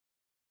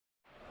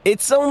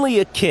It's only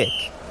a kick,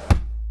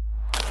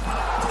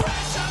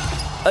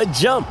 a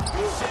jump,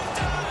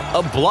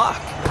 a block.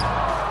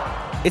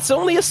 It's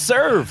only a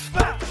serve.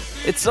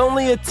 It's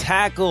only a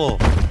tackle,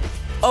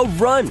 a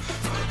run.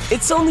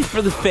 It's only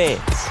for the fans.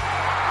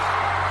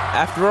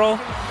 After all,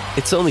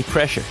 it's only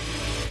pressure.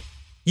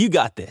 You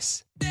got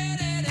this.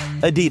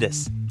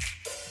 Adidas.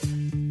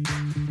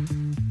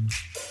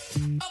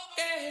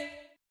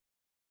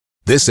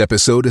 This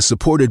episode is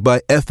supported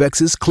by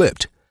FX's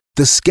Clipped,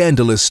 the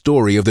scandalous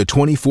story of the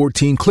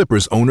 2014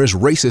 Clippers owner's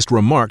racist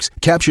remarks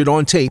captured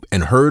on tape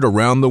and heard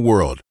around the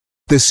world.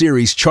 The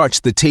series charts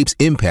the tape's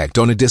impact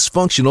on a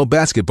dysfunctional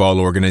basketball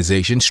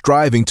organization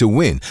striving to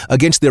win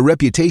against their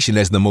reputation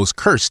as the most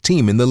cursed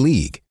team in the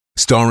league.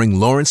 Starring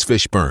Lawrence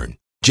Fishburne,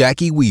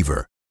 Jackie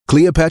Weaver,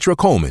 Cleopatra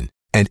Coleman,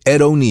 and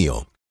Ed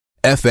O'Neill.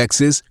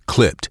 FX's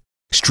Clipped,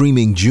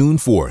 streaming June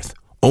 4th,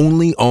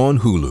 only on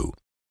Hulu.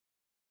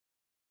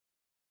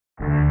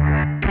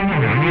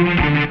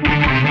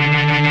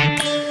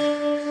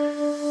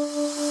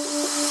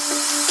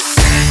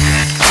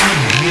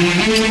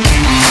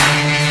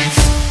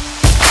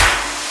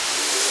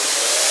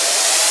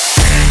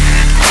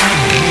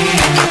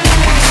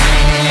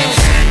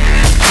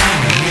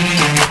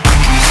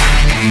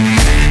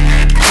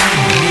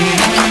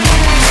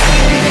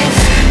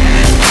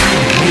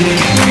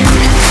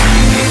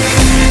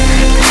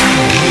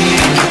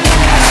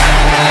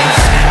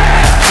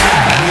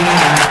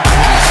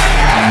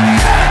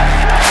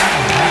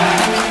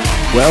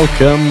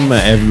 Welcome,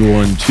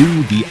 everyone,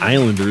 to the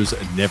Islanders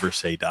Never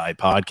Say Die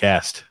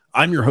podcast.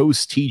 I'm your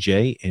host,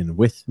 TJ, and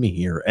with me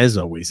here, as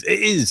always,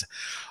 is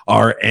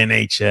our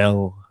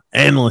NHL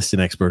analyst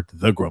and expert,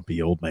 the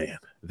grumpy old man.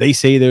 They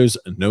say there's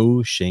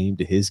no shame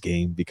to his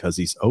game because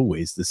he's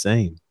always the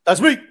same.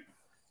 That's me.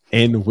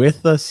 And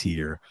with us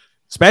here,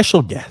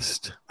 special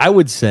guest, I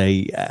would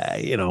say,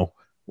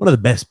 one of the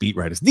best beat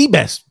writers, the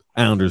best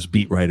Islanders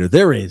beat writer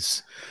there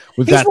is.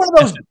 He's one of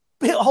those.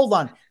 Hold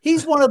on.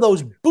 He's one of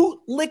those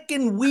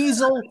boot-licking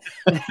weasel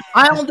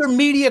Islander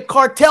media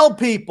cartel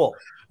people.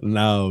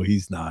 No,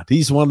 he's not.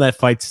 He's one that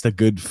fights the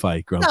good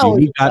fight, Grumpy. No,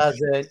 We got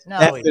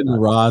Stefen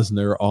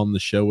Rosner on the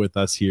show with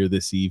us here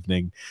this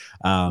evening.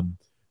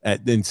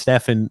 And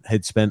Stefen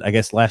had spent, I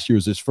guess last year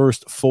was his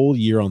first full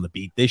year on the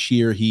beat. This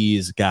year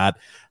he's got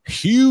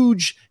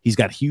huge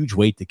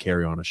weight to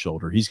carry on his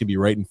shoulder. He's going to be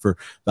writing for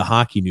the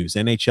Hockey News,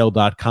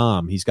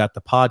 NHL.com. He's got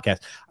the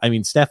podcast. I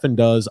mean, Stefen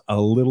does a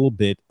little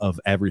bit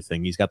of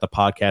everything. He's got the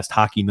podcast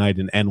Hockey Night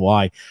in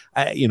NY.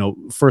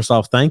 First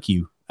off, thank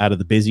you out of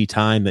the busy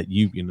time that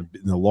in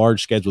the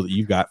large schedule that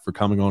you've got for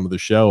coming onto the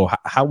show.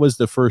 How was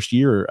the first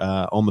year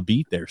on the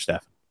beat there,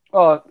 Stefen?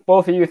 Oh,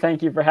 both of you,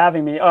 thank you for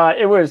having me.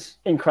 It was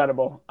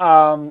incredible.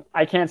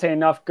 I can't say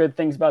enough good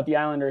things about the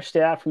Islander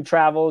staff who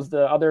travels,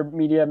 the other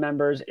media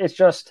members. It's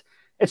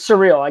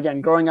surreal. Again,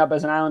 growing up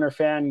as an Islander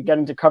fan,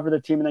 getting to cover the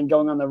team and then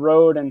going on the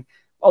road and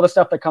all the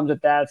stuff that comes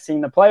with that,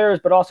 seeing the players,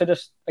 but also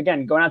just,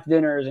 again, going out to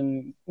dinners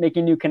and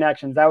making new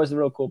connections. That was the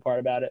real cool part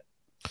about it.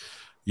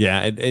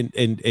 Yeah,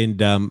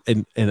 and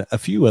a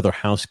few other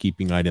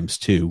housekeeping items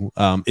too.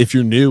 If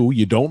you're new,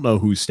 you don't know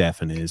who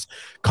Stefen is,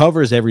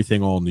 covers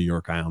everything all New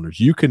York Islanders.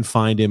 You can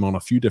find him on a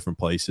few different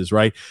places,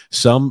 right?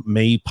 Some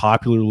may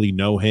popularly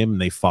know him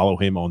and they follow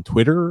him on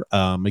Twitter.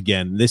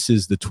 Again, this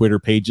is the Twitter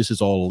page. This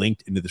is all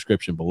linked in the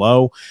description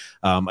below.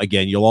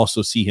 Again, you'll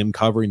also see him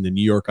covering the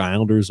New York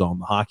Islanders on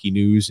the Hockey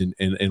News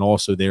and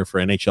also there for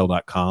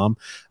NHL.com.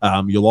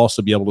 You'll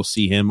also be able to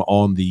see him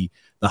on the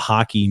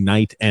Hockey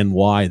Night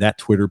NY, that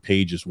Twitter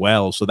page as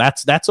well. So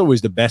that's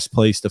always the best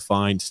place to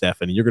find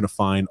Stefen. And you're going to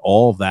find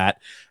all of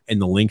that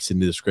and the links in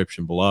the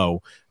description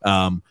below.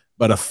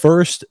 But a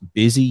first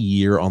busy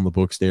year on the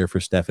books there for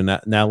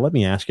Stefen. Now let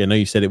me ask you, I know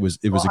you said it was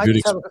a good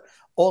experience.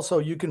 Also,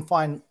 you can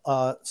find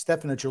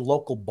Stefen at your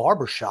local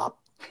barbershop.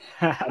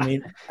 I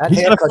mean,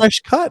 he's got a fresh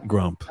cut,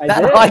 Grump.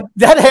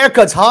 That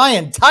haircut's high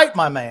and tight,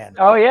 my man.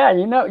 Oh yeah,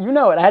 you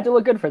know it. I had to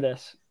look good for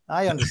this.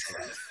 I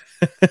understand.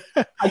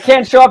 I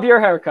can't show up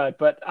your haircut,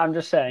 but I'm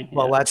just saying.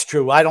 Well, that's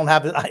true. I don't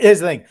have it. Here's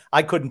the thing.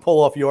 I couldn't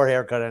pull off your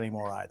haircut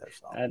anymore either.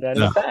 So. That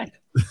is a fact.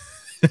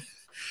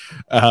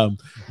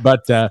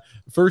 But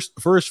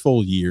first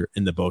full year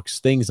in the books,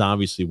 things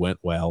obviously went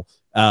well.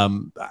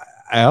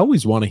 I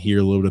always want to hear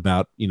a little bit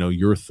about,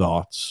 your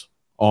thoughts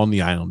on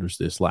the Islanders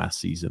this last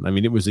season. I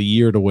mean, it was a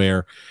year to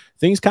where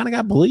things kind of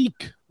got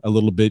bleak a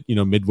little bit,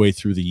 midway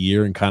through the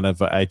year, and kind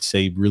of, I'd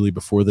say really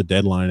before the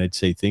deadline, I'd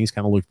say things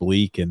kind of looked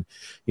bleak. And,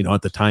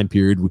 at the time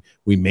period,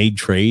 we made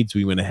trades.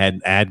 We went ahead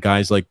and add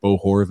guys like Bo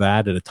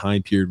Horvat at a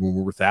time period when we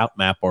were without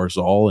Matt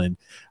Barzal.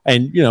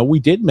 And we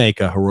did make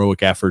a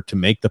heroic effort to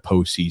make the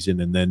postseason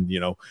and then,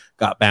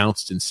 got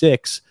bounced in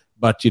 6.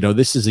 But,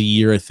 this is a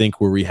year, I think,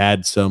 where we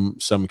had some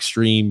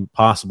extreme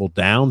possible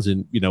downs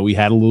and, we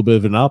had a little bit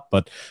of an up.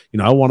 But,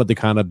 I wanted to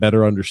kind of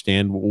better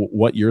understand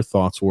what your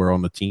thoughts were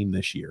on the team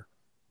this year.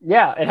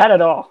 Yeah, it had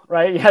it all,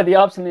 right? You had the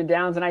ups and the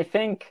downs, and I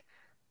think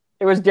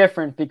it was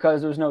different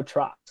because there was no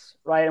trust,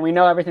 right? And we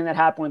know everything that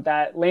happened with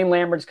that. Lane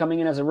Lambert's coming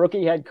in as a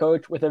rookie head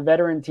coach with a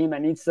veteran team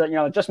that needs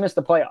to, just miss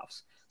the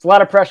playoffs. It's a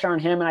lot of pressure on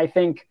him, and I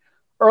think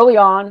early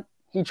on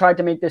he tried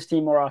to make this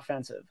team more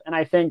offensive. And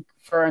I think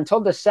until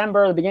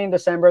December, the beginning of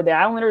December, the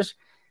Islanders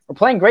were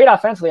playing great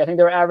offensively. I think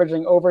they were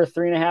averaging over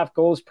 3.5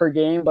 goals per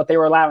game, but they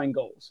were allowing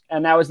goals.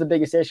 And that was the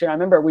biggest issue. I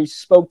remember we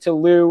spoke to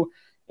Lou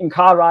in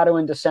Colorado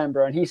in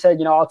December, and he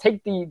said, I'll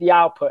take the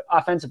output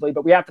offensively,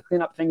 but we have to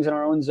clean up things in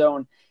our own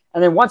zone.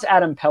 And then once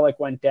Adam Pelech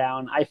went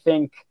down, I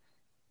think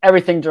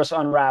everything just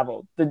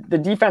unraveled. The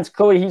defense,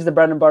 clearly he's the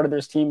bread and butter of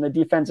this team. The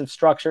defensive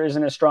structure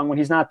isn't as strong when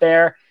he's not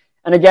there.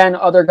 And again,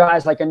 other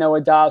guys like a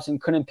Noah Dobson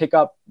couldn't pick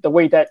up the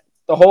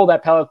hole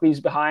that Pelech leaves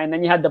behind.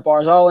 Then you had the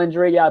Barzal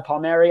injury. You had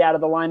Palmieri out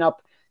of the lineup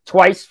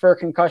twice for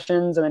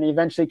concussions, and then he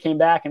eventually came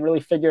back and really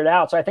figured it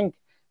out. So I think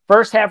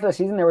first half of the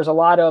season, there was a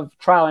lot of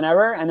trial and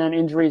error, and then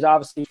injuries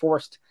obviously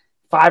forced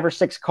 5 or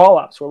 6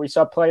 call-ups where we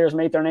saw players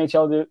make their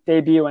NHL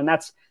debut, and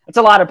that's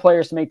a lot of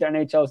players to make their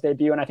NHL's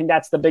debut, and I think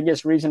that's the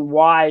biggest reason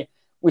why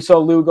we saw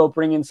Lugo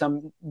bring in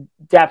some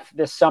depth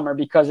this summer,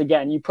 because,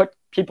 again, you put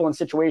people in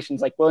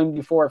situations like William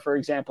Dufour, for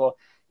example,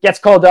 gets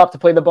called up to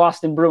play the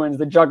Boston Bruins,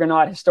 the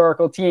juggernaut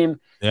historical team,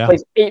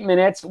 plays 8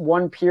 minutes,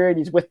 1 period,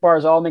 he's with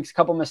Barzal, makes a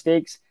couple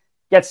mistakes,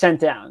 gets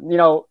sent down.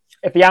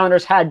 If the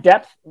Islanders had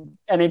depth,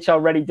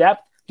 NHL-ready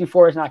depth,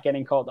 Dufour is not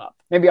getting called up.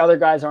 Maybe other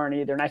guys aren't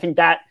either, and I think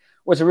that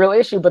was a real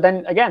issue. But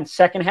then, again,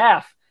 second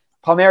half,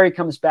 Palmieri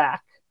comes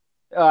back,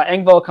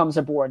 Engvall comes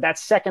aboard. That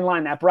second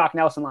line, that Brock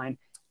Nelson line,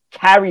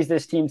 carries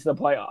this team to the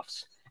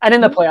playoffs. And in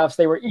the playoffs,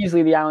 they were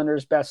easily the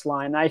Islanders' best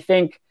line. And I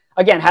think,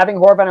 again, having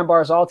Horvat and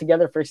Barzal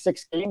together for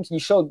 6 games, you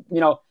showed,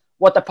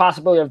 what the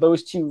possibility of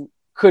those two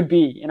could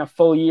be in a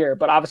full year.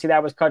 But obviously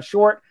that was cut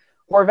short.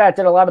 Horvat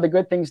did a lot of the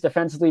good things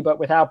defensively, but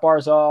without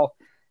Barzal,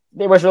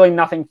 there was really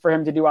nothing for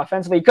him to do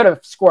offensively. He could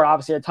have scored,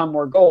 obviously, a ton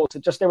more goals.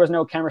 It just there was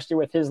no chemistry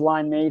with his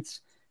line mates.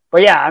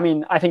 But, yeah,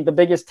 I think the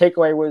biggest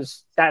takeaway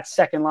was that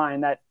second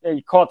line, that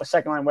you call it the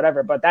second line,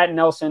 whatever, but that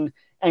Nelson,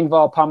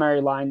 Engvall,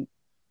 Palmieri line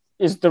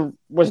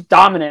was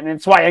dominant, and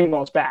it's why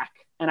Engvall's back.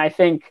 And I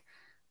think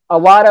a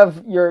lot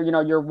of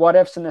your what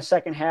ifs in the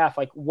second half,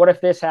 like what if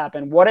this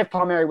happened? What if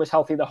Palmieri was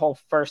healthy the whole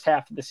first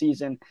half of the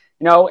season?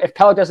 If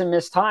Pelech doesn't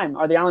miss time,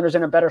 are the Islanders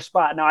in a better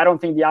spot? Now, I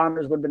don't think the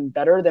Islanders would have been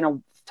better than a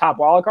top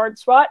wildcard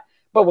spot,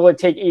 but will it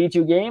take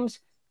 82 games?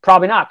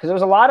 Probably not, because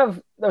there's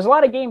a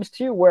lot of games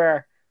too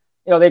where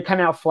they come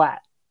out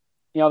flat.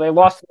 They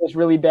lost to those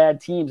really bad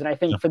teams, and I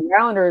think for the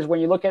Islanders, when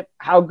you look at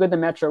how good the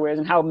Metro is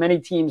and how many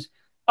teams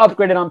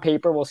upgraded on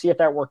paper, we'll see if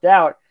that worked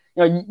out.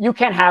 You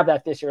can't have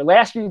that this year.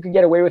 Last year, you could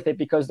get away with it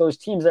because those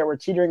teams that were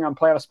teetering on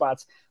playoff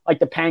spots, like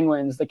the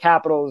Penguins, the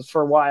Capitals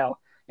for a while,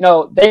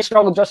 they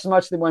struggled just as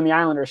much when the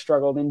Islanders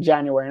struggled in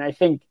January. And I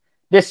think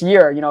this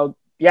year,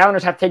 the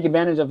Islanders have to take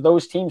advantage of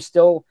those teams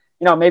still.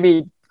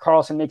 Maybe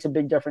Carlson makes a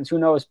big difference. Who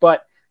knows?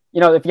 But,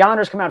 if the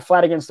Islanders come out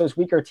flat against those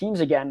weaker teams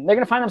again, they're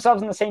going to find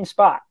themselves in the same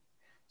spot.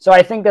 So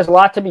I think there's a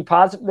lot to be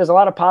positive. There's a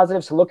lot of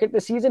positives to look at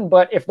this season.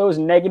 But if those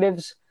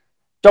negatives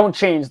don't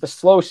change, the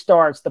slow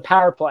starts, the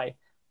power play,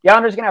 the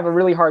Islanders are going to have a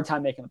really hard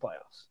time making the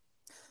playoffs.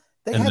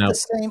 They had the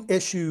same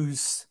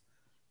issues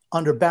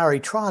under Barry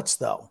Trotz,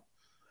 though.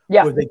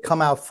 Yeah. Where they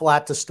come out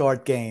flat to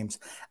start games.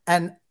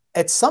 And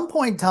at some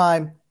point in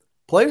time,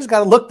 players got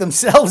to look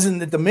themselves in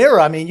the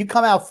mirror. You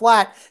come out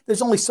flat,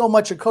 there's only so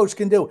much a coach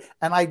can do.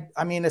 And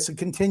it's a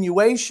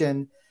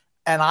continuation.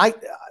 And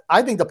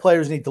I think the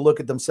players need to look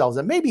at themselves.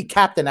 And maybe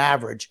Captain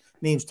Average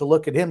needs to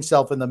look at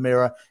himself in the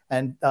mirror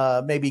and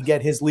maybe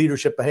get his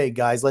leadership. Hey,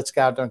 guys, let's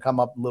go out there and come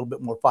up a little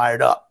bit more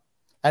fired up.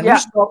 And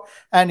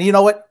and you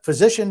know what?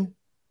 Physician,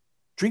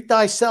 treat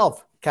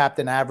thyself,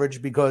 Captain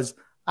Average, because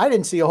I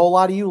didn't see a whole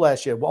lot of you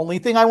last year. The only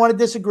thing I want to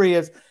disagree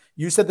is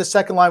you said the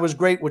second line was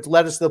great, which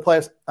led us to the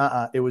playoffs.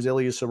 It was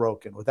Ilya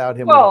Sorokin. Without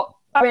him. Well,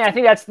 I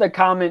think that's the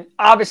comment.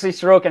 Obviously,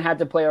 Sorokin had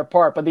to play a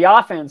part, but the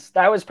offense,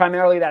 that was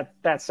primarily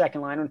that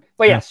second line.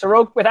 But yeah,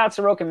 without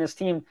Sorokin, this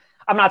team,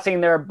 I'm not saying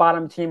they're a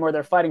bottom team or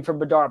they're fighting for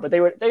Bedard, but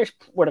they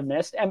would have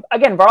missed. And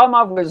again,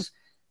 Varlamov was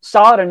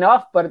solid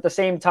enough, but at the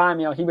same time,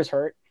 he was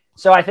hurt.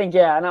 So I think,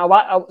 and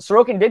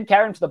Sorokin did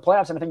carry him to the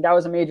playoffs, and I think that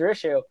was a major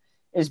issue,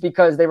 is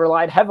because they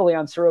relied heavily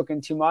on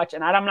Sorokin too much.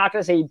 And I'm not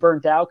going to say he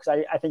burnt out,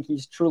 because I think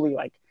he's truly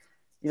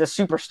he's a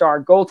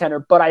superstar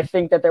goaltender, but I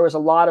think that there was a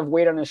lot of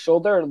weight on his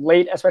shoulder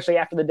late, especially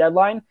after the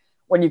deadline,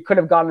 when you could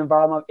have gotten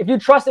Varlamov. If you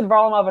trusted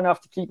Varlamov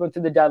enough to keep him to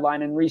the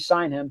deadline and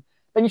re-sign him,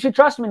 then you should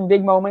trust him in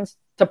big moments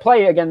to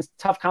play against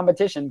tough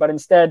competition. But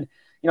instead,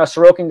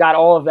 Sorokin got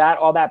all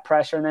that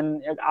pressure. And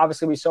then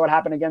obviously we saw what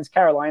happened against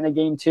Carolina,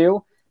 game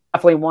 2.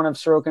 Definitely one of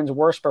Sorokin's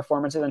worst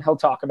performances, and he'll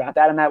talk about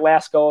that. And that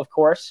last goal, of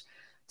course,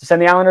 to send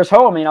the Islanders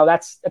home,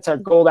 that's a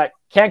goal that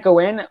can't go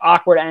in,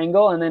 awkward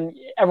angle, and then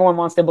everyone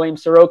wants to blame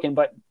Sorokin,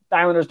 but the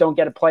Islanders don't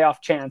get a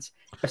playoff chance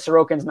if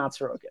Sorokin's not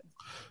Sorokin.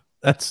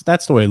 That's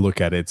the way I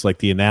look at it. It's like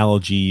the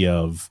analogy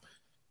of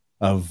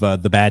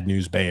the bad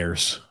news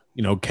bears.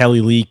 Kelly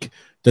Leak,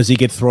 does he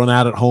get thrown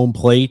out at home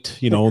plate?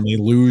 And they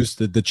lose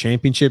the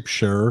championship,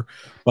 sure.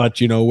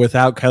 But,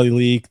 without Kelly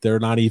Leak, they're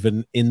not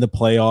even in the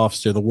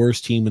playoffs. They're the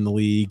worst team in the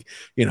league,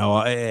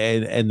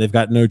 and they've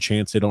got no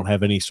chance. They don't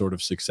have any sort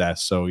of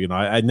success. So,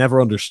 I never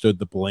understood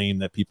the blame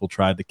that people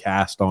tried to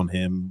cast on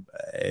him.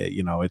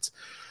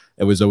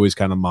 it was always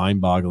kind of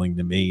mind-boggling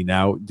to me.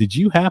 Now, did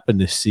you happen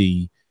to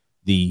see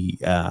the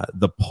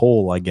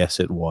poll, I guess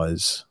it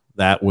was,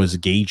 that was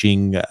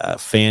gauging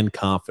fan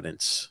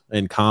confidence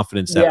and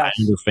confidence that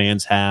Islander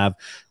fans have,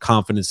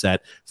 confidence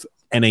that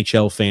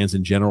NHL fans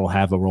in general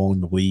have a role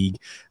in the league.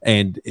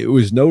 And it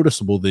was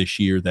noticeable this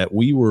year that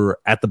we were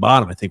at the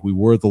bottom. I think we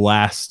were the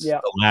last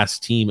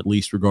team, at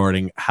least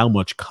regarding how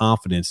much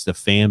confidence the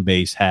fan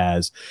base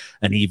has,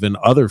 and even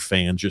other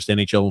fans, just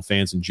NHL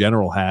fans in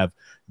general, have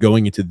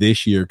going into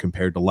this year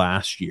compared to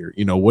last year.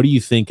 What do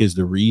you think is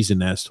the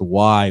reason as to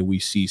why we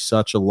see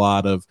such a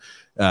lot of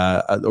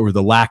or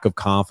the lack of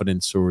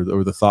confidence or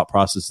the thought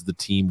process of the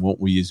team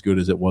won't be as good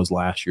as it was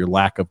last year,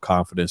 lack of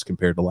confidence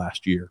compared to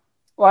last year?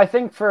 Well, I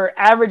think for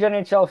average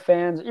NHL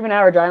fans, even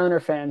average Islander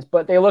fans,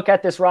 but they look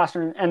at this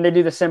roster and they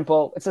do the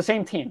simple. It's the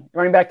same team.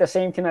 Running back the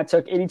same team that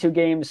took 82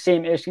 games,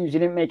 same issues. You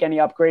didn't make any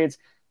upgrades.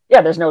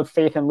 Yeah, there's no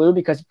faith in Lou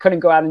because he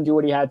couldn't go out and do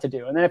what he had to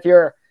do. And then if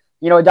you're,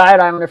 a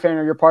diehard Islander fan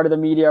or you're part of the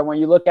media, when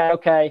you look at,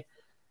 okay,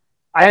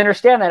 I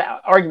understand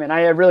that argument.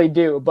 I really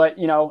do. But,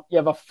 you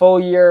have a full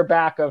year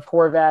back of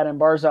Horvat and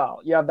Barzal.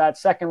 You have that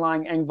second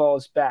line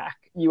Engvall's back.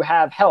 You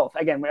have health.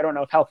 Again, I don't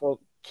know if health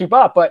will keep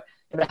up, but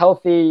the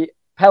healthy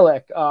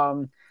Pelech,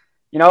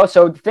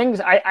 so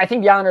things, I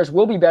think the Islanders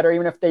will be better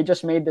even if they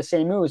just made the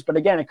same moves. But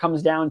again, it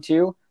comes down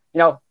to,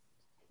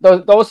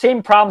 those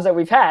same problems that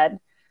we've had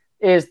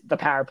is the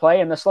power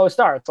play and the slow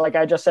starts. Like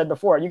I just said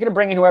before, you can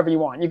bring in whoever you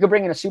want. You could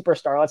bring in a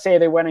superstar. Let's say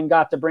they went and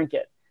got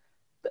DeBrincat.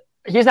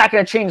 He's not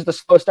going to change the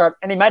slow start,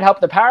 and he might help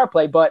the power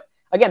play. But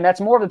again,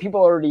 that's more of the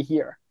people already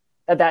here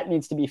that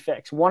needs to be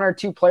fixed. One or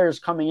two players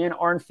coming in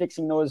aren't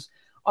fixing those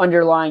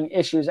underlying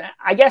issues.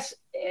 I guess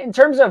in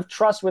terms of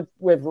trust with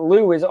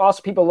Lou is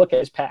also people look at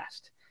his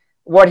past,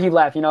 what he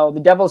left.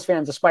 The Devils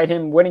fans, despite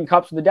him winning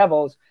cups with the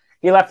Devils,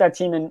 he left that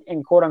team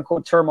in quote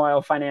unquote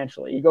turmoil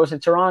financially. He goes to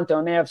Toronto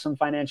and they have some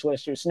financial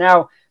issues. So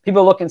now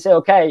people look and say,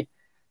 okay,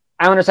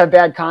 Islanders have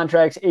bad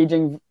contracts,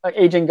 aging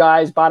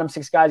guys, bottom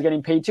six guys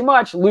getting paid too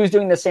much. Lou's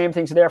doing the same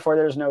thing, so therefore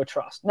there's no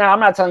trust. Now, I'm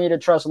not telling you to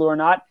trust Lou or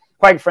not.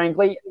 Quite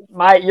frankly,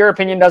 your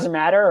opinion doesn't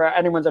matter, or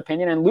anyone's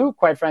opinion, and Lou,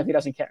 quite frankly,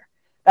 doesn't care.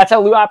 That's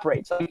how Lou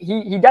operates.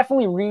 He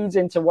definitely reads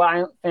into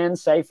what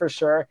fans say for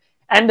sure,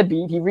 and the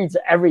beat. He reads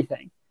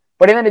everything.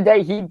 But at the end of the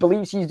day, he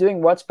believes he's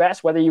doing what's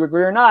best, whether you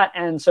agree or not.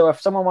 And so if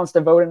someone wants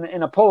to vote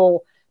in a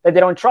poll that they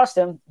don't trust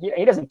him,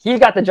 he doesn't. He's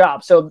got the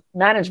job. So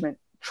management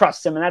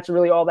trusts him, and that's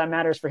really all that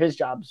matters for his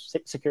job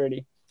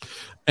security.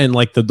 And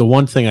like the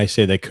one thing I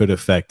say that could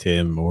affect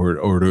him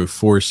or to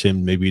force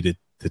him maybe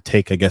to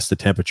take, I guess, the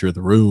temperature of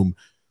the room.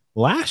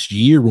 Last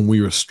year when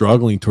we were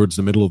struggling towards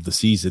the middle of the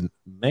season,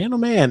 man, oh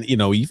man,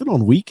 even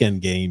on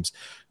weekend games,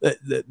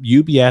 the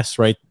UBS,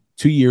 right,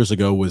 2 years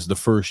ago was the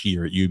first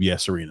year at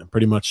UBS Arena.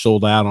 Pretty much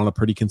sold out on a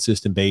pretty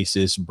consistent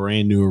basis,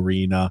 brand new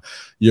arena.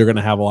 You're going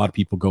to have a lot of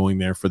people going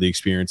there for the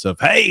experience of,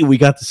 hey, we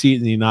got to see it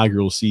in the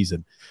inaugural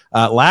season.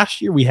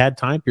 Last year we had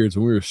time periods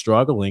when we were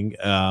struggling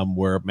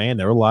where, man,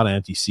 there were a lot of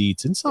empty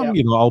seats. And some,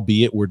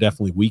 albeit were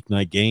definitely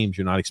weeknight games.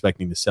 You're not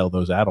expecting to sell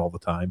those out all the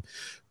time.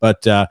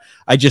 But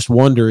I just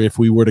wonder if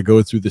we were to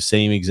go through the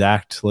same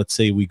exact, let's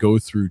say we go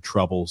through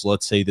troubles,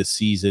 let's say the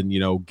season,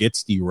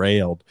 gets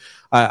derailed.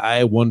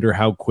 I wonder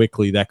how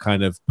quickly that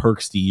kind of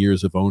perks the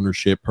years of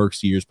ownership,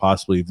 perks the years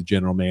possibly of the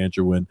general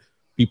manager when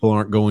people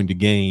aren't going to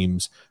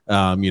games.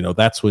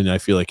 That's when I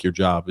feel like your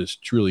job is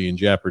truly in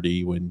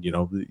jeopardy when,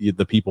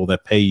 the people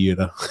that pay you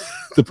to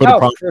put a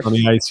product on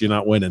the ice, you're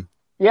not winning.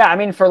 Yeah, I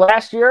mean, for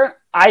last year,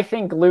 I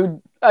think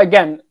Lou,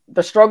 again,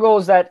 the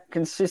struggles that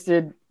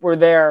were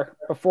there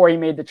before he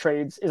made the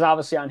trades is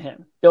obviously on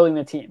him, building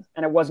the team.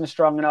 And it wasn't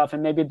strong enough.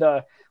 And maybe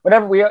there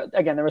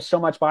was so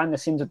much behind the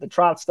scenes with the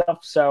Trot stuff.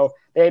 So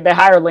they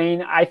hire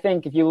Lane. I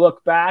think if you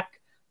look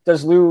back,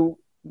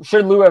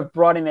 should Lou have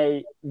brought in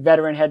a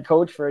veteran head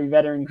coach for a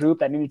veteran group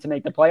that needed to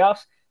make the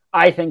playoffs?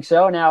 I think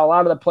so. Now, a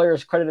lot of the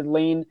players credited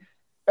Lane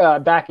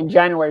back in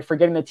January for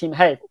getting the team,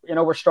 hey,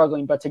 we're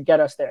struggling, but to get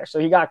us there. So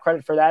he got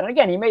credit for that. And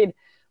again, he made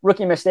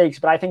rookie mistakes,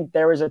 but I think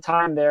there was a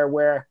time there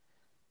where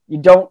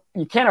you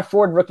can't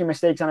afford rookie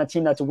mistakes on a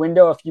team that's a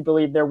window if you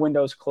believe their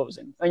window is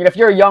closing. I mean, if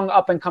you're a young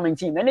up and coming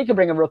team, then you can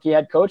bring a rookie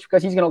head coach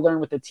because he's going to learn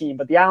with the team.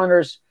 But the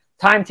Islanders'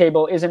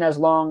 timetable isn't as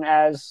long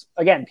as,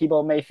 again,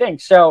 people may think.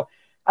 So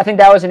I think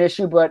that was an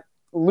issue, but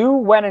Lou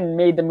went and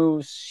made the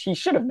moves he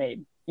should have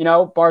made.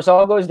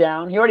 Barzal goes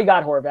down. He already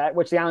got Horvat,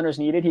 which the Islanders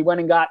needed. He went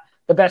and got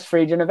the best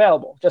free agent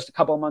available just a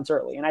couple of months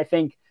early. And I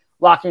think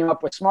locking him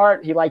up with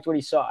Smart, he liked what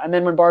he saw. And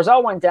then when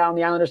Barzal went down,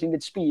 the Islanders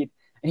needed speed.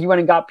 And he went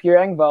and got Pierre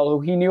Engvall, who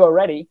he knew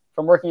already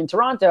from working in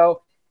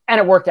Toronto, and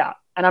it worked out.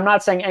 And I'm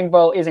not saying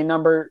Engvall is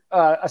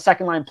a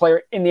second-line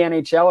player in the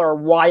NHL or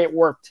why it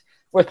worked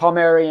with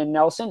Palmieri and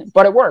Nelson,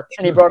 but it worked,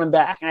 and he brought him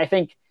back. And I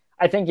think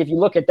if you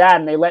look at that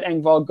and they let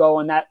Engvall go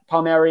and that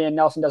Palmieri and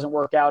Nelson doesn't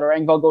work out or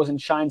Engvall goes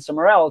and shines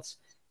somewhere else,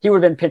 he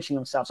would have been pitching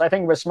himself. So I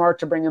think it was smart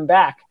to bring him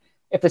back.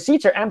 If the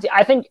seats are empty,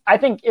 I think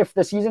if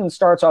the season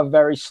starts off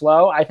very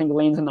slow, I think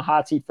Lane's in the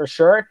hot seat for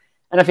sure.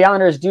 And if the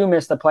Islanders do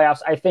miss the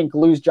playoffs, I think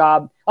Lou's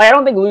job, I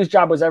don't think Lou's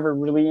job was ever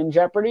really in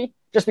jeopardy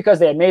just because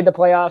they had made the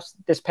playoffs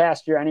this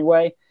past year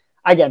anyway.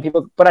 again,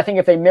 but I think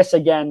if they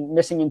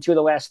missing in 2 of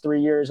the last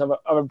 3 years of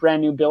a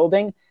brand new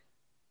building,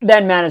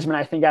 then management,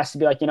 I think, has to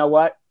be like, you know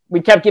what?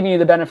 We kept giving you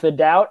the benefit of the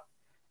doubt,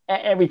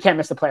 and we can't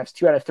miss the playoffs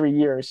 2 out of 3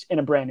 years in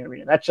a brand new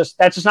arena. That's just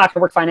not going to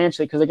work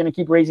financially because they're going to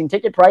keep raising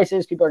ticket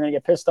prices. People are going to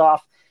get pissed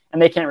off,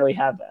 and they can't really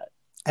have that.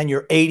 And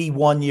you're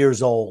 81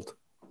 years old.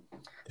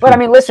 But I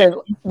mean, listen,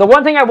 the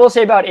one thing I will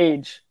say about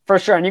age, for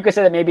sure, and you could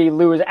say that maybe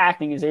Lou is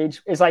acting his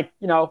age, is like,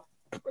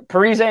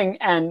 Parise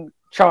and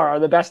Char are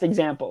the best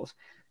examples.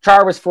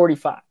 Char was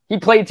 45. He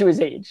played to his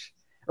age,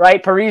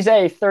 right?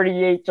 Parise,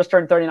 38, just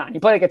turned 39. He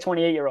played like a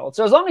 28-year-old.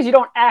 So as long as you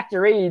don't act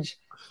your age,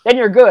 then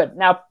you're good.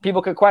 Now,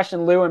 people could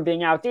question Lou and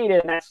being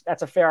outdated, and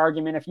that's a fair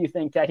argument if you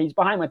think that he's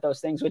behind with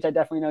those things, which I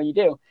definitely know you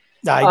do.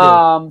 I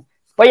do.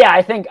 But yeah,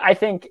 I think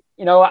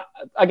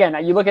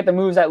again, you look at the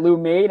moves that Lou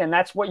made, and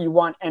that's what you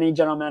want any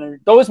general manager.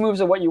 Those moves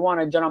are what you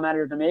want a general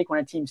manager to make when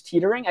a team's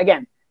teetering.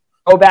 Again,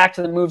 go back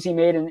to the moves he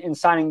made in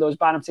signing those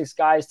bottom 6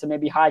 guys to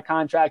maybe high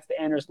contracts,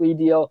 the Anders Lee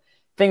deal,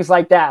 things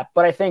like that.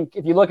 But I think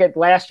if you look at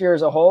last year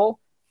as a whole,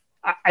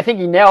 I think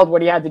he nailed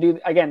what he had to do.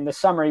 Again, this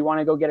summer, he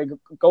wanted to go get a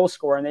goal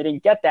scorer, and they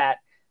didn't get that.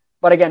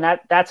 But again,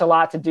 that's a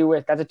lot to do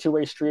with, that's a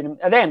two-way street. And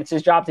again, it's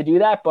his job to do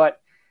that. But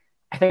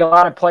I think a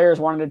lot of players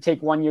wanted to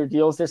take 1-year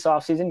deals this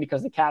offseason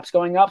because the cap's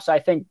going up. So I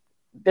think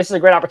this is a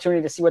great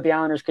opportunity to see what the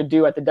Islanders could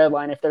do at the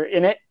deadline if they're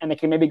in it, and they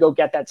can maybe go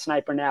get that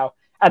sniper now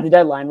at the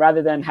deadline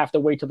rather than have to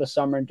wait till the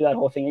summer and do that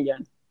whole thing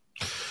again.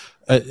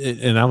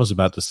 And I was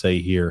about to say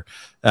here,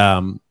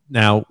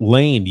 now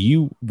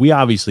Lane, we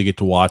obviously get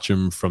to watch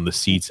him from the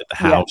seats at the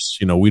house.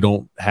 Yeah. We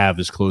don't have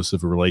as close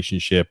of a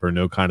relationship or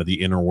know kind of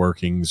the inner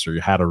workings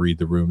or how to read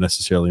the room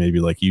necessarily,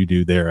 maybe like you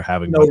do there.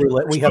 Having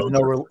we have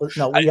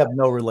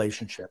no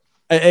relationship.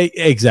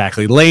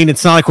 Exactly. Lane,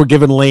 it's not like we're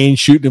giving Lane,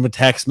 shooting him a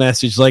text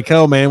message like,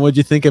 oh, man, what'd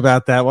you think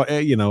about that?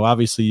 Well,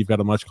 obviously you've got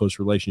a much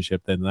closer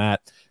relationship than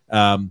that.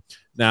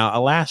 Now,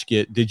 I'll ask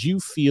you, did you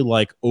feel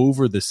like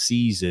over the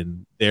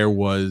season there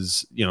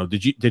was,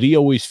 did he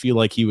always feel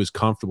like he was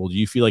comfortable? Do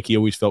you feel like he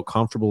always felt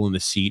comfortable in the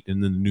seat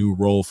and in the new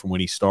role from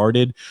when he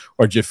started?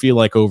 Or did you feel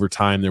like over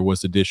time there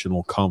was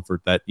additional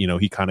comfort that,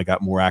 he kind of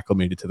got more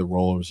acclimated to the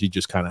role? Or was he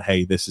just kind of,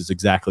 hey, this is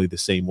exactly the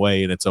same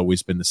way and it's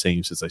always been the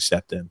same since I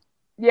stepped in?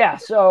 Yeah,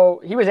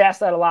 so he was asked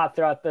that a lot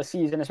throughout the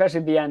season, especially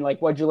at the end, like,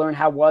 what'd you learn?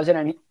 How was it?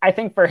 And I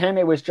think for him,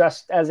 it was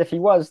just as if he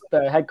was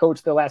the head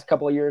coach the last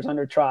couple of years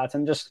under Trotz,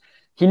 and just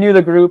he knew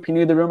the group, he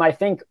knew the room. I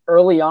think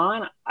early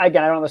on,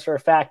 again, I don't know this for a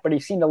fact, but he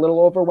seemed a little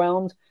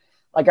overwhelmed.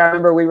 Like, I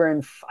remember we were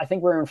in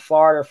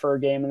Florida for a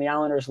game, and the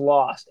Islanders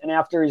lost. And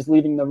after he's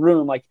leaving the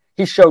room, like,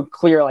 he showed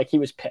clear, like, he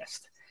was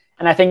pissed.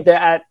 And I think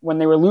that when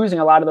they were losing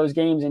a lot of those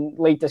games in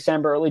late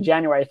December, early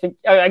January, I think,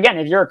 again,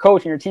 if you're a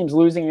coach and your team's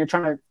losing and you're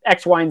trying to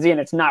X, Y, and Z and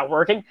it's not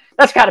working,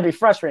 that's got to be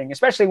frustrating,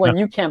 especially when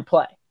you can't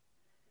play.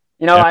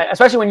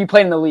 Especially when you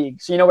play in the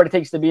league. So you know what it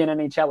takes to be an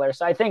NHLer.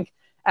 So I think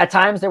at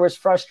times there was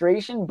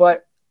frustration,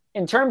 but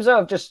in terms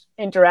of just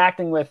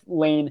interacting with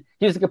Lane,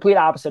 he was the complete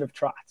opposite of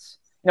Trotz.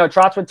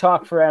 Trotz would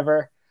talk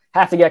forever,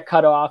 have to get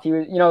cut off. He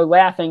was,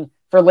 laughing.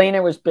 For Lane,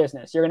 it was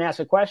business. You're going to ask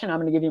a question. I'm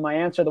going to give you my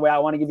answer the way I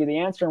want to give you the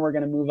answer, and we're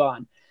going to move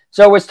on.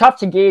 So it was tough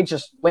to gauge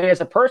just Lane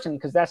as a person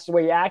because that's the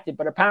way he acted.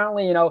 But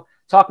apparently,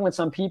 talking with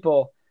some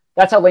people,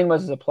 that's how Lane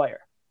was as a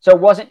player. So it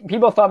wasn't,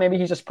 people thought maybe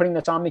he's just putting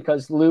this on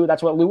because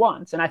that's what Lou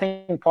wants. And I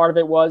think part of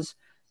it was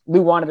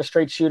Lou wanted a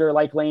straight shooter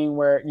like Lane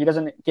where he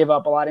doesn't give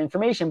up a lot of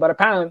information. But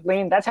apparently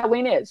Lane, that's how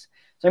Lane is.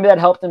 So maybe that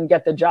helped him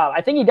get the job.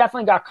 I think he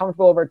definitely got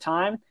comfortable over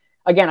time.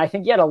 Again, I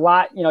think he had a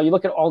lot, you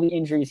look at all the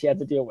injuries he had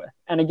to deal with.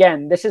 And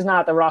again, this is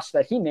not the roster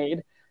that he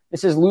made.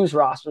 This is Lou's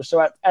roster.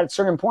 So at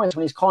certain points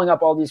when he's calling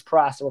up all these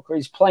prospects, or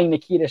he's playing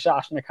Nikita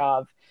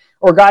Shoshnikov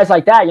or guys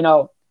like that,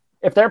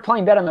 if they're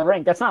playing better in the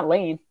rink, that's not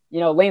Lane.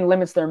 Lane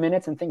limits their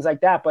minutes and things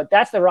like that, but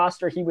that's the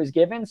roster he was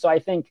given. So I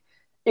think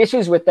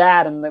issues with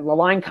that and the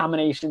line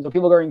combinations of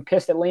people getting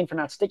pissed at Lane for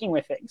not sticking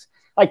with things.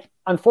 Like,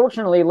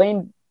 unfortunately,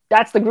 Lane,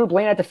 that's the group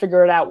Lane had to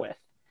figure it out with.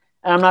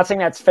 And I'm not saying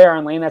that's fair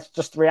on Lane. That's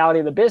just the reality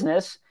of the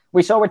business.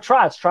 We saw with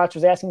Trotz. Trotz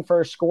was asking for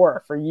a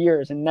scorer for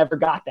years and never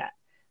got that.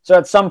 So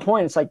at some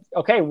point, it's like,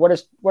 okay, what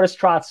is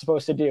Trotz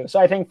supposed to do? So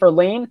I think for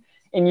Lane,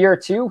 in year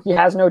 2, he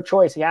has no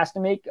choice. He has to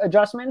make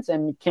adjustments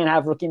and can't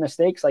have rookie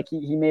mistakes like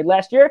he made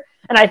last year.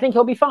 And I think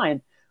he'll be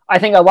fine. I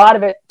think a lot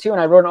of it, too, and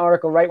I wrote an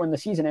article right when the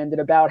season ended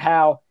about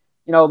how,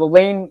 the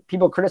Lane,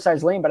 people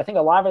criticize Lane, but I think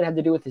a lot of it had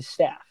to do with his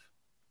staff.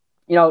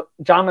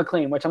 John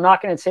McLean, which I'm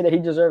not going to say that he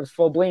deserves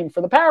full blame for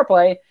the power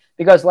play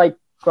because, like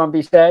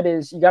Grumpy said,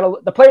 is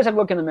the players have to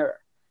look in the mirror.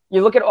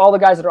 You look at all the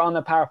guys that are on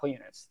the power play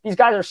units. These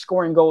guys are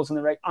scoring goals on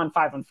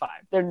 5-on-5.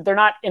 They're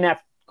not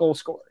inept goal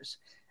scorers.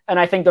 And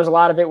I think there's a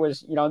lot of it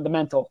was, the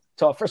mental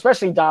stuff,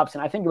 especially Dobson.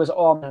 I think it was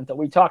all mental.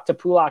 We talked to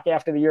Pulak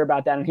after the year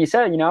about that, and he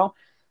said,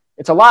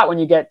 it's a lot when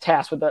you get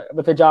tasked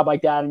with a job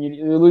like that and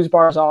you lose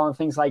Barzal and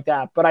things like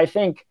that. But I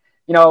think,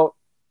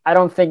 I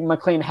don't think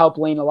McLean helped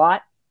Lane a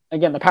lot.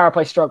 Again, the power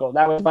play struggle.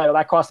 That was vital.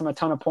 That cost him a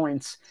ton of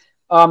points.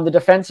 The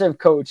defensive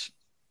coach,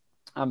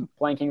 I'm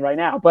blanking right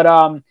now,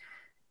 but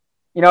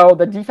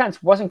the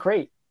defense wasn't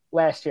great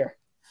last year.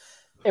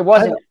 It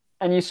wasn't.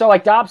 And you saw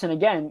like Dobson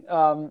again.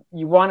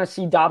 You want to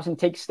see Dobson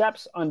take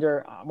steps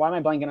under. Why am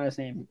I blanking on his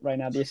name right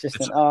now? The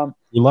assistant.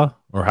 Hula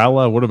or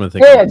Hala? What am I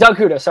thinking? Yeah, Doug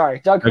Huda. Sorry,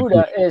 Doug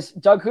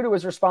Huda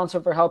was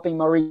responsible for helping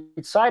Maurice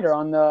Sider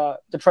on the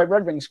Detroit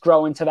Red Wings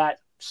grow into that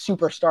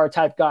superstar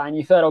type guy. And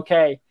you thought,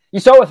 okay, you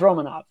saw it with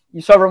Romanov.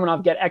 You saw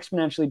Romanov get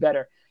exponentially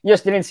better. You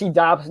just didn't see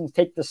Dobson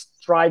take the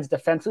strides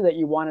defensively that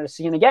you wanted to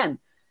see. And again,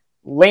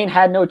 Lane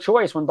had no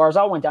choice when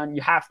Barzal went down.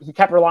 He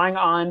kept relying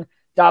on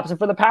Dobson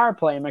for the power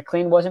play, and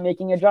McLean wasn't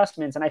making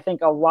adjustments. And I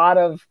think a lot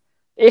of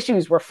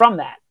issues were from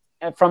that,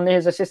 and from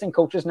his assistant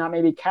coaches not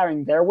maybe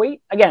carrying their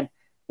weight. Again,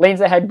 Lane's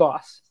the head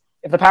boss.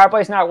 If the power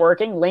play is not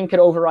working, Lane could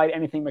override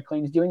anything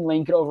McLean's doing.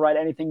 Lane could override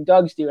anything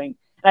Doug's doing.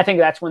 And I think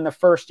that's when the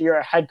first year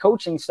of head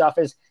coaching stuff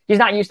is he's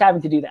not used to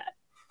having to do that,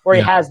 or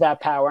he has that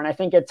power. And I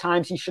think at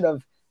times he should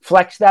have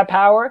flexed that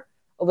power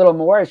a little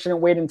more. It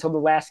shouldn't wait until the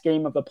last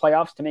game of the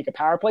playoffs to make a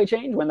power play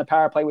change when the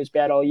power play was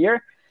bad all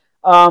year.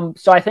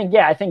 So I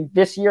think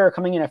this year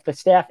coming in, if the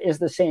staff is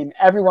the same,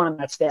 everyone on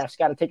that staff's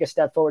got to take a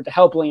step forward to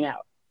help Lane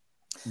out.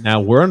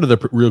 Now we're under the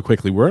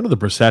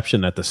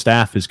perception that the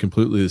staff is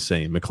completely the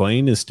same.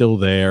 McLean is still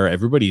there.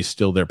 Everybody's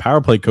still there.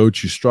 Power play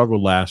coach who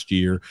struggled last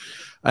year.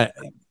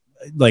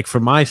 Like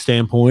from my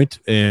standpoint,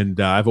 and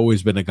I've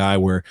always been a guy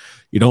where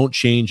you don't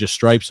change the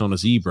stripes on a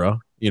zebra.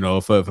 You know,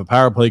 if a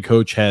power play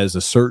coach has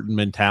a certain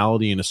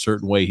mentality in a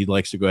certain way, he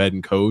likes to go ahead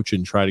and coach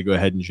and try to go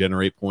ahead and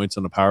generate points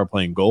on the power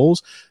play and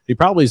goals. He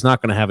probably is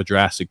not going to have a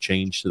drastic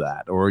change to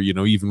that, or, you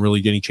know, even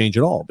really any change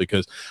at all,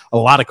 because a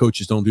lot of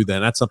coaches don't do that.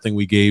 And that's something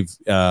we gave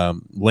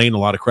Lane a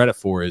lot of credit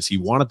for, is he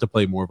wanted to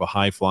play more of a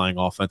high flying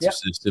offensive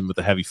system with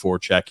a heavy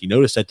forecheck. He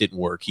noticed that didn't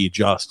work. He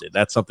adjusted.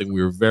 That's something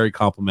we were very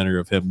complimentary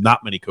of him.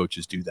 Not many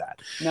coaches do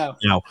that. No.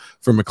 Now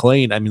for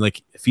McLean, I mean,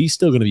 like, if he's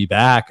still going to be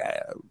back,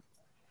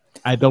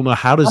 I don't know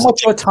how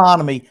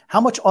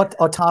much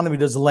autonomy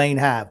does Lane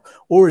have?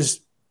 Or is,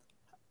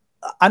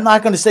 I'm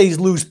not going to say he's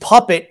Lou's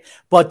puppet,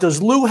 but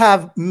does Lou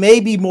have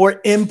maybe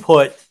more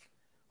input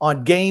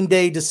on game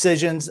day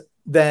decisions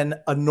than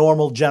a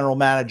normal general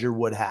manager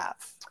would have?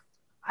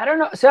 I don't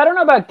know. So I don't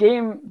know about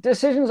game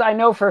decisions. I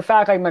know for a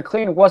fact, like,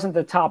 McLean wasn't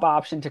the top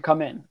option to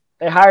come in.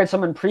 They hired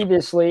someone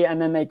previously,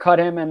 and then they cut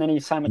him, and then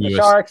he signed with the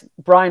Sharks.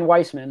 Brian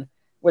Weissman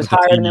was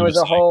hired, and there was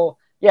a whole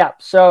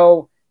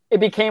so it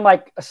became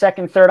like a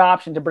second, third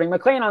option to bring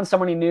McLean on,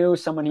 someone he knew,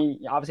 someone he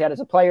obviously had as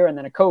a player, and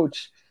then a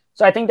coach.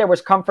 So I think there was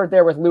comfort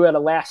there with Lou at the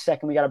last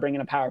second. We got to bring in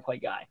a power play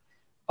guy.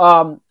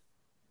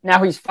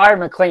 Now he's fired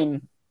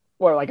McLean,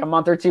 like a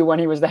month or two when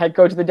he was the head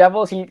coach of the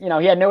Devils. He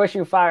had no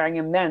issue firing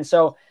him then.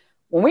 So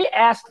when we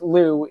asked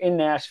Lou in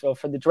Nashville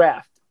for the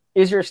draft,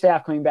 is your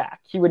staff coming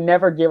back? He would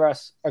never give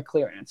us a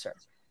clear answer.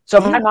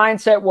 So my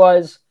mindset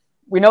was,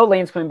 we know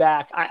Lane's coming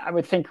back. I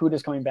would think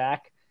Huda's coming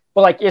back.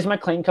 But, like, is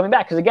McLean coming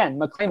back? Because, again,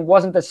 McLean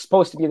wasn't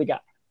supposed to be the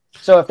guy.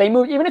 So if they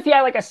moved, even if he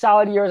had, like, a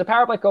solid year as a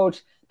power play coach,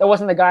 that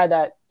wasn't the guy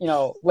that,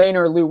 Lane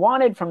or Lou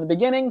wanted from the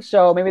beginning.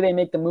 So maybe they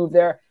make the move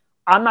there.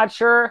 I'm not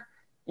sure.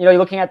 You're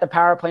looking at the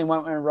power play and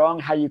what went wrong,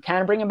 how you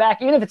can bring him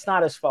back, even if it's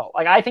not his fault.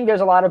 Like, I think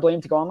there's a lot of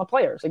blame to go on the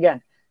players.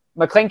 Again,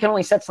 McLean can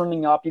only set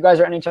something up. You guys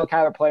are NHL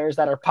caliber players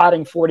that are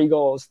potting 40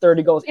 goals,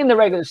 30 goals in the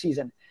regular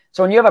season.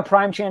 So when you have a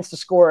prime chance to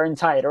score in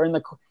tight or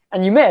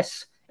and you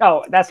miss,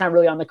 that's not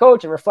really on the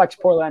coach. It reflects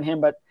poorly on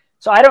him.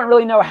 So I don't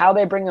really know how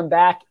they bring him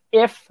back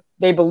if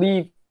they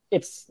believe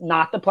it's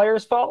not the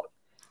player's fault.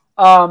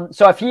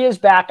 So if he is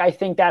back, I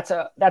think that's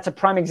a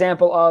prime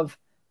example of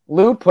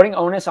Lou putting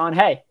onus on,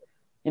 hey,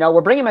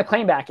 we're bringing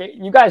McLean back.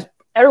 You guys,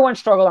 everyone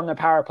struggled on the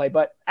power play,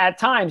 but at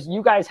times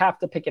you guys have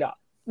to pick it up.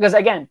 Because,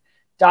 again,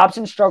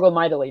 Dobson struggled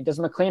mightily. Does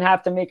McLean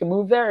have to make a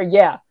move there?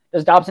 Yeah.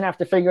 Does Dobson have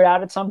to figure it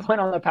out at some point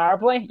on the power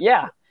play?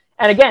 Yeah.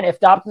 And again, if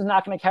Dobson's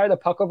not going to carry the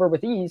puck over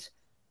with ease,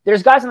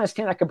 there's guys on this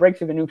team that could break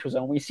through the neutral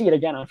zone. We see it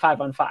again on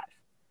 5-on-5.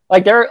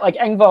 Like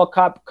Engvall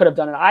Cup could have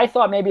done it. I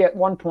thought maybe at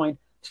one point,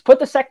 just put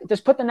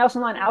the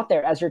Nelson line out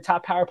there as your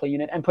top power play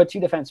unit and put two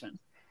defensemen.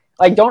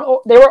 Like, they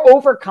were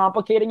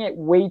overcomplicating it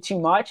way too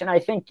much. And I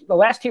think the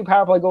last two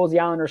power play goals the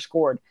Islanders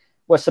scored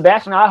was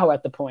Sebastian Aho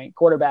at the point,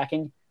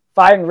 quarterbacking,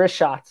 firing wrist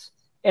shots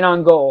in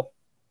on goal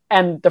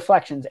and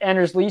deflections.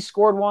 Anders Lee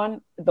scored one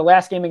the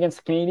last game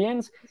against the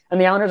Canadiens, and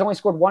the Islanders only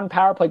scored one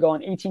power play goal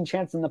in 18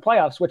 chances in the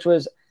playoffs, which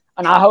was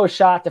an Aho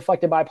shot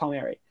deflected by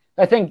Palmieri.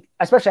 I think,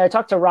 especially, I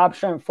talked to Rob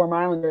Schrempf, former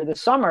Islander, this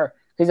summer.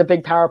 He's a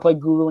big power play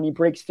guru, and he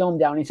breaks film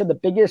down. He said the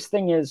biggest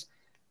thing is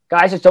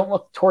guys just don't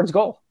look towards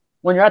goal.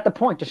 When you're at the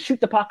point, just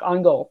shoot the puck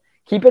on goal.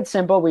 Keep it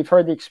simple. We've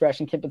heard the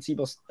expression, keep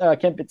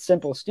it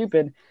simple,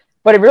 stupid.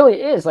 But it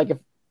really is. Like, if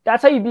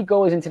that's how you beat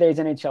goalies in today's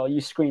NHL,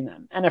 you screen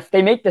them. And if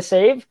they make the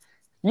save,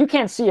 you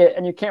can't see it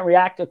and you can't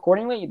react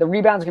accordingly. The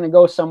rebound's going to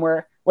go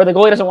somewhere where the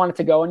goalie doesn't want it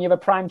to go, and you have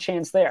a prime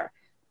chance there.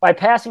 By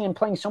passing and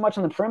playing so much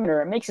on the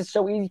perimeter, it makes it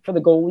so easy for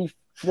the goalie,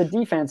 for the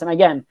defense. And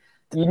again,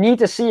 you need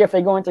to see if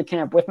they go into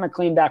camp with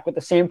McLean back with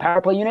the same power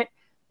play unit.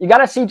 You got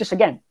to see, just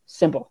again,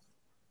 simple.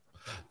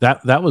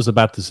 That was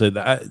about to say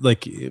that,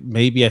 like,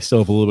 maybe I still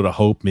have a little bit of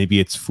hope. Maybe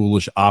it's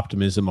foolish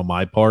optimism on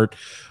my part,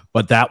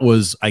 but that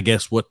was, I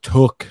guess,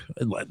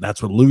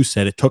 that's what Lou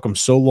said. It took him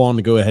so long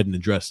to go ahead and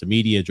address the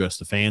media, address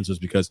the fans, was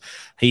because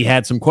he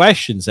had some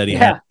questions that he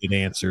had to get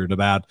answered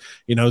about,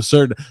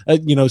 certain,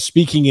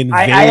 speaking in.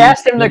 I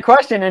asked him the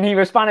question and he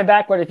responded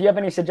back, "But if you have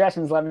any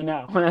suggestions, let me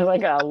know." And I was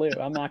like, "Oh, Lou,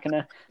 I'm not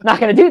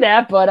gonna do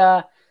that."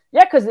 But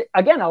yeah, because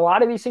again, a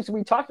lot of these things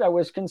we talked about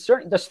was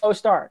concern the slow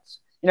starts.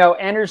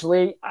 Anders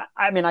Lee,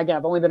 I mean, again,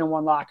 I've only been in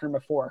one locker room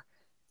before.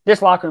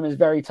 This locker room is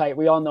very tight.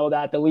 We all know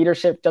that. The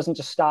leadership doesn't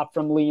just stop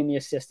from Lee and the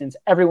assistants.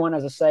 Everyone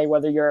has a say,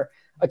 whether you're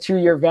a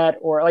 2-year vet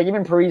or like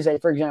even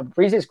Parise, for example.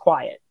 Parise is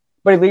quiet,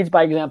 but he leads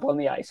by example on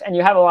the ice. And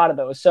you have a lot of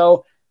those.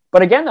 So,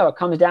 but again, though, it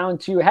comes down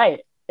to,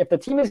 hey, if the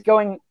team is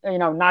going,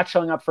 not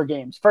showing up for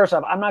games, first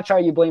off, I'm not sure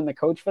you blame the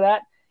coach for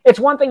that.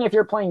 It's one thing if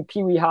you're playing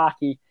Pee-wee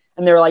hockey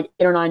and they're like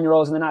 8 or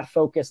 9-year-olds and they're not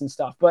focused and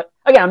stuff. But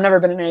again, I've never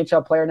been an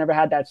NHL player, never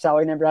had that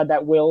salary, never had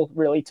that will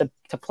really to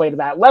play to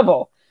that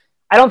level.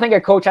 I don't think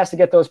a coach has to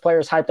get those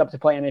players hyped up to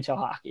play NHL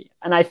hockey.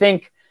 And I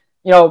think,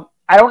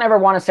 I don't ever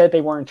want to say that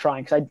they weren't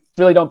trying because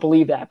I really don't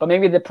believe that. But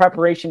maybe the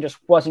preparation just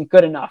wasn't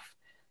good enough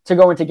to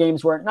go into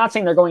games where, not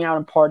saying they're going out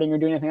and partying or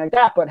doing anything like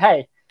that, but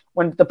hey,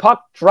 when the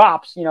puck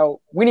drops,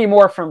 we need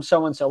more from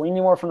so-and-so. We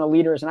need more from the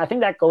leaders. And I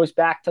think that goes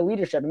back to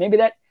leadership. And maybe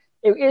that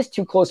it is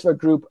too close of a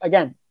group.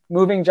 Again,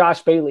 moving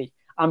Josh Bailey.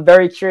 I'm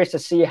very curious to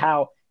see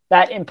how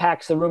that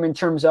impacts the room in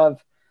terms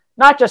of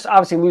not just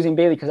obviously losing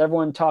Bailey because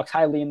everyone talks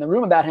highly in the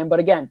room about him, but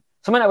again,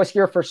 someone that was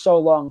here for so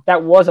long,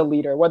 that was a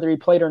leader, whether he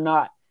played or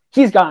not,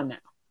 he's gone now.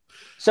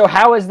 So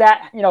how is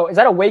that, is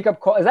that a wake-up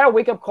call? Is that a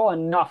wake-up call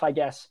enough, I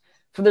guess,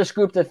 for this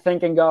group to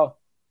think and go,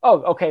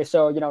 oh, okay,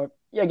 so,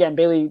 again,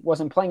 Bailey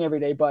wasn't playing every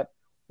day, but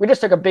we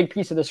just took a big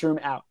piece of this room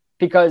out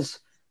because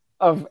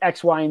of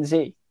X, Y, and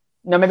Z.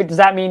 Now, maybe does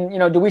that mean,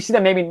 do we see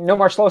that maybe no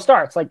more slow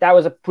starts? Like that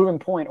was a proven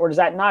point, or does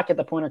that not get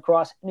the point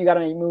across and you got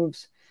to make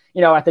moves,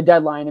 at the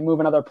deadline and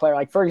move another player?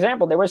 Like, for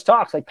example, there was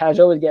talks like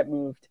Pajot would get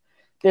moved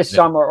this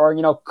summer,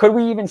 or, could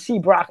we even see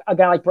a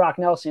guy like Brock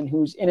Nelson,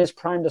 who's in his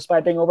prime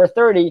despite being over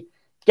 30,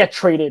 get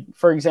traded,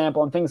 for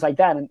example, and things like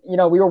that. And,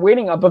 we were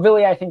waiting on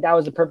Bavillier. I think that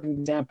was a perfect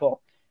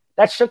example.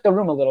 That shook the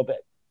room a little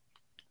bit.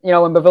 When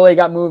Bavillier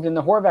got moved in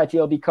the Horvat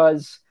deal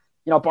because,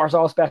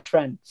 Barzal's best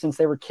friend since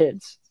they were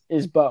kids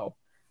is Bo.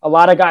 A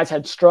lot of guys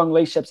had strong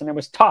relationships and it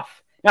was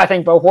tough. And I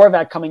think Bo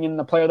Horvat coming in,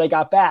 the player they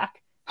got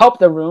back, helped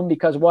the room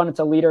because one, it's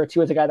a leader,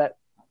 two, it's a guy that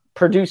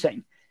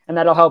producing, and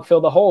that'll help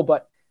fill the hole.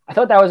 But I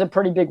thought that was a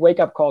pretty big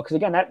wake-up call because,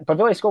 again, that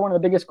Bavillier scored one of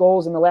the biggest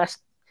goals in the last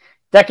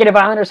decade of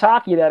Islanders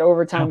hockey, that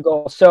overtime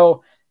goal.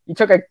 So you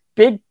took a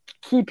big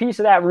key piece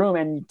of that room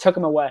and you took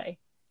him away.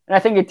 And I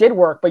think it did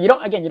work, but you don't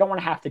want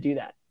to have to do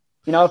that.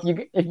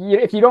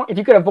 If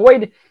you could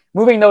avoid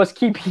moving those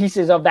key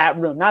pieces of that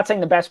room, not saying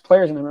the best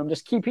players in the room,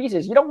 just key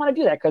pieces, you don't want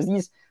to do that because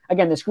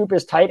this group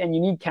is tight and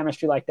you need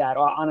chemistry like that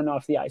on and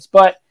off the ice.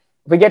 But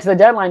if we get to the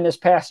deadline this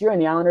past year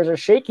and the Islanders are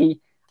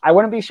shaky, I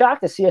wouldn't be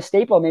shocked to see a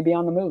staple maybe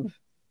on the move.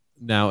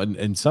 Now,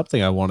 and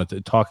something I wanted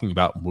to talking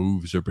about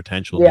moves or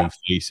potential new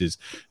faces.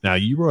 Now,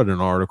 you wrote an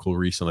article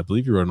recently. I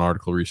believe you wrote an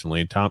article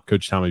recently, and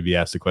Coach Tommy B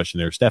asked the question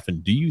there.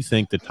 Stefen, do you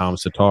think that Tom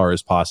Tatar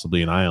is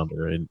possibly an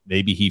Islander, and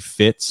maybe he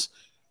fits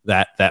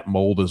that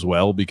mold as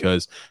well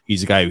because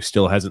he's a guy who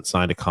still hasn't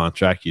signed a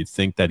contract? You'd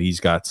think that he's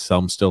got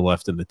some still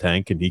left in the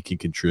tank and he can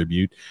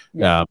contribute.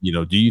 Do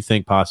you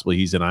think possibly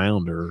he's an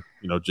Islander?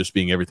 Just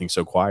being everything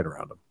so quiet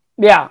around him.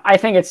 Yeah, I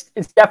think it's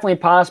definitely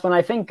possible,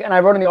 and I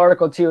wrote in the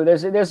article too.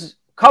 There's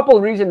couple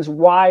of reasons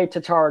why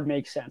Tatar would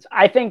make sense.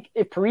 I think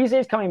if Parise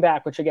is coming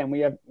back, which again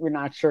we're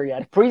not sure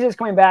yet. If Parise is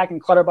coming back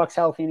and Clutterbuck's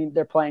healthy and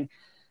they're playing,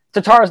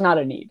 Tatar is not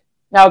a need.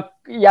 Now,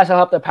 yes, he'll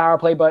help the power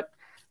play, but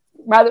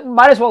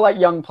might as well let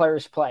young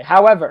players play.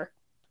 However,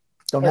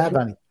 don't have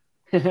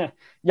any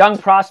young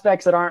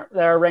prospects that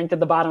are ranked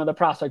at the bottom of the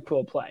prospect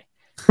pool play.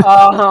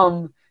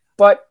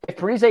 But if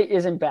Parise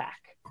isn't back,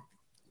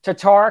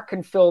 Tatar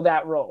can fill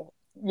that role.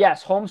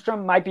 Yes,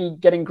 Holmstrom might be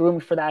getting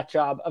groomed for that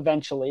job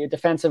eventually, a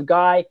defensive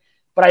guy.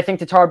 But I think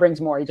Tatar brings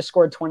more. He just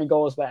scored 20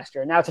 goals last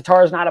year. Now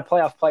Tatar is not a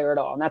playoff player at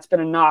all. And that's been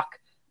a knock,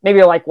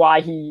 maybe like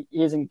why he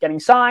isn't getting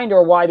signed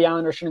or why the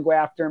Islanders shouldn't go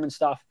after him and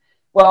stuff.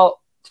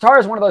 Well, Tatar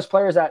is one of those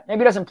players that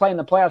maybe doesn't play in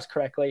the playoffs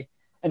correctly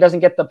and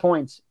doesn't get the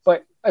points,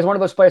 but is one of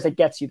those players that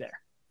gets you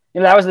there.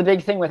 That was the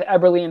big thing with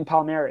Eberle and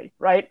Palmieri,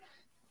 right?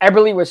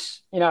 Eberle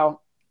was,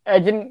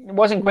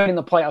 wasn't great in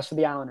the playoffs for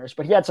the Islanders,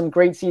 but he had some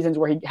great seasons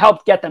where he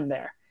helped get them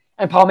there.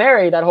 And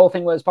Palmieri, that whole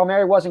thing was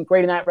Palmieri wasn't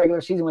great in that regular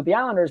season with the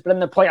Islanders, but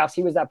in the playoffs,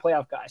 he was that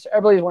playoff guy. So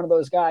Eberle is one of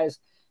those guys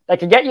that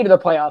could get you to the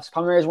playoffs.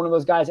 Palmieri is one of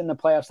those guys in the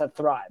playoffs that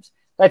thrives.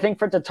 But I think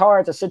for Tatar,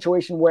 it's a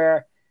situation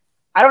where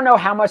I don't know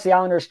how much the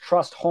Islanders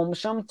trust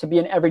Holmstrom to be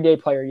an everyday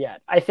player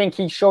yet. I think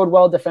he showed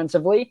well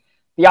defensively.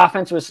 The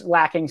offense was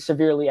lacking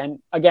severely. And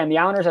again, the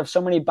Islanders have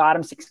so many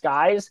bottom six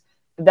guys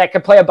that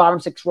could play a bottom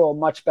six role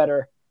much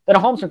better than a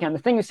Holmstrom can.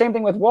 The same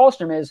thing with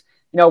Wallstrom is,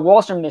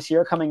 Wallstrom this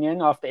year coming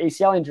in off the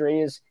ACL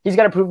injury is he's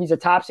got to prove he's a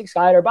top six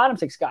guy or a bottom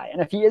six guy.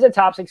 And if he is a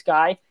top six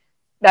guy,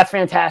 that's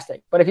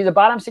fantastic. But if he's a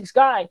bottom six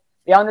guy,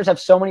 the Islanders have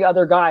so many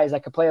other guys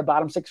that could play a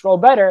bottom six role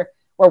better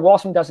where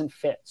Wahlstrom doesn't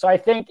fit. So I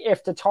think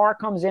if Tatar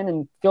comes in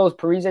and fills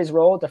Parise's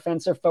role,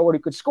 defensive forward who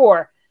could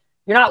score,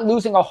 you're not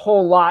losing a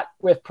whole lot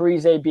with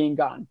Parise being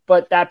gone.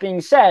 But that being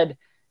said,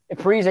 if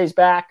Parise's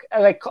back,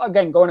 like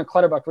again, going to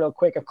Clutterbuck real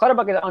quick, if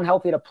Clutterbuck is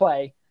unhealthy to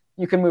play,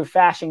 you can move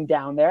Fasching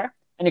down there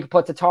and you can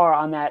put Tatar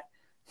on that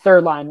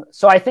third line.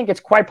 So I think it's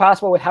quite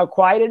possible with how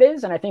quiet it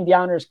is. And I think the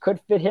Islanders could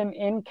fit him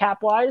in cap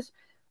wise.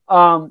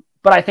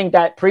 But I think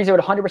that Parise would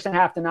 100%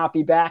 have to not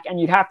be back. And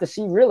you'd have to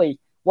see really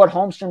what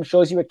Holmstrom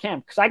shows you at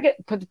camp. Because I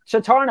get put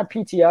Tatar on a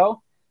PTO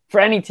for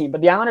any team,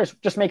 but the Islanders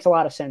just makes a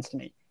lot of sense to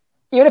me.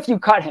 Even if you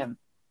cut him,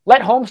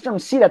 let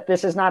Holmstrom see that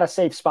this is not a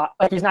safe spot.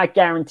 Like he's not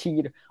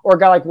guaranteed, or a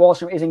guy like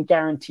Wahlstrom isn't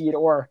guaranteed,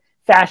 or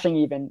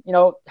Fasching even. You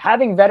know,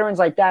 having veterans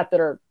like that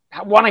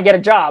want to get a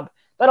job,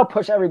 that'll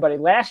push everybody.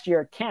 Last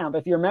year at camp,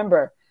 if you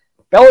remember,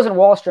 Bellows and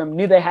Wahlstrom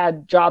knew they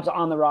had jobs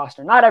on the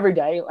roster. Not every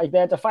day, like they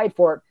had to fight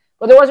for it,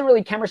 but there wasn't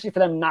really chemistry for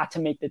them not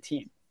to make the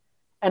team.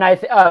 And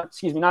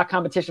not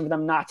competition for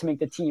them not to make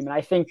the team. And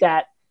I think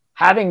that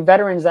having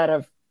veterans that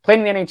have played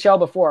in the NHL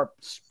before,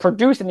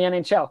 produced in the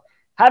NHL,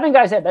 having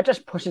guys that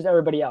just pushes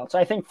everybody else. So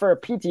I think for a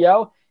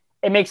PTO,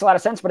 it makes a lot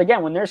of sense. But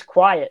again, when there's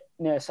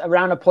quietness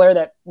around a player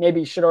that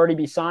maybe should already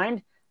be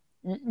signed,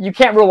 you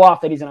can't rule off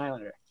that he's an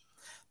Islander.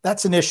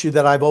 That's an issue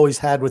that I've always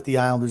had with the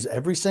Islanders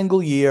every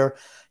single year.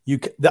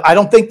 I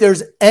don't think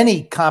there's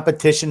any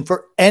competition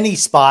for any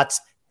spots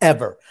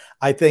ever.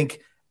 I think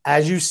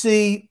as you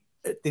see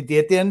at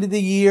the end of the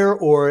year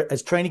or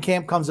as training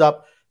camp comes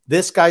up,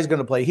 this guy's going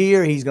to play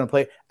here, he's going to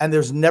play, and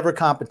there's never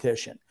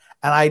competition.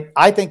 And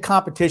I think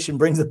competition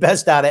brings the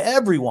best out of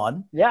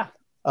everyone. Yeah.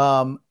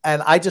 And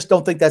I just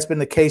don't think that's been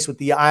the case with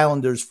the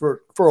Islanders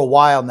for a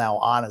while now,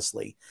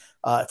 honestly,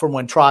 from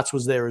when Trotz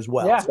was there as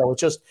well. Yeah. So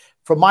it's just,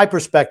 from my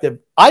perspective,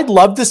 I'd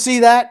love to see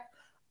that.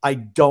 I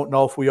don't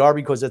know if we are,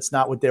 because it's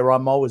not what their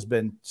MO has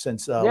been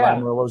since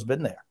Lamoriello's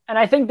been there. And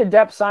I think the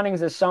depth signings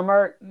this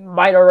summer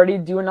might already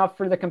do enough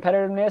for the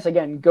competitiveness.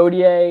 Again,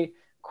 Gauthier,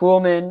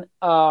 Kuhlman,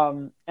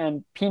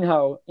 and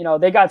Pinho,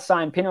 they got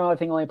signed. Pinho, I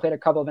think, only played a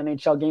couple of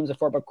NHL games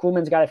before, but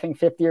Kuhlman's got, I think,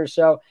 50 or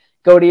so.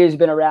 Gauthier's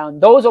been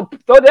around. They'll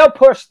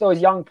push those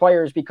young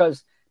players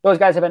because those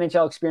guys have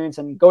NHL experience,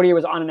 and Gauthier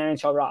was on an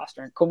NHL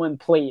roster, and Kuhlman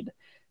played.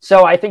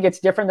 So I think it's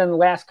different than the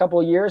last couple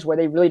of years where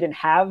they really didn't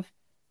have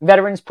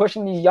veterans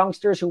pushing these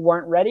youngsters who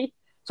weren't ready.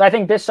 So I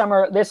think this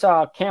summer, this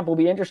camp will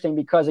be interesting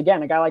because,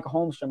 again, a guy like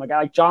Holmstrom, a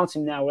guy like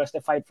Johnson now has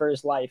to fight for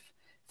his life.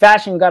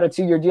 Fasching got a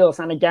 2-year deal. It's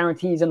not a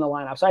guarantee he's in the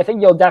lineup. So I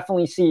think you'll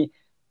definitely see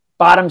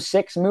bottom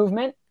six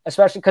movement,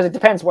 especially because it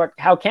depends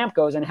how camp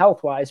goes and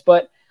health-wise.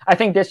 But I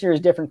think this year is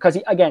different because,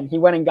 he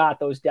went and got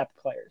those depth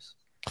players.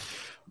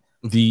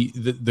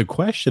 The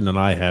question that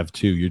I have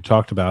too, you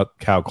talked about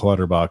Cal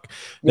Clutterbuck.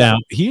 Now,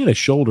 he had a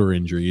shoulder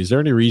injury. Is there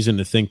any reason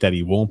to think that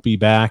he won't be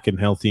back and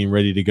healthy and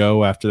ready to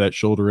go after that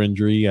shoulder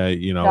injury?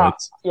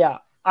 Yeah,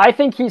 I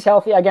think he's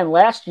healthy. Again,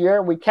 last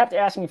year we kept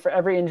asking for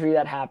every injury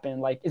that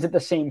happened, like, is it the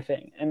same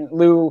thing? And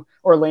Lou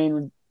or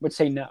Lane would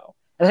say no.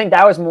 I think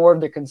that was more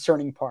of the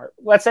concerning part.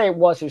 Let's say it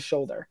was his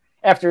shoulder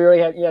after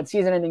he had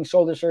season-ending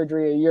shoulder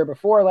surgery a year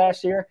before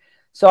last year.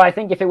 So I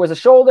think if it was a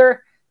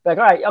shoulder, like,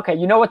 all right, okay,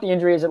 you know what the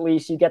injury is, at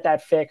least you get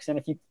that fixed. And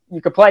if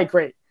you could play,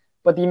 great.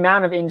 But the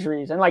amount of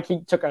injuries, and like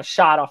he took a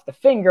shot off the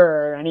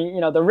finger and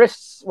the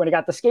wrists when he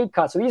got the skate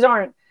cut. So these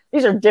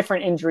are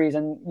different injuries,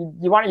 and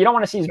you don't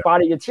want to see his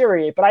body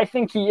deteriorate. But I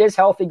think he is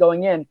healthy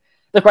going in.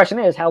 The question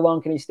is, how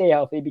long can he stay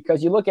healthy?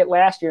 Because you look at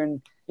last year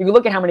and you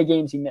look at how many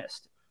games he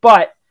missed,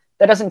 but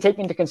that doesn't take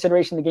into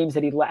consideration the games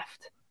that he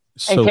left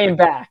and came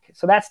back.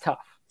 So that's tough.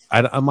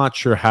 I'm not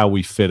sure how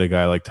we fit a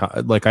guy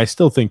like I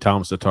still think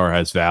Thomas Tatar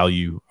has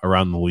value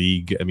around the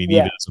league. I mean,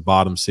 even as a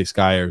bottom six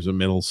guy or as a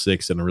middle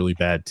six in a really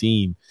bad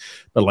team,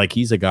 but like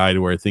he's a guy to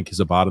where I think as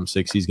a bottom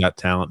six, he's got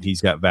talent, he's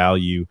got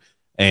value.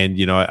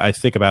 And, I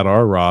think about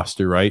our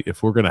roster, right?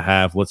 If we're going to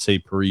have, let's say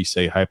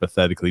Parise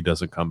hypothetically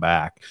doesn't come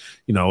back,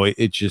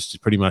 it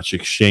just pretty much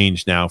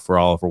exchanged now for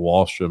Oliver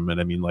Wahlstrom. And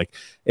I mean, like,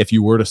 if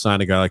you were to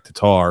sign a guy like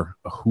Tatar,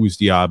 who's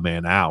the odd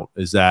man out?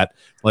 Is that,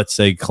 let's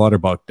say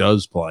Clutterbuck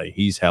does play,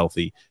 he's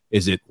healthy.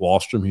 Is it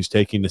Wahlstrom who's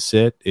taking the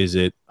sit? Is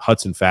it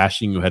Hudson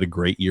Fasching, who had a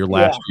great year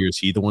last year? Is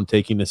he the one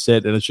taking the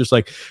sit? And it's just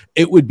like,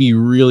 it would be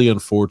really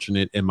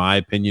unfortunate, in my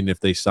opinion,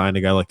 if they sign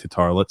a guy like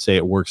Tatar. Let's say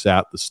it works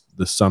out,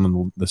 the sun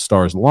and the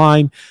stars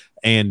align,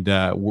 and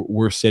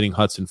we're sitting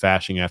Hudson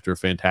Fasching after a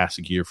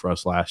fantastic year for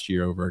us last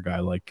year over a guy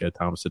like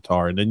Thomas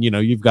Tatar. And then,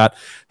 you've got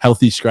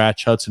healthy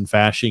scratch Hudson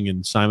Fasching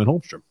and Simon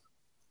Holmstrom.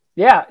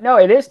 Yeah, no,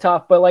 it is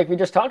tough. But like we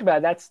just talked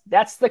about,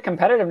 that's the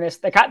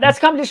competitiveness. That's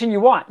competition you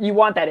want. You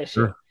want that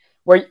issue. Sure.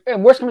 Where,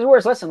 and worst comes to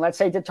worst, listen, let's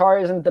say Tatar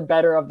isn't the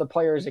better of the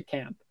players at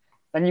camp.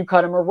 Then you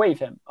cut him or waive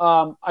him.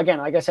 Again,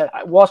 like I said,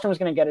 Wahlstrom's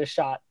going to get his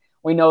shot.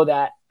 We know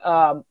that.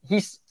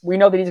 We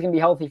know that he's going to be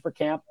healthy for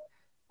camp.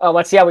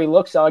 Let's see how he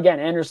looks. So again,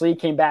 Anders Lee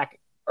came back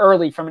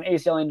early from an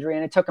ACL injury,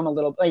 and it took him a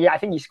little. I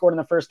think he scored in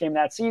the first game of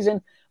that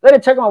season. Then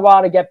it took him a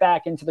while to get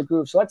back into the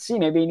groove. So let's see.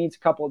 Maybe he needs a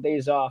couple of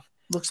days off.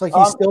 Looks like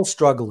he's still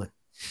struggling.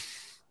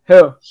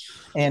 Who?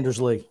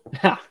 Anders Lee.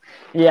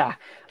 Yeah.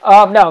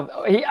 No,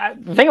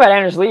 the thing about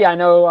Anders Lee, I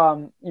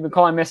know you've been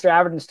calling Mr.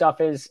 Average and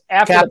stuff, is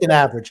after Captain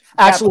Average.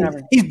 Actually,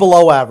 he's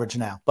below average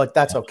now, but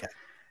that's okay.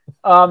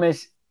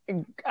 Is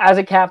as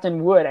a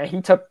captain would, and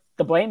he took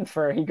the blame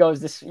for. He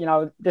goes, this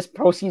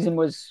postseason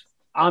was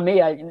on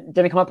me. I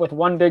didn't come up with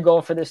one big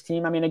goal for this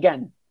team. I mean,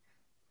 again,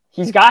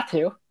 he's got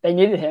to. They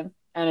needed him,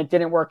 and it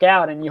didn't work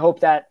out. And you hope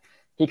that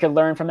he could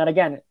learn from that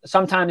again.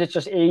 Sometimes it's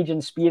just age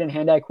and speed and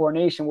hand-eye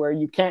coordination where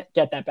you can't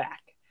get that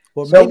back.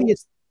 Well, so, maybe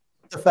it's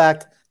the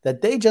fact that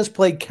they just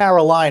played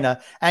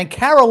Carolina, and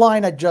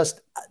Carolina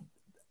the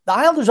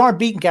Islanders aren't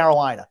beating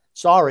Carolina.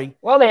 Sorry.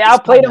 Well, they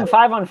outplayed them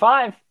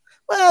 5-on-5.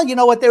 Well, you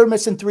know what? They were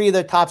missing 3 of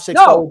their top 6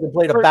 goals and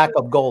played a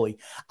backup goalie.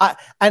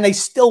 And they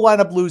still wind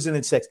up losing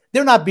in 6.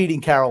 They're not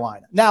beating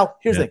Carolina. Now,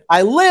 here's the thing.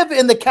 I live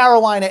in the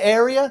Carolina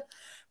area,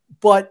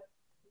 but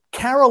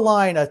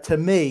Carolina, to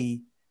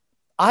me,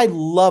 I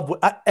love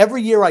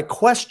every year I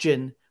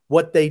question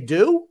what they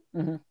do.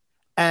 Mm-hmm.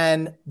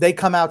 And they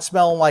come out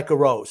smelling like a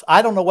rose.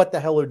 I don't know what the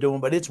hell they're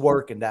doing, but it's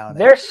working down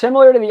there. They're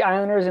similar to the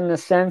Islanders in the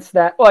sense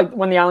that, like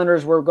when the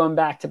Islanders were going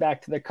back to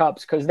the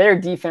Cups, because their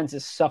defense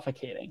is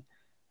suffocating.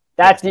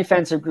 That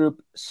defensive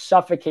group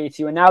suffocates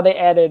you. And now they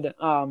added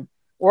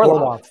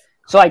Orlov.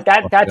 So like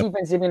that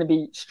defense is going to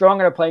be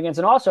stronger to play against.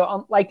 And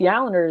also, like the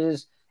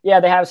Islanders, they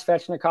have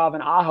Svechnikov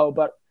and Aho,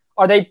 but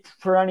are they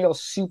perennial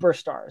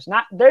superstars?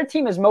 Not their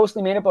team is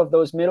mostly made up of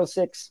those middle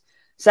 6,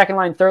 second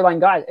line, third line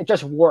guys. It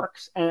just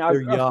works.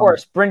 And of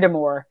course,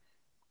 Brindamore,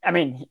 I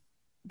mean,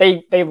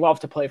 they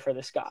love to play for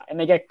this guy, and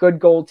they get good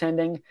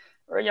goaltending.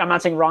 I'm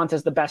not saying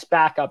Ronta's the best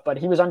backup, but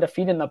he was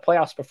undefeated in the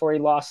playoffs before he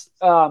lost.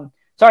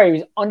 He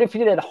was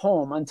undefeated at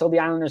home until the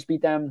Islanders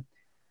beat them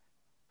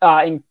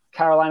in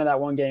Carolina that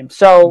one game.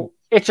 So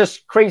it's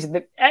just crazy.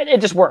 It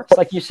just works.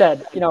 Like you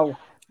said,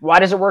 why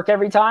does it work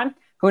every time?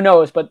 Who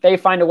knows? But they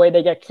find a way.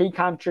 They get key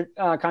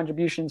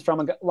contributions from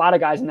a lot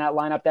of guys in that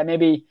lineup that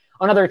maybe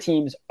on other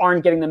teams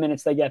aren't getting the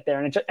minutes they get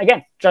there. And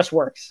it just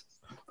works.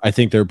 I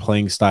think their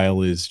playing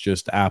style is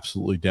just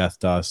absolutely death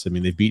to us. I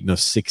mean, they've beaten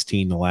us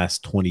 16 the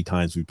last 20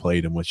 times we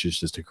played them, which is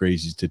just a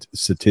crazy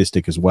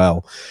statistic as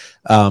well.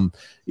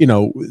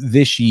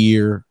 This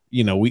year,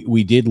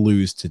 we did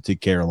lose to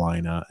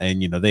Carolina,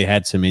 and, they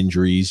had some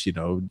injuries.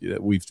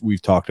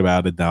 We've talked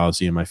about ad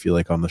nauseum, I feel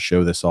like, on the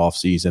show this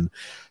offseason.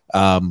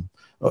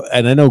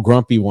 And I know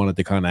Grumpy wanted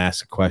to kind of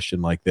ask a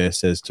question like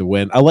this as to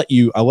when I'll let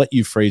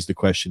you phrase the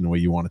question the way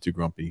you wanted to,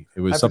 Grumpy.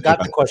 It was I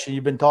forgot the question.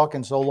 You've been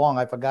talking so long,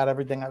 I forgot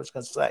everything I was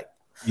going to say.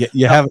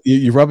 Yeah,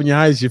 you're rubbing your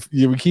eyes.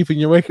 You're keeping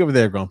you awake over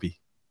there, Grumpy.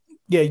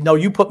 Yeah, no,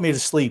 you put me to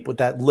sleep with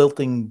that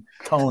lilting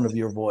tone of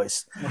your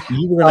voice.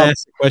 You were going to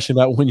ask a question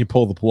about when you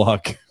pull the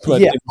plug,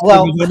 but in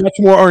a much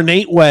more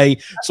ornate way.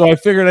 So I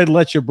figured I'd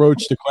let you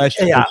broach the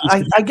question. Yeah,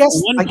 I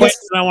guess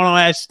I want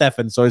to ask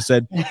Stefen. So I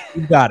said,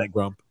 "You got it,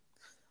 Grump."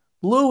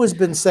 Lou has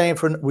been saying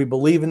we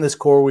believe in this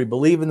core, we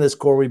believe in this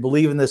core, we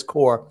believe in this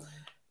core.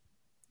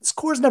 This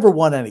core's never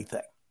won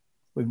anything.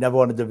 We've never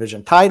won a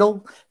division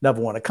title, never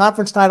won a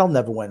conference title,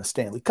 never won a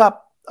Stanley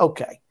Cup.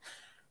 Okay.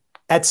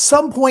 At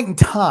some point in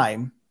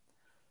time,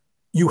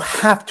 you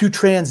have to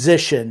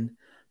transition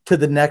to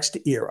the next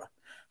era.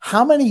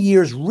 How many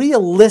years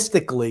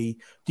realistically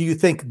do you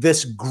think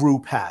this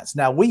group has?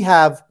 Now we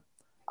have,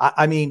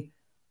 I need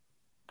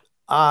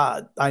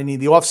the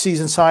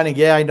offseason signing.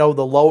 Yeah, I know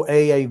the low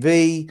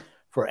AAV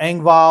for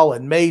Engvall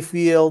and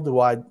Mayfield,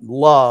 who I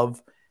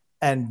love,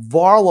 and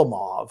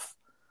Varlamov.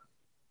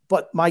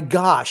 But my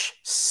gosh,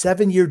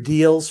 7-year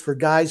deals for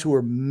guys who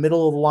are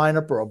middle of the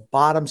lineup or a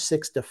bottom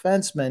 6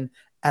 defenseman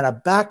and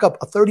a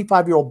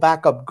 35-year-old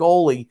backup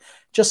goalie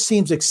just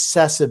seems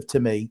excessive to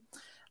me.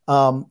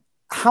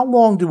 How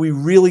long do we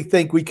really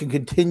think we can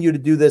continue to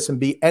do this and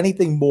be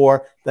anything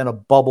more than a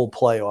bubble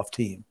playoff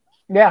team?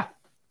 Yeah.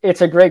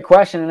 It's a great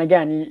question. And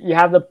again, you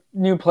have the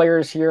new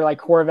players here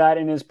like Horvat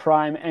in his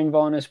prime,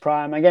 Engvall in his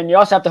prime. Again, you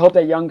also have to hope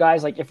that young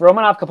guys, like if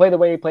Romanov could play the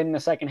way he played in the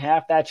second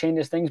half, that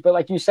changes things. But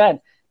like you said,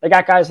 they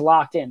got guys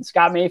locked in.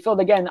 Scott Mayfield,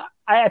 again,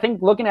 I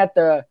think looking at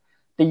the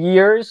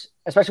years,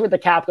 especially with the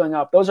cap going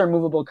up, those are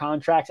movable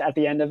contracts at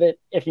the end of it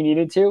if you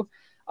needed to.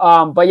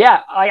 But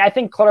yeah, I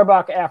think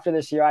Clutterbuck after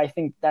this year, I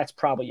think that's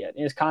probably it.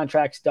 His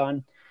contract's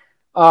done.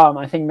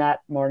 I think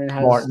Matt Martin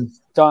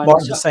has done.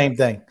 Martin's the same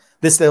thing.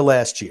 This their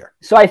last year.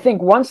 So I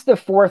think once the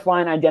fourth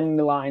line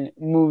identity line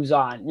moves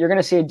on, you're going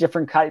to see a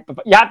different type of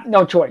 – you have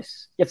no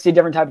choice. You have to see a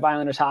different type of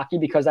Islanders hockey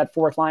because that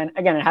fourth line,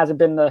 again, it hasn't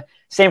been the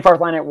same fourth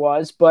line it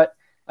was. But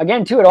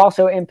again, too, it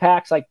also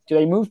impacts, like, do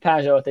they move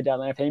Pajot at the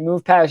deadline? If they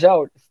move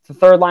Pajot, the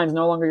third line is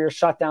no longer your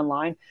shutdown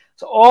line.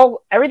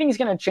 So everything's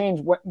going to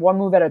change one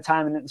move at a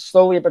time, and then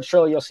slowly but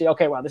surely you'll see,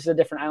 okay, wow, this is a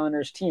different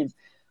Islanders team.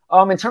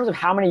 In terms of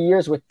how many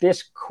years with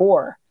this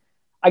core –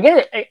 I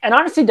get it. And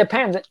honestly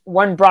depends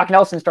when Brock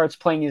Nelson starts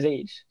playing his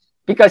age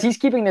because he's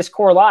keeping this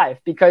core alive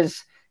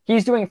because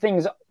he's doing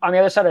things on the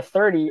other side of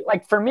 30.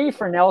 Like for me,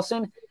 for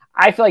Nelson,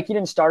 I feel like he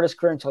didn't start his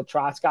career until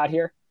Trotz got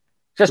here.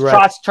 Just right.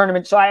 Trotz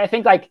tournament. So I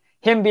think like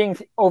him being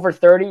over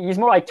 30, he's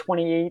more like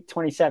 28,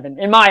 27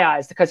 in my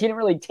eyes because he didn't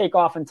really take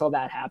off until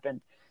that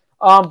happened.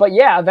 But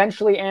yeah,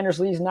 eventually Anders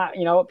Lee's not,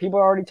 people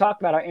already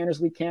talked about how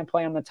Anders Lee can't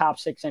play on the top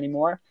 6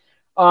 anymore.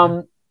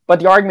 But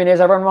the argument is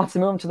everyone wants to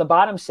move him to the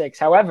bottom 6.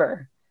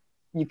 However,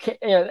 you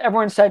can't,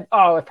 everyone said,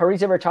 oh, if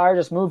Parise retires,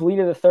 just move Lee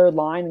to the 3rd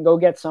line and go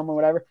get someone,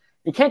 whatever.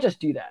 You can't just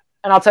do that.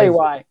 And I'll tell you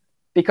why.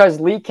 Because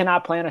Lee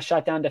cannot play on a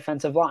shutdown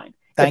defensive line.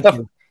 Thank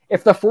you.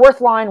 If the 4th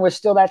line was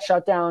still that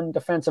shutdown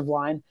defensive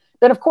line,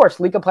 then of course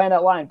Lee could play on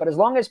that line. But as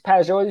long as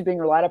Pajot is being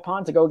relied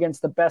upon to go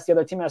against the best the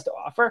other team has to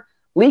offer,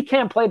 Lee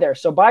can't play there.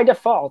 So by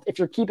default, if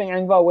you're keeping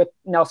Engvall with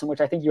Nelson,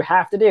 which I think you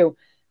have to do,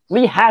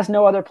 Lee has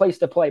no other place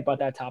to play but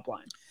that top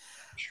line.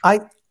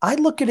 I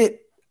look at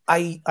it.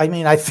 I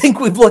mean, I think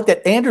we've looked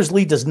at Anders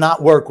Lee does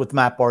not work with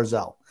Matt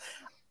Barzal.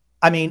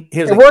 I mean,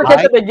 it worked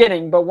at the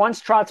beginning, but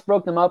once Trotz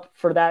broke them up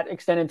for that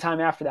extended time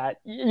after that,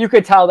 you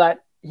could tell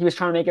that he was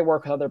trying to make it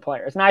work with other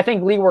players. And I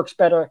think Lee works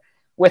better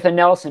with a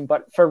Nelson,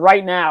 but for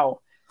right now,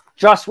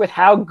 just with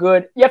how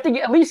good, you have to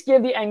at least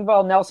give the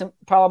Engvall-Nelson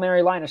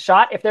Palmieri line a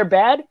shot. If they're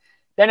bad,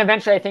 then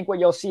eventually I think what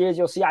you'll see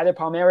either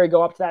Palmieri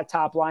go up to that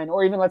top line,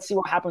 or even let's see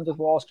what happens with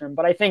Wahlstrom.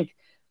 But I think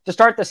to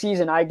start the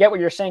season, I get what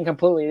you're saying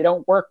completely. They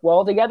don't work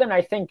well together, and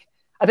I think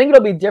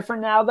it'll be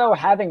different now, though,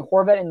 having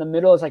Horvat in the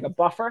middle as like a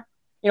buffer.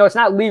 It's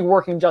not Lee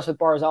working just with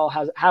Barzal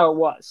how it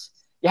was.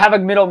 You have a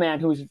middleman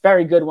who's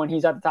very good when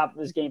he's at the top of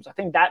his game. So I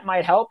think that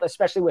might help,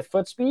 especially with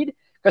foot speed,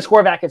 because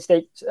Horvat could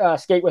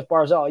skate with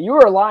Barzal. You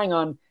were relying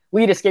on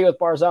Lee to skate with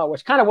Barzal,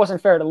 which kind of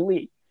wasn't fair to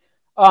Lee.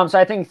 So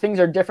I think things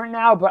are different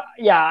now. But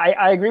yeah,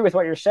 I agree with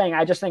what you're saying.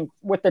 I just think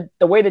with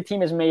the way the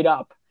team is made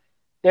up,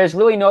 there's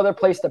really no other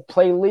place to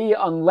play Lee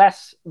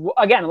unless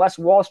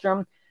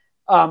Wahlstrom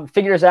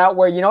figures out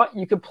where,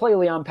 you could play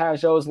Lee on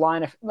Pajot's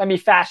line.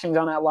 Fashion's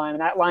on that line,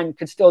 and that line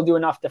could still do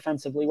enough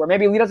defensively where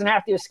maybe Lee doesn't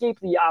have to escape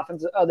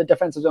the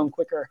defensive zone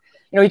quicker.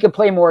 He could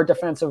play more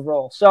defensive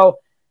role. So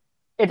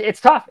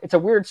it's tough. It's a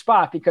weird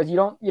spot because you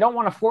don't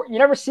want to you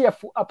never see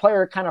a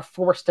player kind of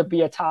forced to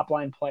be a top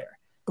line player.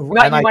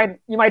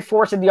 You might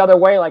force it the other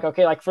way.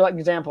 For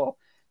example,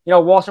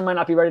 Wahlstrom might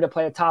not be ready to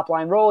play a top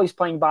line role. He's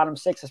playing bottom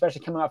 6,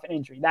 especially coming off an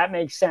injury. That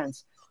makes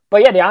sense.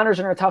 But yeah, the Islanders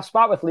are in a tough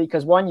spot with Lee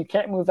because, one, you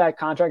can't move that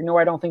contract. No,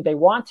 I don't think they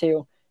want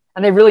to.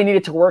 And they really need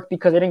it to work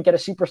because they didn't get a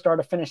superstar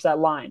to finish that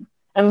line.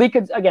 And Lee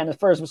could, again, as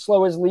far as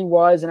slow as Lee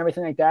was and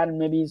everything like that, and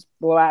maybe he's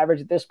below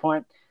average at this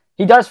point,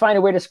 he does find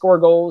a way to score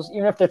goals,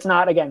 even if it's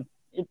not, again,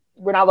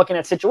 we're not looking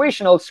at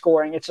situational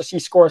scoring. It's just he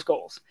scores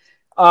goals.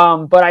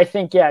 But I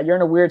think, yeah, you're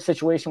in a weird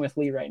situation with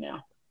Lee right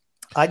now.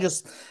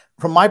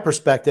 From my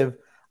perspective,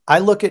 I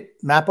look at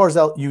Matt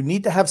Barzal. You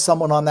need to have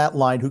someone on that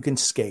line who can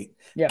skate.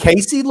 Yeah.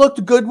 Casey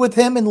looked good with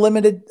him in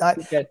limited.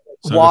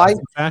 Why?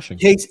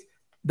 Casey,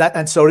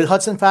 and so did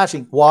Hudson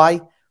Fasching.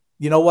 Why?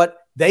 You know what?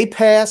 They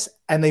pass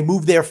and they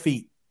move their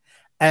feet.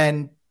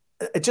 And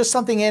it's just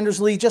something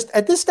Anders Lee just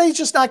at this stage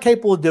just not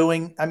capable of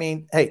doing. I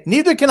mean, hey,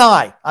 neither can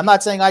I. I'm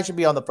not saying I should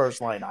be on the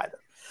first line either.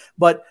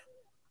 But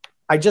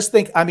I just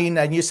think,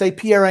 and you say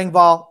Pierre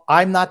Engvall.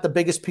 I'm not the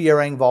biggest Pierre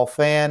Engvall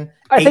fan.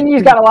 I think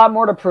he's got a lot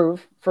more to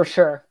prove, for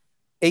sure.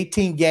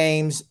 18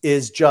 games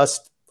is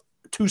just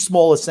too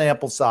small a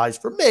sample size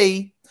for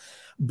me,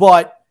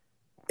 but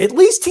at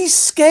least he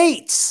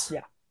skates.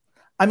 Yeah.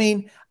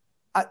 And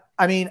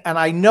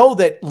I know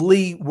that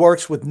Lee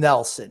works with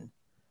Nelson.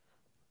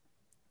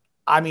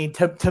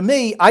 To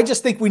me, I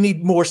just think we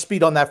need more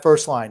speed on that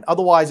first line.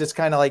 Otherwise, it's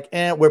kind of like,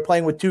 we're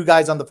playing with 2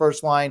 guys on the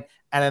first line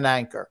and an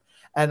anchor.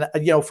 And,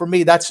 for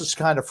me, that's just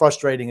kind of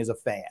frustrating as a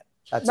fan.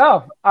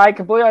 I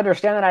completely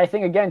understand that. I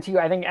think, again, too,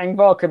 I think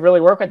Engvall could really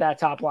work with that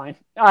top line.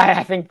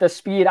 I think the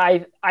speed,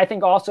 I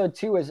think also,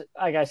 too, is,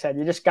 like I said,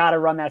 you just got to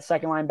run that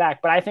second line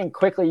back. But I think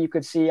quickly you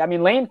could see,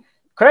 Lane,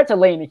 credit to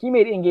Lane, he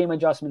made in-game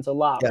adjustments a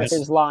lot with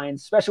his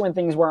lines, especially when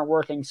things weren't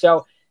working.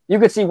 So you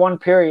could see one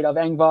period of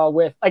Engvall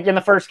with, like in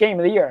the first game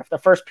of the year, if the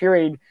first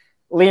period,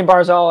 Lee and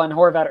Barzal and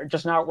Horvat are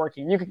just not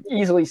working, you could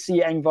easily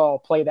see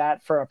Engvall play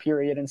that for a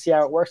period and see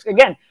how it works.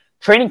 Again,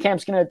 training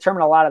camp's going to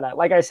determine a lot of that.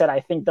 Like I said, I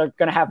think they're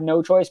going to have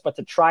no choice but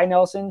to try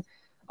Nelson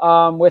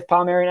with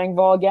Palmieri and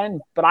Engvall again.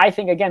 But I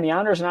think, again, the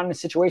Islanders are not in a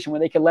situation where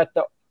they could let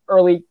the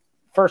early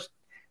first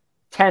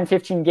 10,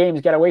 15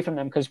 games get away from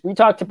them. Because we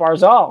talked to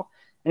Barzal,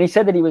 and he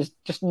said that he was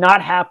just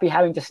not happy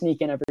having to sneak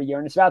in every year.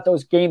 And it's about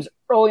those games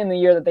early in the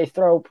year that they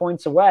throw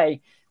points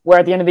away, where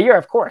at the end of the year,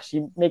 of course,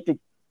 you make the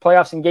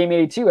playoffs in game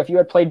 82. If you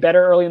had played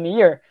better early in the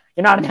year,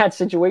 you're not in that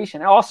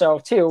situation. And also,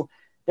 too,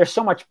 there's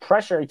so much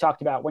pressure he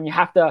talked about when you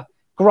have to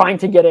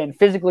grind to get in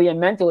physically and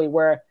mentally,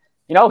 where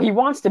he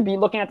wants to be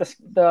looking at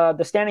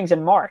the standings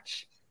in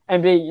March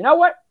and be,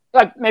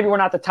 like maybe we're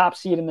not the top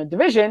seed in the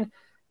division,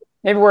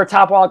 maybe we're a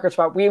top wildcard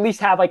spot. We at least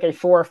have like a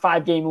 4 or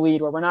 5 game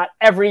lead where we're not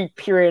every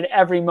period,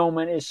 every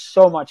moment is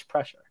so much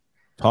pressure.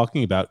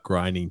 talking about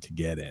grinding to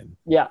get in.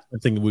 Yeah.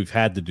 Something we've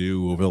had to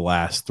do over the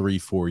last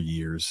 3-4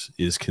 years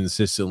is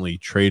consistently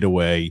trade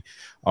away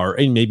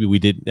and maybe we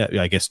didn't,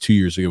 I guess 2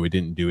 years ago, we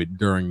didn't do it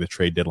during the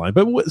trade deadline,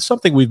 but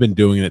something we've been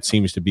doing that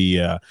seems to be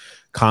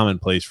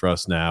commonplace for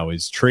us now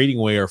is trading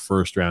away our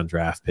first round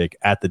draft pick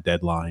at the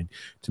deadline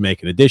to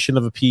make an addition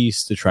of a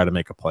piece to try to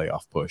make a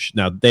playoff push.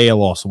 Now,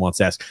 Dale also wants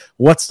to ask,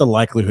 what's the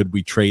likelihood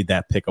we trade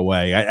that pick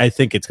away? I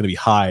think it's going to be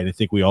high, and I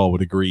think we all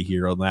would agree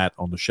here on that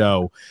on the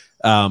show.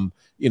 Do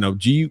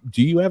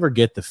you ever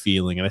get the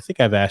feeling, and I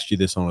think I've asked you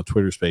this on a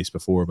Twitter space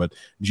before, but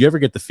do you ever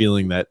get the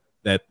feeling that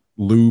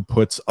Lou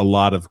puts a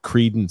lot of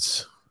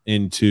credence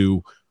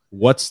into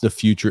what's the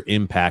future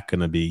impact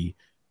going to be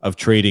of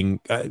trading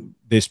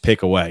this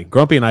pick away?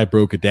 Grumpy and I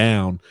broke it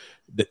down.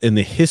 In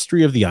the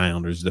history of the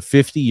Islanders, the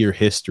 50-year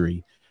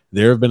history,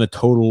 there have been a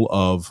total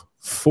of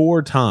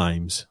 4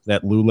 times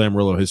that Lou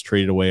Lamoriello has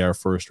traded away our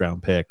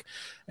first-round pick,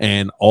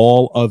 and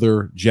all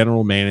other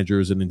general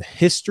managers and in the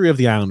history of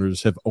the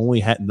Islanders have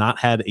only not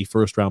had a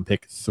first-round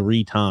pick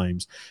 3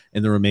 times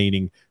in the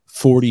remaining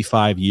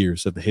 45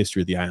 years of the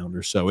history of the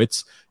Islanders. So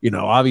it's,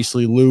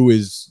 obviously Lou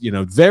is,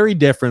 very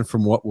different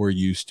from what we're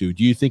used to.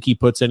 Do you think he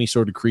puts any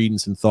sort of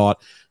credence and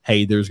thought,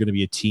 hey, there's going to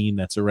be a team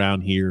that's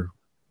around here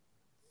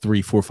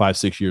 3, 4, 5,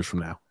 6 years from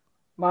now?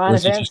 My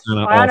honest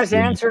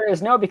answer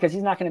is no, because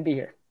he's not going to be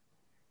here.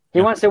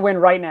 He wants to win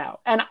right now.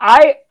 And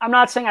I'm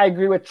not saying I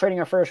agree with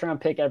trading a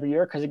first-round pick every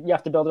year, because you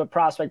have to build a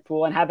prospect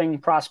pool, and having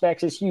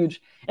prospects is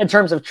huge in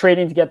terms of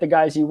trading to get the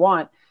guys you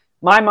want.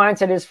 My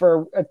mindset is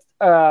for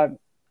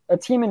a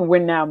team in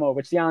win-now mode,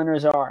 which the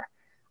Islanders are.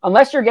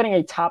 Unless you're getting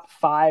a top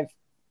 5,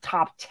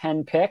 top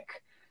 10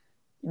 pick,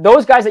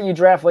 those guys that you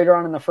draft later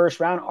on in the first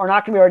round are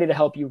not going to be ready to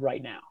help you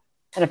right now.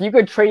 And if you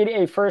could trade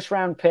a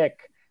first-round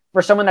pick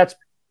for someone that's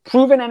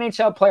proven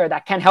NHL player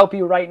that can help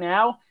you right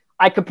now,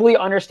 I completely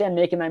understand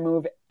making that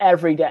move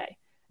every day.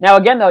 Now,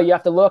 again, though, you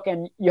have to look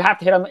and you have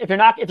to hit on, if you're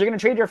going to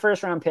trade your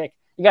first round pick,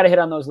 you got to hit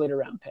on those later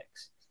round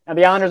picks. Now,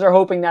 the Islanders are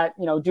hoping that,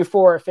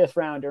 Dufour, a 5th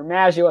rounder,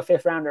 Maggio, a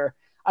 5th rounder,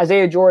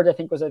 Isaiah George, I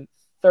think, was a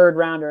 3rd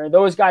rounder.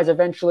 Those guys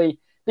eventually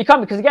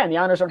become, because again, the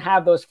Islanders don't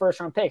have those first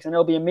round picks, and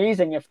it'll be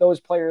amazing if those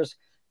players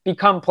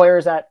become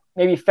players that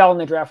maybe fell in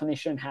the draft when they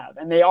shouldn't have,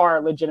 and they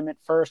are legitimate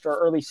first or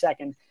early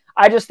second.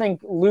 I just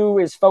think Lou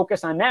is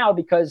focused on now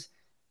because,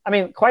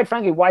 quite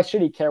frankly, why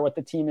should he care what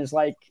the team is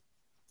like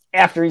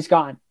after he's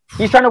gone?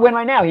 He's trying to win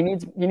right now. He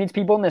needs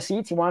people in the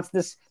seats. He wants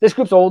this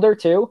group's older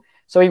too,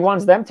 so he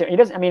wants them to. He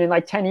doesn't. In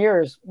like 10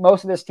 years,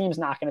 most of this team's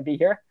not going to be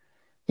here.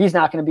 He's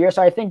not going to be here.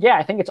 So I think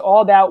it's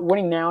all about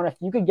winning now. And if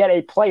you could get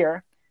a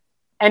player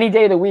any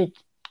day of the week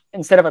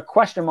instead of a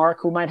question mark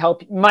who might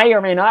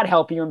or may not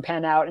help you and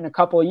pan out in a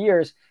couple of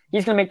years,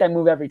 he's going to make that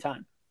move every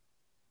time.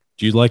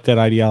 Do you like that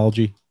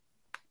ideology?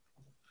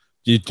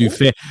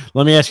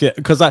 Let me ask you,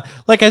 because as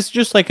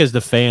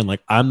the fan,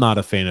 I'm not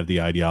a fan of the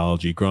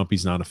ideology.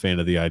 Grumpy's not a fan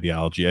of the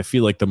ideology. I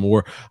feel like the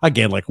more,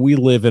 again, we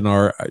live in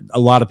a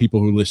lot of people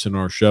who listen to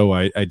our show,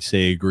 I'd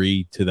say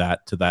agree to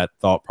that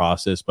thought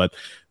process, but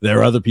there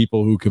are other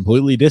people who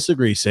completely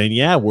disagree, saying,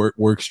 yeah,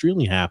 we're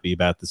extremely happy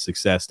about the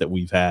success that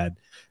we've had.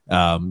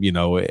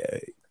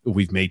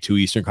 We've made 2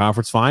 Eastern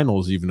Conference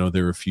Finals, even though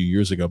they were a few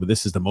years ago, but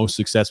this is the most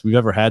success we've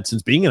ever had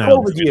since being an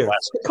Islander.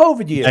 The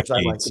COVID years,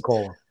 I like to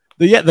call them.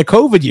 The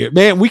COVID year,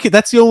 man,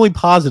 that's the only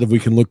positive we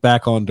can look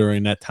back on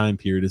during that time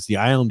period is the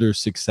Islanders'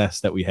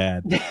 success that we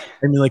had.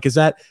 Is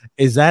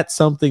that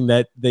something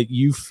that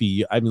you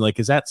feel?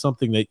 Is that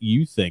something that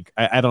you think?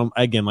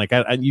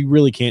 You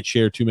really can't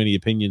share too many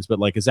opinions, but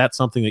is that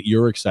something that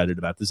you're excited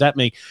about?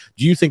 Do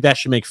you think that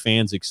should make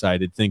fans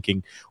excited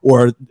thinking,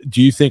 or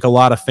do you think a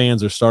lot of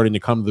fans are starting to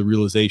come to the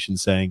realization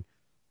saying,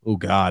 oh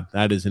God,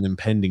 that is an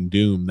impending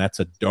doom. That's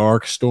a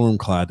dark storm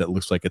cloud that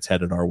looks like it's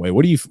headed our way.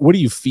 What do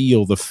you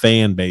feel the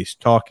fan base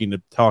talking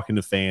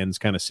to fans,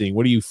 kind of seeing?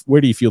 Where do you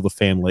feel the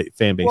fan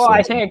base? Well,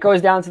 I think it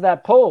goes down to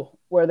that poll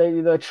where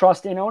the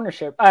trust in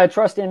ownership,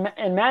 trust in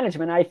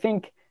management. I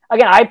think,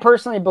 again, I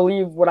personally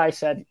believe what I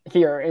said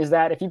here is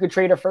that if you could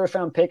trade a first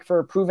round pick for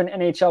a proven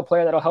NHL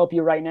player that'll help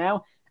you right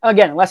now,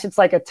 again, unless it's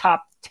like a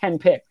top 10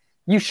 pick,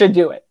 you should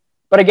do it.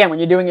 But again, when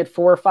you're doing it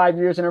 4 or 5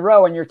 years in a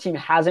row and your team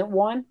hasn't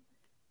won,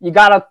 you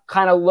got to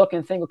kind of look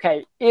and think,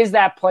 okay, is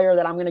that player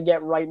that I'm going to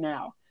get right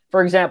now?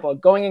 For example,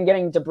 going and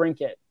getting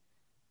DeBrincat.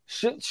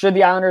 Should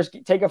the Islanders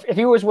if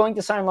he was willing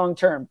to sign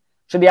long-term,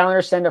 should the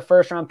Islanders send a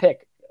first-round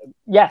pick?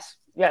 Yes.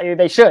 Yeah,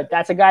 they should.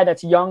 That's a guy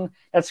that's young,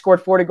 that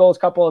scored 40 goals a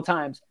couple of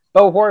times.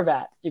 Bo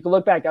Horvat, you can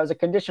look back, that was a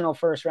conditional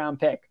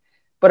first-round pick.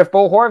 But if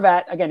Bo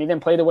Horvat, again, he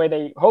didn't play the way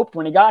they hoped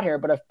when he got here,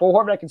 but if Bo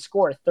Horvat can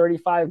score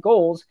 35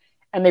 goals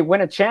and they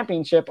win a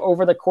championship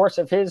over the course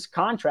of his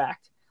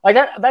contract,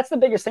 that's the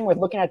biggest thing with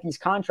looking at these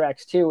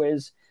contracts too,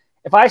 is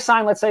if I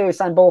sign, let's say we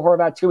sign Bo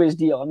Horvat to his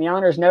deal and the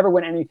Islanders never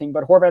win anything,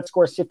 but Horvat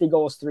scores 50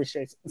 goals 3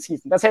 straight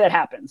seasons. Let's say that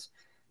happens.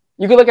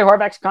 You could look at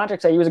Horvat's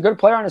contract, say he was a good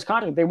player on his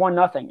contract. They won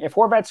nothing. If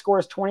Horvat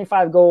scores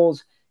 25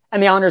 goals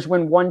and the Islanders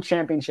win 1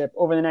 championship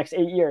over the next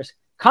 8 years,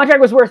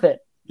 contract was worth it.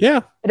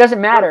 Yeah. It doesn't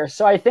matter.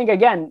 So I think,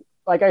 again,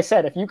 like I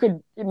said, if you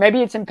could,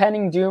 maybe it's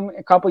impending doom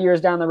a couple years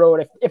down the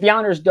road. If the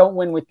Islanders don't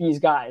win with these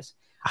guys,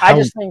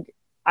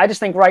 I just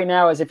think right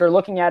now is if you're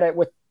looking at it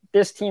with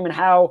this team and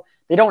how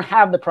they don't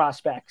have the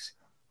prospects,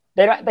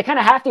 they kind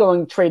of have to go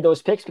and trade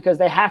those picks because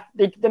then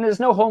there's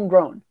no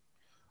homegrown.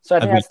 So I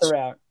think that's the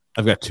route.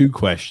 I've got two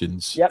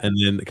questions, Yep. And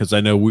then because I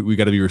know we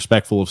got to be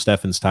respectful of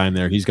Stefen's time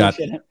there. He's got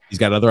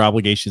other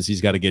obligations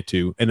he's got to get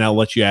to, and I'll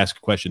let you ask a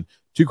question.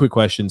 Two quick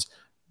questions.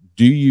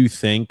 Do you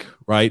think,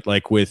 right,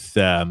 like with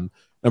number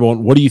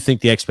one, what do you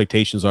think the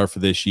expectations are for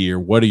this year?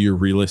 What are your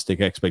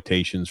realistic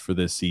expectations for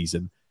this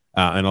season?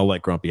 And I'll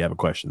let Grumpy have a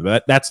question.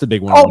 But that's the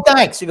big one. Oh,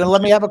 thanks. You're going to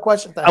let me have a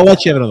question? Thanks. I'll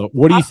let you have another one.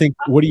 What do you think?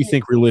 What do you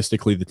think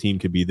realistically the team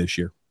could be this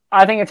year?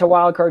 I think it's a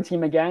wild card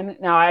team again.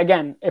 Now,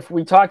 again, if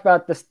we talk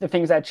about the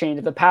things that change,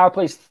 if the power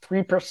plays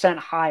 3%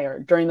 higher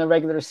during the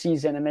regular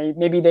season, and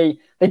maybe they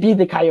beat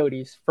the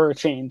Coyotes for a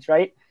change,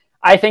 right?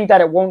 I think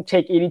that it won't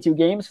take 82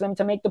 games for them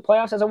to make the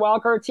playoffs as a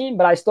wild card team,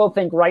 but I still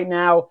think right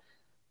now,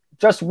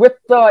 just with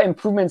the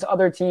improvements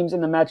other teams in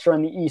the Metro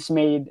and the East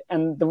made,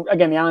 and the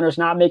Islanders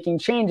not making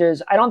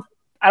changes, I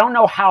don't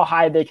know how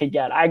high they could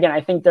get. I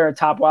think they're a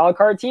top wild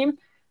card team.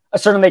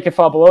 Certainly they could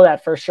fall below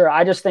that for sure.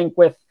 I just think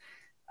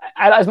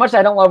as much as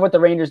I don't love what the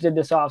Rangers did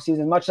this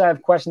offseason, as much as I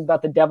have questions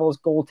about the Devils'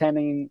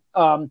 goaltending,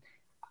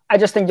 I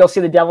just think you'll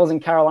see the Devils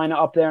in Carolina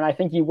up there, and I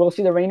think you will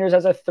see the Rangers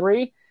as a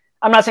 3.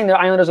 I'm not saying the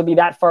Islanders will be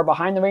that far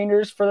behind the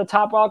Rangers for the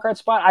top wildcard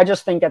spot. I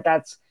just think I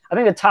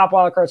think the top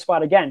wildcard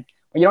spot, again,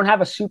 when you don't have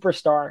a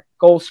superstar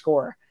goal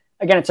scorer,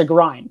 again, it's a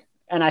grind,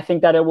 and I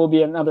think that it will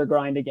be another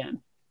grind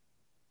again.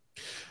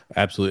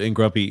 Absolutely. And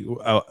Grumpy,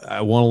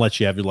 I want to let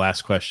you have your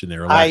last question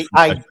there.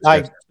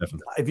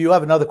 If you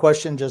have another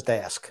question, just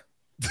ask.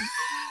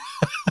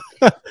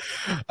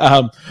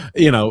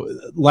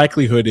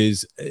 Likelihood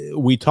is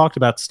we talked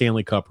about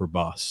Stanley Cup or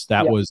bust.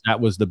 That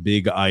was the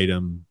big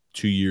item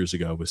 2 years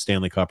ago with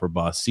Stanley Cup or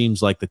bust.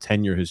 Seems like the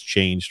tenure has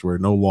changed where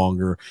no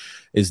longer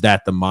is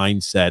that the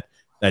mindset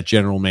that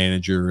general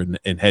manager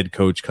and head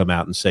coach come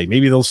out and say.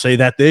 Maybe they'll say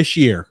that this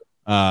year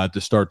to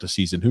start the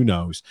season. Who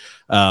knows?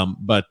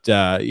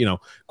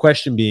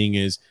 Question being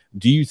is,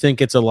 do you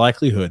think it's a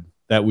likelihood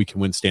that we can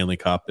win Stanley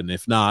Cup? And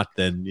if not,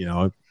 then,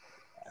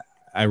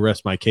 I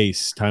rest my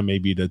case. Time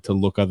maybe to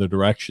look other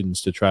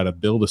directions to try to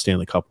build a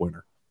Stanley Cup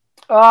winner.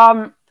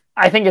 I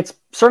think it's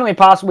certainly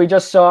possible. We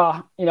just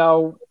saw,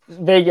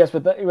 Vegas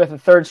with a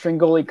third string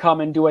goalie come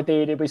and do what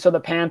they did. We saw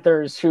the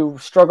Panthers, who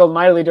struggled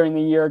mightily during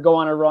the year, go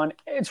on a run.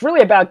 It's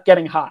really about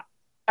getting hot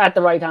at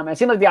the right time. It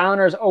seems like the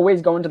Islanders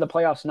always go into the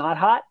playoffs not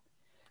hot,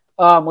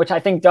 which I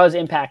think does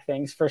impact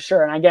things for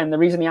sure. And again, the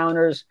reason the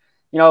Islanders,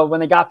 when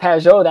they got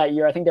Pajot that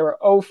year, I think they were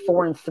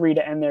 0-4-3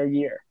 to end their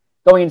year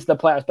going into the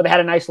playoffs, but they had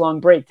a nice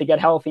long break to get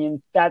healthy,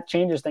 and that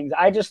changes things.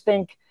 I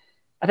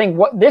think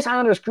what this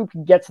Islanders group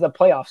can get to the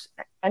playoffs,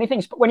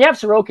 when you have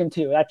Sorokin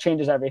too, that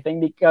changes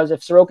everything, because if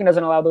Sorokin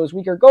doesn't allow those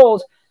weaker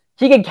goals,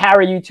 he can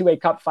carry you to a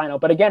cup final.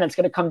 But again, it's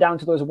going to come down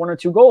to those 1 or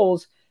 2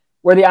 goals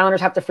where the Islanders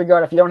have to figure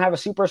out, if you don't have a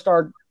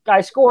superstar guy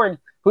scoring,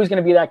 who's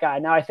going to be that guy.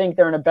 Now, I think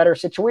they're in a better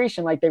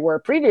situation like they were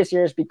previous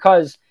years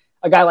because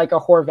a guy like a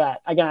Horvat,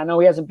 again, I know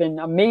he hasn't been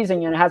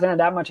amazing and hasn't had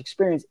that much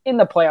experience in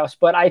the playoffs,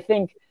 but I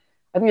think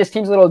this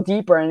team's a little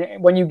deeper,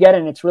 and when you get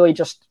in, it's really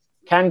just,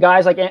 can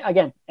guys like,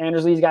 again,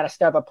 Anders Lee's got to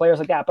step up, players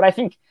like that. But I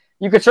think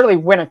you could certainly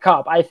win a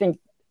cup. I think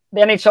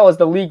the NHL is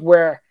the league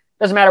where it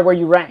doesn't matter where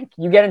you rank.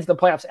 You get into the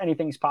playoffs,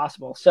 anything's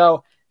possible.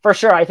 So for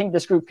sure, I think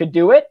this group could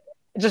do it.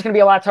 It's just going to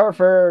be a lot tougher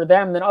for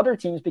them than other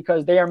teams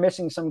because they are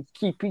missing some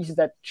key pieces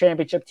that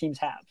championship teams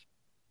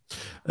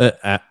have.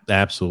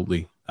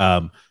 Absolutely.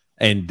 Could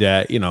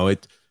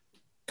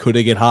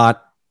it get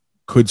hot?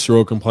 Could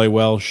Sorokin play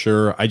well?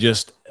 Sure.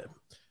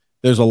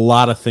 There's a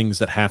lot of things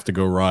that have to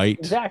go right.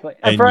 Exactly.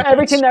 And for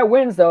every team that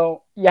wins,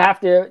 though, you have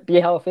to be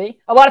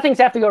healthy. A lot of things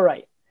have to go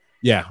right.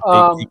 Yeah.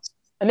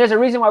 And there's a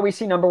reason why we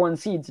see number 1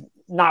 seeds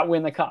not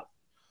win the cup.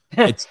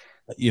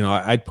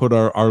 I'd put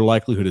our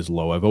likelihood as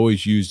low. I've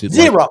always used it.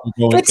 0.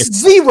 It's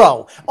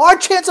 0. Our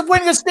chance of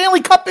winning a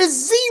Stanley Cup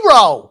is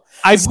 0.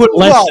 I put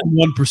less than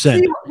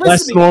 1%.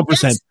 Less than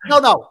 1%.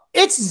 No.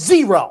 It's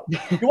 0. You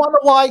want to know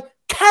why?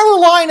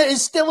 Carolina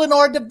is still in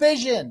our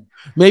division.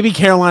 Maybe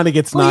Carolina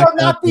gets knocked out.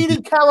 We are not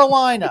beating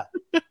Carolina.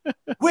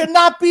 We're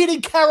not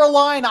beating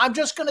Carolina. I'm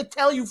just going to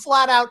tell you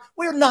flat out,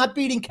 we're not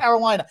beating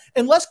Carolina.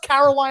 Unless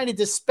Carolina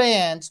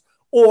disbands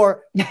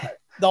or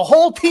the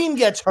whole team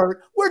gets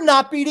hurt, we're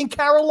not beating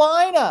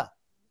Carolina.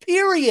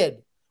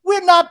 Period.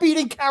 We're not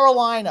beating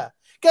Carolina.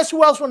 Guess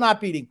who else we're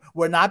not beating?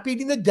 We're not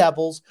beating the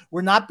Devils.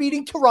 We're not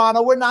beating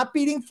Toronto. We're not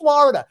beating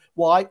Florida.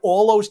 Why?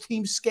 All those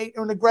teams skate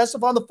and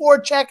aggressive on the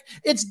forecheck.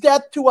 It's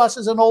death to us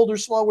as an older,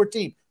 slower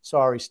team.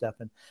 Sorry,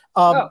 Stefen.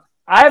 I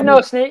have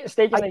no stake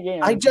in the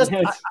game.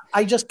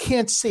 I just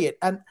can't see it.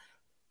 And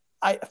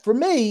for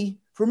me,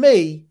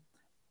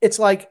 it's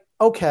like,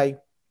 okay,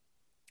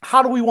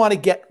 how do we want to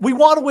get? We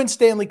want to win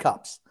Stanley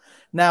Cups.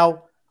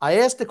 Now, I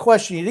asked the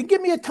question. You didn't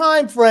give me a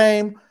time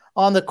frame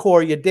on the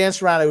core. You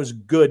danced around. It was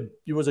good.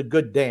 It was a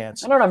good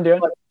dance. I know what I'm doing.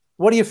 But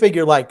what do you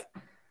figure? Like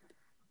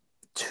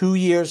 2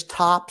 years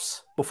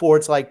tops before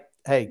it's like,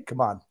 hey,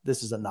 come on,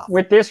 this is enough.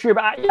 With this group,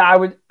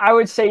 I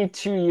would say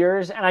 2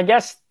 years. And I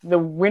guess the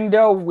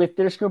window with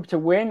this group to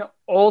win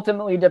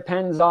ultimately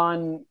depends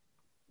on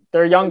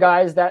their young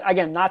guys that,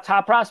 again, not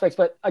top prospects,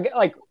 but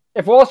like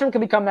if Wallstrom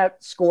can become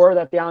that scorer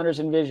that the Islanders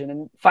envision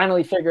and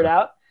finally figure it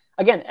out,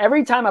 again,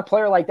 every time a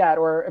player like that,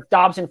 or if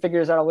Dobson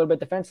figures out a little bit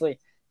defensively,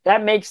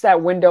 that makes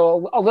that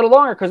window a little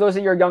longer because those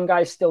are your young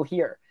guys still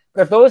here.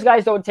 But if those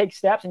guys don't take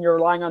steps and you're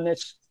relying on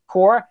this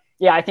core,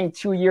 yeah, I think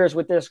 2 years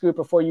with this group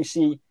before you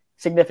see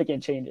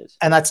significant changes.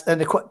 And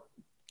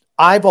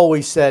I've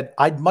always said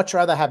I'd much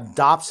rather have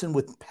Dobson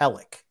with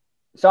Pelech.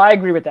 So I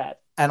agree with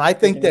that. And I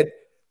think that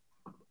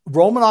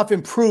Romanov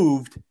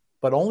improved,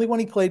 but only when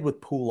he played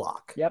with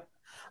Pulock. Yep.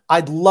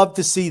 I'd love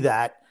to see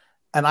that.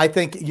 And I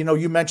think,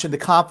 you mentioned the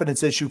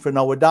confidence issue for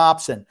Noah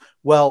Dobson.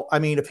 Well, I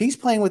mean, if he's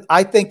playing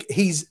I think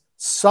he's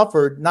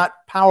suffered, not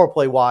power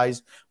play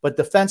wise, but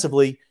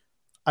defensively.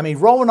 I mean,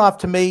 Romanov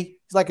to me,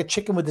 he's like a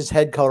chicken with his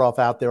head cut off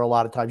out there a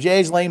lot of times. Yeah,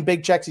 he's laying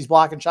big checks, he's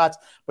blocking shots,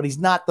 but he's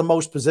not the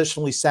most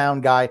positionally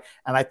sound guy.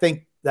 And I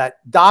think that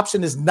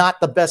Dobson is not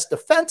the best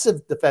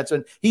defensive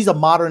defenseman. He's a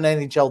modern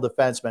NHL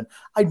defenseman.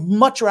 I'd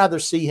much rather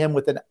see him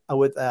with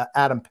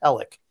Adam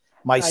Pelech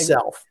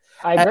myself.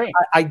 I agree.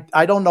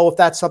 I don't know if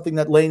that's something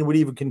that Lane would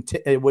even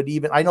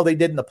I know they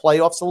did in the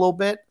playoffs a little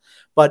bit,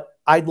 but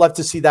I'd love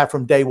to see that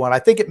from day one. I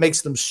think it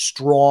makes them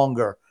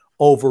stronger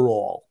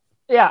overall.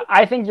 Yeah,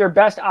 I think your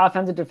best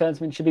offensive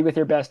defenseman should be with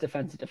your best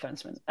defensive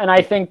defenseman. And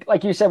I think,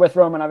 like you said with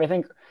Romanov, I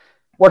think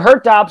what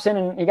hurt Dobson,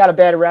 and he got a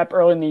bad rep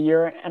early in the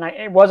year, and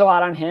it was a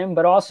lot on him,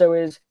 but also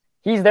is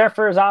he's there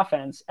for his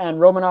offense. And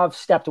Romanov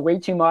stepped way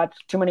too much,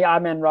 too many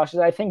odd man rushes.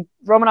 I think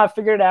Romanov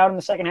figured it out in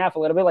the second half a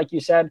little bit, like you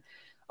said,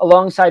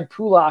 alongside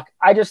Pulock.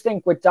 I just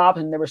think with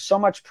Dobson, there was so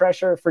much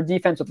pressure for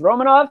defense with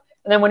Romanov.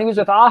 And then when he was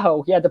with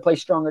Aho, he had to play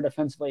stronger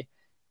defensively.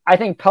 I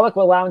think Pelech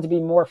will allow him to be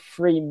more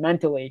free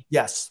mentally.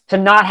 Yes. To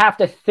not have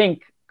to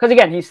think, because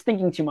again, he's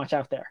thinking too much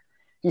out there.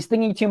 He's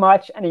thinking too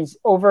much, and he's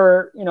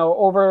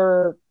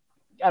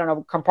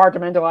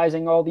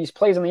compartmentalizing all these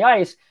plays on the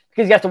ice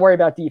because he has to worry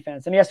about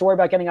defense and he has to worry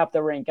about getting up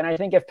the rink. And I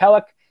think if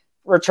Pelech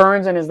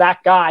returns and is that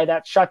guy,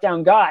 that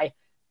shutdown guy,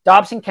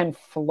 Dobson can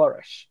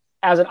flourish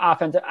as an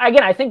offensive.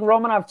 Again, I think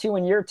Romanov too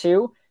in year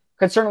 2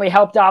 could certainly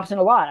help Dobson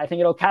a lot. I think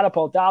it'll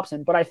catapult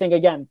Dobson, but I think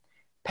again,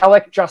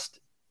 Pelech just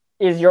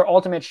is your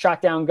ultimate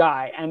shutdown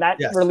guy. And that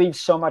relieves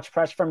so much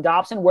pressure from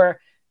Dobson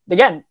where,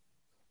 again,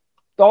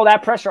 all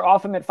that pressure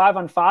off him at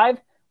 5-on-5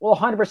 will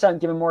 100%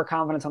 give him more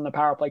confidence on the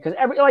power play. Because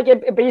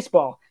in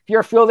baseball, if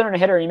you're a fielder and a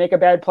hitter and you make a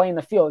bad play in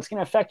the field, it's going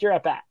to affect your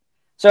at-bat.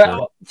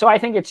 So I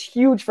think it's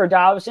huge for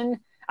Dobson.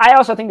 I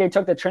also think they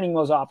took the training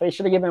wheels off. They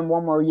should have given him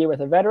one more year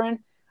with a veteran.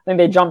 I think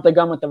they jumped the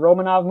gun with the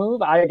Romanov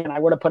move. I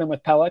would have put him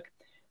with Pelech.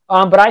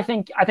 But I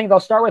think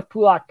they'll start with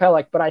Pulock,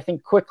 Pelech. But I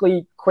think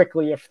quickly,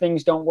 if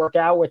things don't work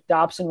out with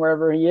Dobson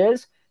wherever he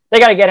is, they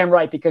got to get him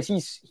right because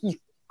he's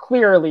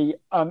clearly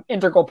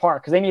integral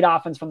part because they need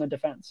offense from the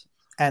defense.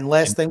 And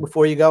last thing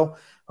before you go,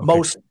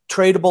 most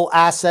tradable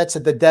assets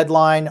at the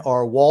deadline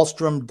are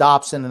Wallstrom,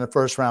 Dobson, and a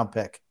first-round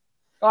pick.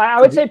 Well,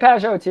 I would say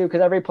Pajot too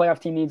because every playoff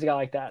team needs a guy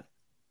like that.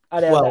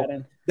 I'd add that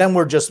in. Then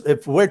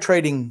if we're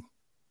trading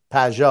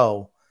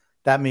Pajot,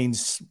 that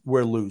means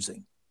we're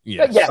losing.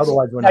 Yes.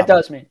 Otherwise, that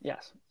does mean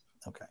yes.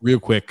 Okay. Real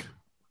quick,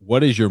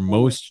 what is your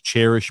most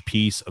cherished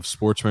piece of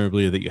sports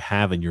memorabilia that you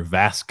have in your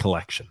vast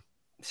collection?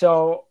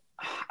 So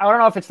I don't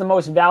know if it's the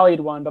most valued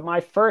one, but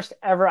my first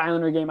ever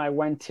Islander game I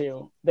went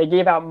to, they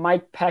gave out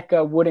Mike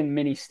Pekka wooden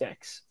mini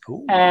sticks.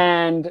 Ooh.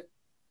 And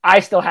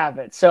I still have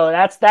it. So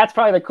that's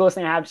probably the coolest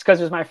thing I have just because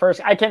it was my first.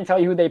 I can't tell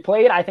you who they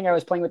played. I think I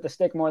was playing with the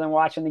stick more than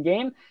watching the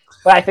game,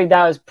 but I think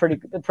that was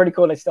pretty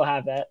cool to still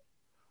have that.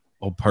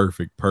 Oh,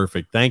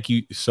 perfect. Thank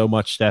you so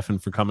much,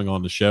 Stefen, for coming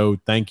on the show.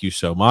 Thank you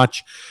so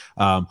much.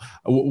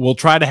 We'll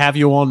try to have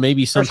you on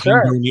maybe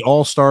sometime during the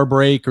All-Star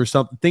break or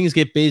something. Things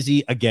get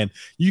busy. Again,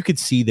 you could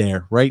see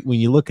there, right? When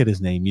you look at his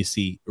name, you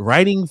see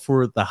writing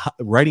for the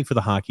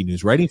Hockey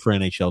News, writing for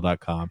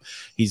NHL.com.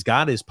 He's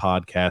got his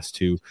podcast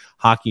too,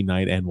 Hockey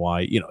Night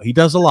NY. He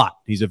does a lot.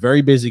 He's a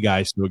very busy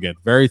guy. So again,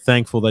 very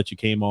thankful that you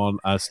came on,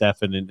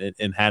 Stefen,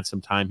 and had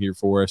some time here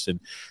for us. And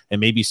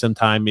maybe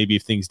sometime,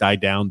 if things die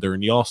down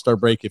during the All-Star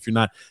break, if you're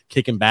not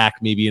kicking back,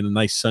 maybe in a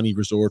nice sunny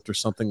resort or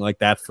something like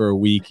that for a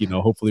week,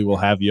 hopefully we'll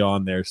have you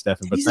on there,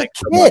 Stefen. But he's a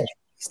kid.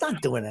 He's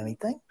not doing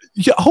anything.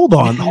 Yeah, hold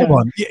on.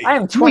 I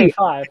am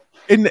 25.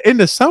 In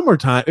the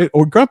summertime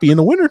or Grumpy in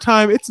the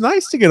wintertime, it's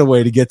nice to get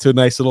away to get to a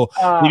nice little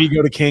maybe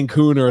go to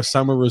Cancun or a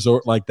summer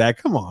resort like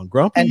that. Come on,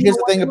 Grumpy. And here's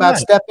the thing about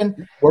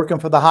Stefen, working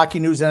for the Hockey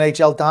News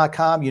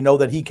NHL.com, you know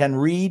that he can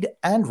read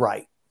and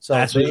write. So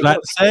that's what I was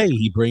about to say.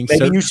 He brings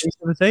certain things to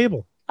the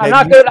table. I'm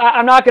not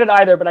good at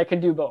either, but I can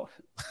do both.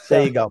 So,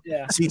 there you go.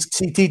 Yeah. See,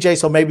 TJ,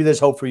 so maybe there's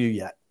hope for you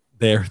yet.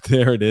 There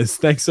it is.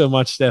 Thanks so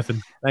much, Stefen.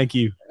 Thank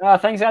you.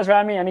 Thanks, guys, for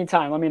having me.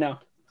 Anytime. Let me know.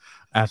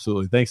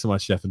 Absolutely. Thanks so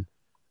much, Stefen.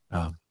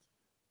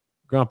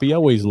 Grumpy,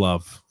 always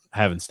love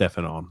having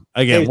Stefen on.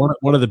 Again,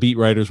 one of the beat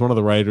writers, one of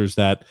the writers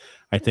that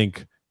I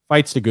think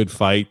fights a good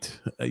fight,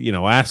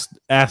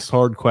 asks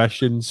hard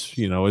questions,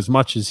 as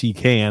much as he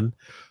can,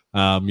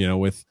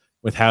 with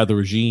with how the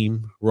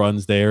regime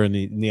runs there and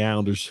the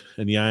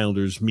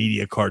Islanders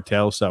media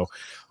cartel. So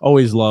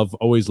always love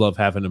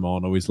having him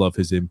on. Always love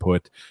his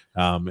input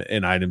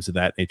and items of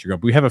that nature.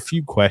 We have a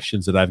few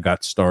questions that I've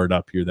got starred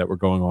up here that were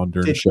going on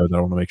during the show that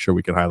I want to make sure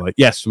we can highlight.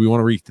 Yes, we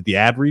want to read the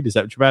ad read. Is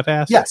that what you're about to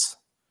ask? Yes.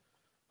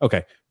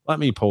 Okay, let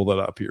me pull that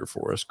up here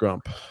for us,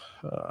 Grump.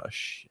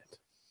 Shit.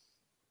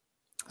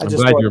 I'm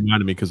just glad you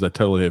reminded me because I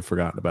totally had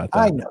forgotten about that.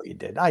 I know you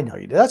did.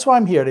 That's why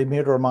I'm here. I'm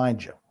here to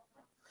remind you.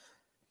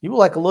 You were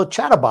like a little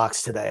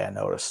chatterbox today, I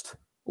noticed.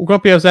 Well,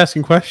 Grumpy, I was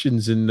asking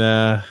questions, and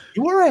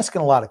you were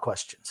asking a lot of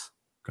questions.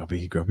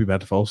 Grumpy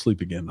about to fall asleep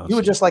again. You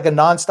were just like a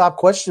nonstop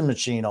question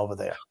machine over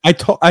there.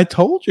 I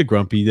told you,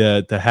 Grumpy,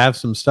 to have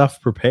some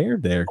stuff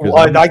prepared there.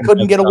 Well, I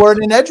couldn't get a word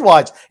in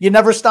edgewise. You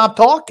never stopped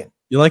talking.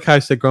 You like how I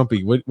said,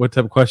 Grumpy? What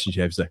type of questions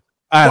you have to say?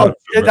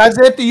 That's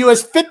after you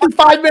has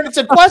 55 minutes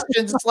of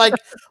questions. It's like,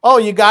 oh,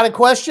 you got a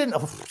question? Oh,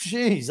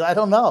 jeez, I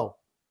don't know.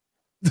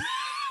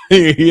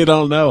 You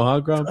don't know, huh,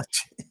 Grump?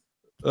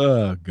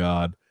 Oh,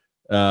 God.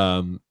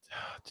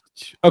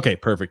 Okay,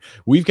 perfect.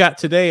 We've got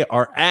today,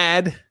 our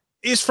ad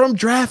is from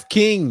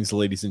DraftKings,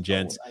 ladies and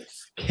gents. Oh,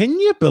 nice. Can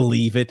you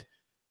believe it?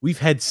 We've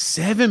had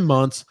 7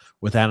 months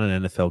without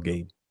an NFL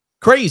game.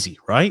 Crazy,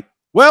 right?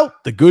 Well,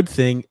 the good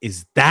thing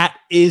is that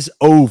is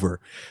over.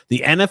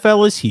 The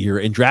NFL is here,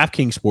 and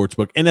DraftKings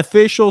Sportsbook, an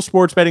official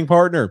sports betting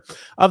partner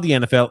of the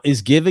NFL,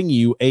 is giving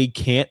you a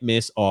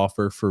can't-miss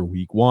offer for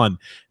Week 1.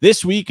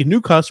 This week,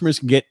 new customers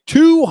can get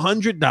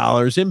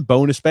 $200 in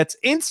bonus bets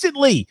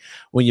instantly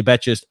when you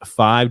bet just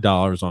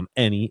 $5 on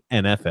any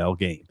NFL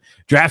game.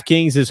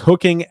 DraftKings is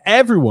hooking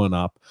everyone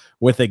up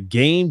with a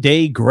game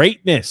day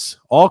greatness.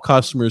 All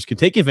customers can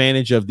take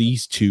advantage of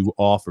these two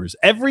offers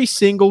every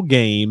single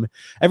game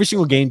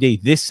day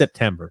this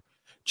September.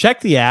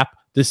 Check the app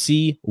to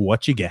see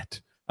what you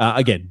get.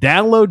 Again,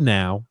 download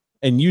now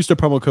and use the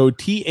promo code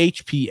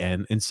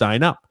THPN and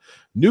sign up.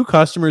 New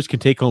customers can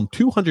take home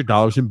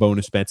 $200 in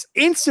bonus bets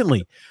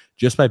instantly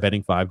just by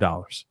betting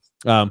 $5.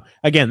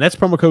 Again, that's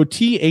promo code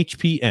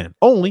THPN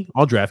only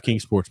on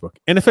DraftKings Sportsbook,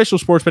 an official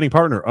sports betting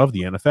partner of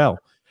the NFL.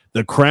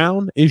 The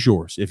crown is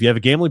yours. If you have a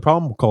gambling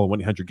problem, call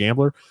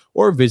 1-800-GAMBLER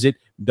or visit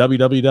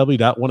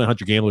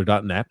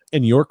www.1-800-GAMBLER.net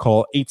and your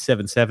call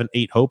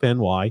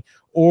 877-8-HOPE-NY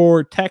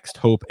or text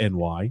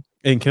HOPE-NY.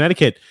 In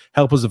Connecticut,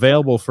 help is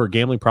available for a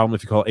gambling problem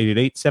if you call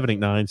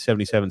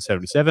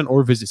 888-789-7777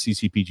 or visit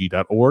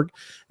ccpg.org.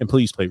 And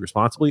please play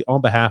responsibly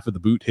on behalf of the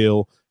Boot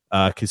Hill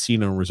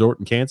Casino and Resort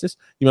in Kansas.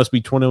 You must be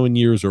 21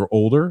 years or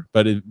older,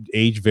 but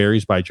age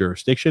varies by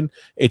jurisdiction.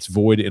 It's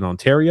void in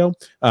Ontario.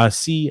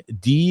 See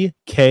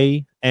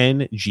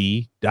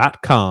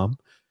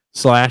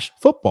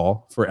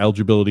dkng.com/football for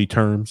eligibility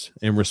terms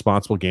and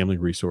responsible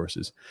gambling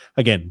resources.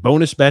 Again,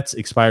 bonus bets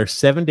expire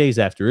 7 days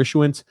after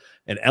issuance,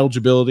 and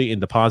eligibility and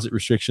deposit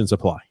restrictions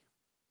apply.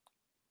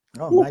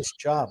 Oh, Ooh. Nice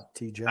job,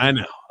 TJ. I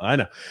know. I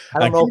don't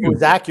know if it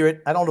was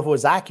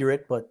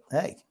accurate. But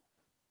hey.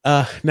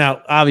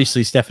 Now,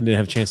 obviously, Stefen didn't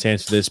have a chance to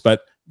answer this,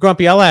 but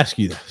Grumpy, I'll ask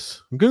you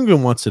this.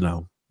 Gungun wants to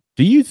know,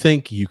 do you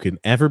think you can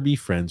ever be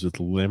friends with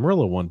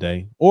Lamoriello one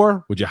day,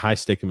 or would you high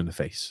stick him in the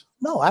face?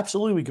 No,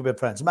 absolutely we could be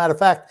friends. As a matter of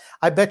fact,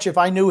 I bet you if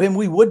I knew him,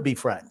 we would be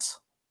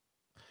friends.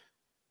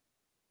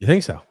 You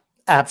think so?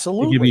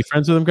 Absolutely. You'd be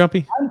friends with him,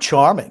 Grumpy? I'm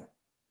charming.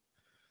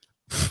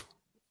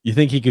 You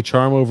think he could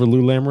charm over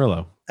Lou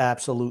Lamoriello?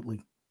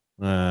 Absolutely.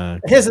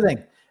 Here's the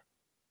thing.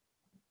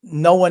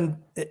 No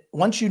one,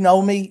 once you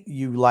know me,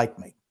 you like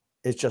me.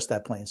 It's just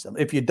that plain simple.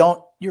 If you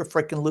don't, you're a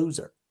freaking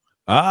loser.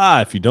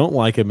 If you don't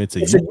like him, it's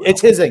his thing.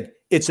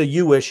 It's a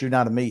you issue,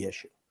 not a me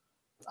issue.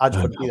 I'll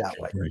just put it that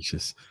way.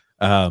 Gracious.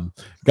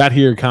 Got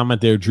here a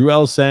comment there. Drew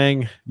L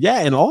saying, yeah,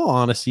 in all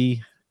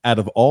honesty, out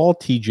of all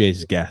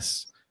TJ's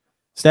guests,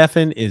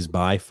 Stefen is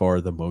by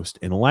far the most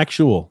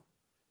intellectual.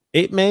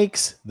 It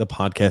makes the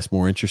podcast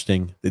more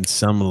interesting than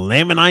some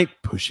Lamanite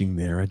pushing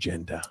their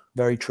agenda.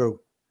 Very true.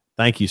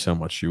 Thank you so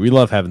much, Drew. We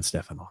love having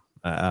Stefen on.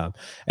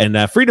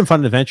 And Freedom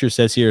Fund Adventure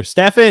says here,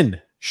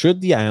 Stefen,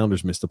 should the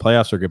Islanders miss the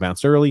playoffs or get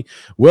bounced early,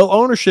 will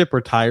ownership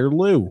retire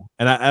Lou?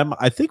 And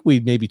I think we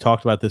maybe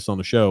talked about this on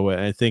the show.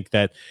 I think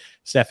that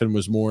Stefen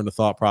was more in the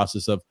thought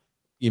process of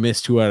you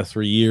missed 2 out of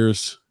 3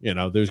 years. You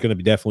know, there's going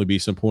to definitely be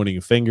some pointing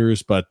of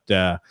fingers, but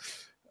who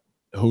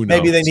knows?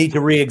 Maybe they need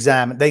to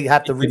re-examine. They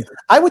have to.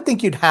 I would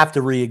think you'd have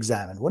to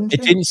re-examine, wouldn't you?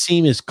 It didn't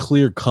seem as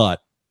clear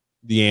cut.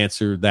 The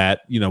answer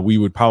that, we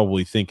would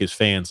probably think as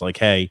fans, like,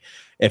 hey,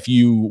 if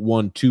you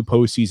won 2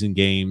 postseason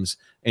games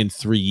in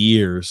 3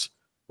 years,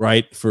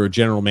 right, for a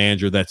general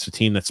manager, that's a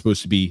team that's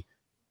supposed to be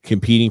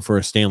competing for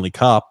a Stanley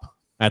Cup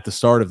at the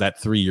start of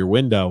that 3-year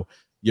window,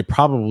 you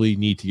probably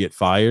need to get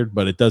fired,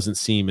 but it doesn't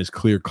seem as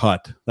clear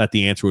cut that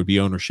the answer would be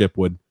ownership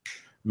would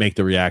make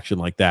the reaction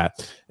like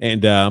that.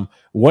 And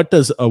what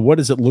does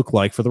it look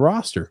like for the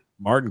roster?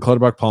 Martin,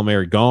 Clutterbuck,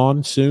 Palmieri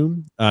gone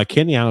soon.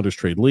 Can the Islanders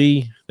trade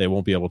Lee? They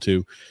won't be able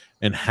to.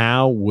 And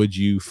how would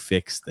you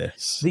fix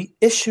this? The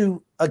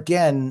issue,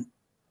 again,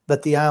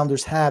 that the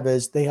Islanders have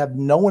is they have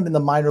no one in the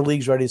minor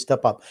leagues ready to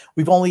step up.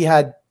 We've only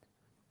had,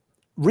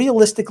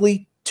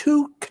 realistically,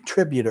 2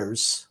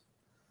 contributors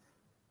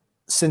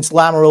since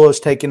Lamarillo's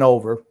taken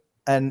over,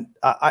 and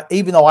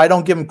even though I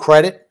don't give him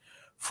credit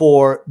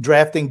for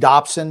drafting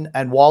Dobson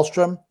and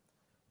Wahlstrom,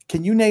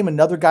 can you name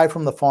another guy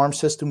from the farm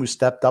system who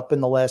stepped up in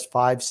the last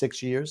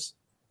 5-6 years?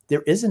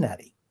 There isn't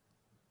any.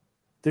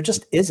 There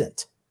just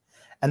isn't.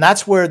 And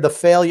that's where the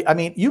failure, I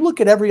mean, you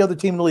look at every other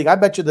team in the league, I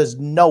bet you there's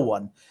no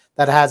one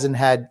that hasn't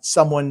had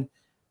someone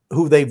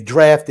who they've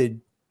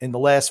drafted in the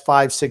last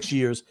 5-6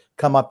 years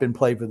come up and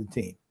play for the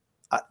team.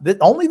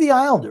 Only the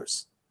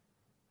Islanders.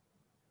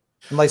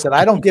 And like I said,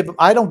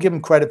 I don't give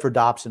him credit for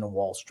Dobson and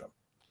Wahlstrom.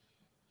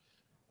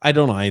 I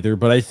don't either,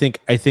 but I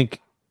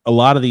think a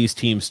lot of these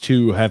teams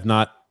too have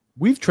not.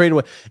 We've traded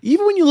away.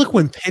 Even when you look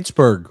when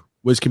Pittsburgh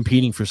was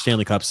competing for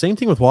Stanley Cup, same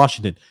thing with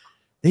Washington.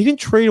 They didn't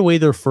trade away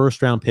their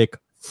first round pick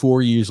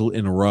 4 years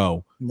in a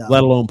row,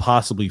 let alone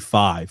possibly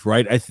 5.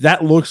 Right?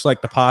 That looks like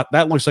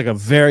a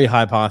very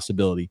high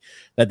possibility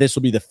that this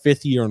will be the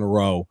 5th year in a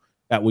row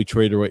that we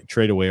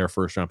trade away our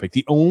first round pick.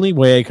 The only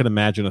way I could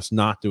imagine us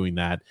not doing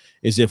that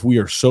is if we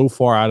are so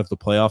far out of the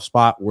playoff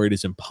spot where it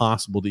is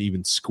impossible to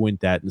even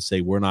squint at and say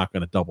we're not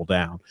going to double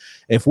down.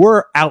 If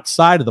we're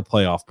outside of the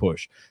playoff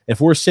push, if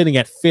we're sitting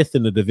at 5th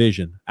in the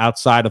division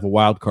outside of a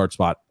wild card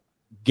spot,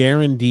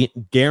 guarantee,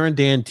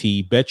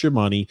 bet your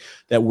money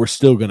that we're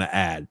still going to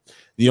add.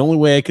 The only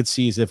way I could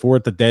see is if we're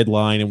at the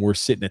deadline and we're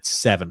sitting at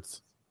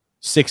 7th.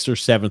 6th or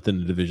 7th in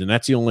the division.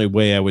 That's the only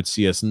way I would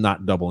see us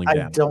not doubling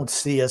down. I don't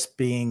see us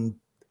being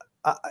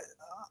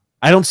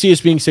 6th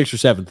or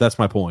 7th. That's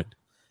my point.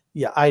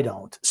 Yeah, I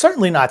don't.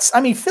 Certainly not. I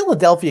mean,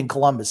 Philadelphia and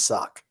Columbus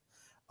suck.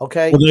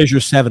 Okay. Well, there's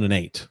your 7 and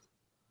 8.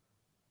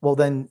 Well,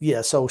 then,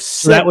 yeah. So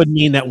that would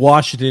mean that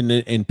Washington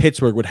and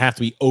Pittsburgh would have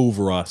to be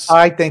over us.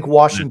 I think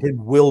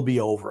Washington will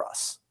be over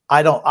us.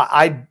 I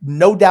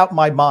no doubt in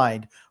my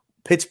mind,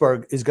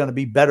 Pittsburgh is going to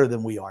be better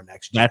than we are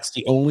next year. That's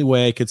the only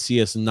way I could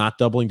see us not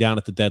doubling down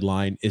at the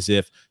deadline is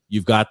if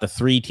you've got the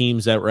 3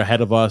 teams that were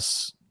ahead of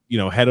us,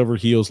 head over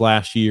heels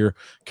last year,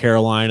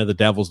 Carolina, the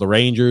Devils, the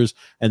Rangers,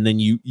 and then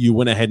you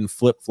went ahead and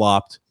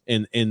flip-flopped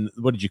in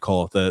what did you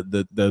call it?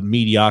 The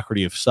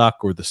mediocrity of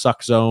suck or the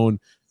suck zone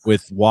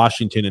with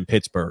Washington and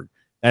Pittsburgh.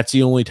 That's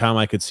the only time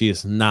I could see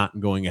us not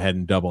going ahead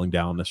and doubling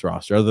down on this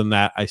roster. Other than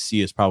that, I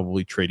see us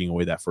probably trading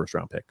away that first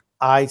round pick.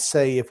 I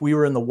say if we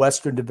were in the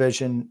Western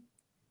Division,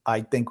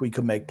 I think we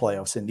could make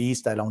playoffs. In the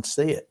East, I don't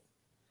see it.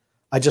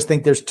 I just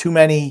think there's too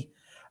many.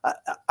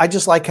 I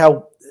just like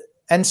how,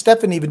 and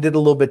Stefen even did a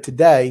little bit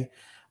today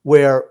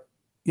where,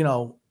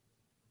 we're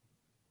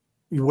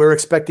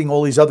expecting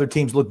all these other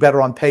teams to look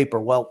better on paper.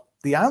 Well,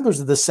 the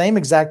Islanders are the same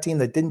exact team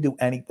that didn't do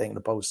anything in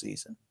the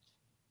postseason.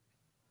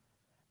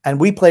 And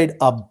we played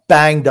a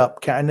banged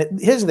up. And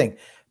here's the thing.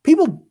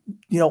 People,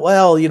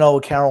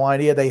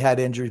 Carolina, yeah, they had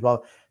injuries.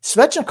 Well,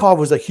 Svechnikov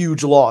was a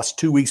huge loss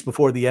 2 weeks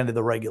before the end of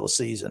the regular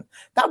season.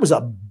 That was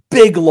a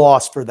big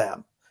loss for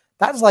them.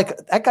 That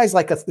guy's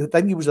I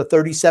think he was a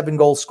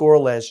 37-goal scorer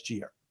last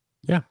year.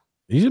 Yeah,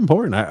 he's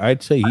important.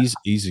 I'd say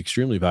he's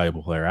extremely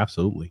valuable player.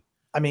 Absolutely.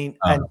 I mean,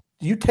 and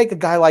you take a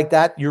guy like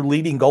that, your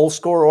leading goal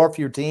scorer off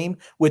your team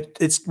with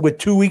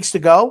 2 weeks to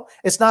go.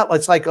 It's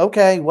like,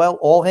 okay, well,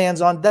 all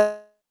hands on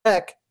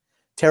deck.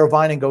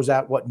 Teravainen goes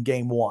out, in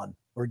game 1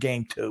 or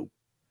game 2?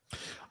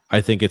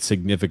 I think it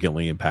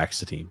significantly impacts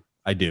the team.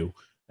 I do.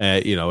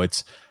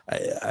 It's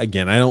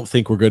again, I don't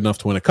think we're good enough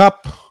to win a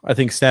cup. I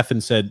think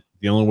Stefen said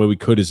the only way we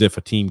could is if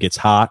a team gets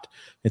hot.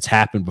 It's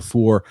happened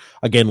before.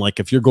 Again, like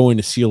if you're going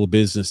to seal a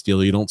business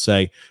deal, you don't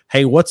say,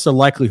 hey, what's the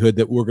likelihood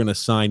that we're going to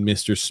sign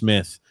Mr.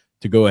 Smith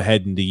to go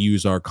ahead and to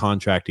use our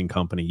contracting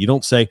company? You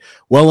don't say,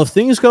 well, if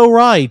things go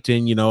right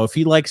and, if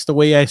he likes the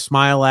way I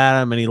smile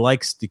at him and he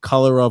likes the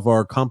color of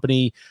our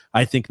company,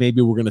 I think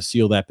maybe we're going to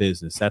seal that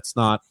business. That's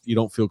not, you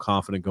don't feel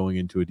confident going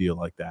into a deal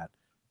like that.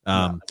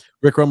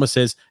 Rick Roma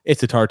says if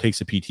Tatar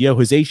takes a PTO,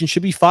 his agent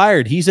should be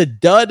fired. He's a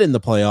dud in the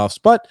playoffs,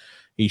 but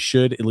he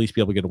should at least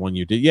be able to get a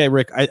 1-year deal. Yeah,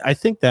 Rick, I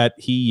think that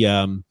he,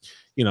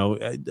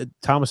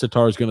 Thomas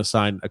Tatar is going to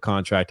sign a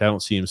contract. I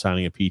don't see him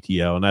signing a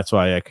PTO, and that's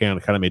why I kind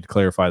of made to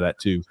clarify that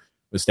too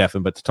with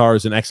Stefen. But Tatar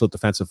is an excellent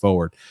defensive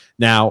forward.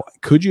 Now,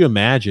 could you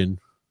imagine?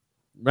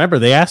 Remember,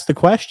 they asked the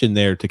question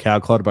there to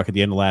Cal Clutterbuck at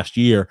the end of last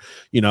year.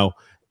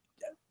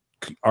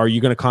 Are you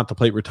going to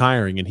contemplate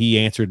retiring? And he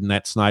answered in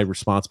that snide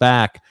response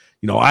back,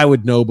 I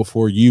would know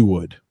before you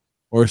would,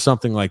 or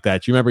something like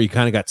that. Do you remember he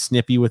kind of got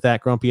snippy with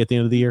that, Grumpy, at the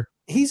end of the year?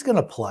 He's going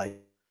to play.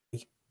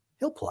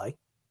 He'll play.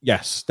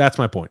 Yes, that's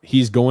my point.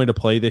 He's going to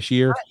play this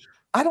year.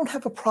 I don't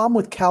have a problem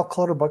with Cal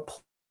Clutterbuck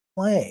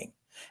playing.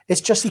 It's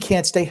just he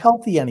can't stay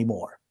healthy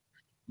anymore.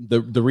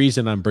 The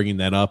reason I'm bringing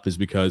that up is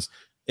because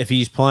if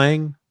he's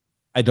playing,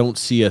 I don't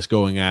see us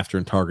going after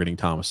and targeting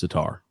Thomas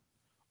Tatar.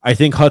 I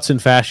think Hudson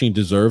Fasching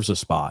deserves a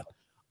spot.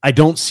 I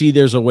don't see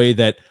there's a way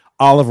that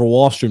Oliver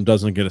Wahlstrom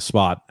doesn't get a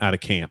spot out of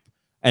camp.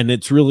 And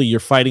it's really,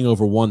 you're fighting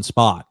over one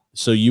spot.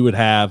 So you would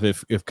have,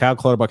 if Cal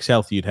Clutterbuck's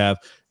healthy, you'd have,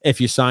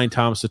 if you sign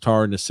Thomas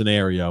Tatar in this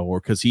scenario, or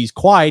because he's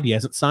quiet, he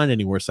hasn't signed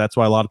anywhere. So that's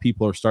why a lot of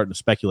people are starting to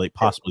speculate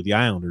possibly the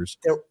Islanders.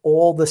 They're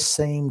all the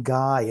same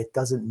guy. It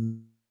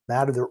doesn't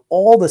matter. They're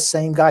all the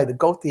same guy. The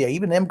Gauthier,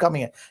 even him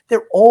coming in,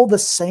 they're all the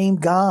same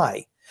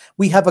guy.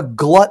 We have a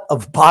glut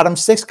of bottom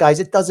six guys.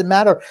 It doesn't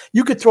matter.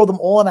 You could throw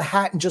them all in a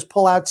hat and just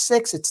pull out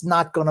six. It's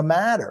not going to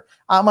matter.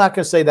 I'm not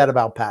going to say that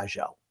about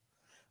Pajot.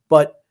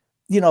 But,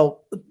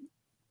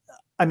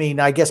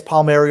 I guess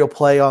Palmieri will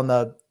play on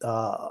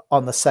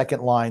the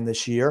second line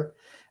this year.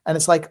 And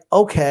it's like,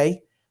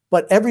 okay,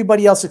 but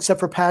everybody else except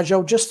for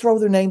Pajot, just throw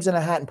their names in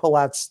a hat and pull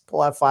out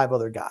five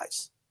other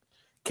guys.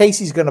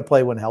 Casey's going to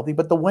play when healthy,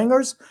 but the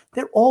wingers,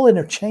 they're all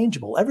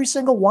interchangeable, every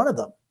single one of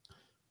them.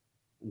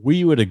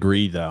 We would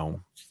agree,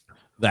 though,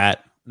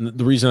 that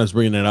the reason I was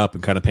bringing it up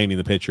and kind of painting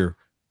the picture,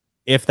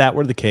 if that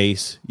were the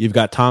case, you've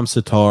got Tom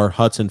Sitar,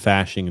 Hudson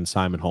Fasching, and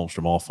Simon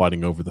Holmstrom all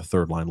fighting over the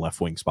third line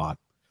left wing spot.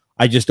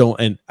 I just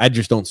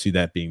don't see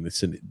that being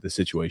the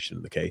situation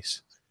in the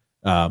case.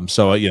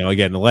 So,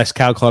 again, unless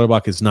Cal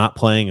Clutterbuck is not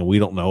playing and we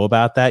don't know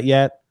about that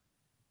yet,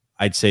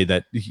 I'd say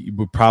that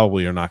we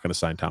probably are not going to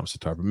sign Tom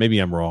Sitar, but maybe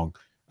I'm wrong.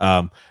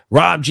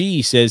 Rob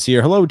G says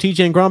here, hello,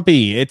 TJ and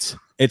Grumpy. It's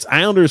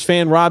Islanders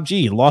fan Rob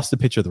G. Lost the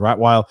picture of the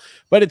Rottweiler,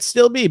 but it's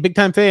still me, big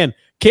time fan.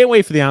 Can't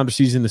wait for the Islanders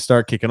season to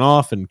start kicking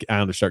off and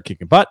Islanders start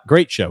kicking butt.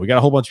 Great show. We got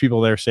a whole bunch of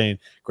people there saying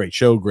great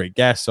show, great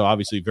guest. So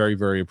obviously very,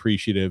 very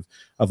appreciative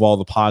of all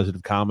the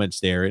positive comments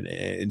there.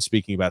 And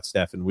speaking about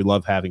Stefen, we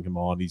love having him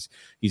on.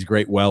 He's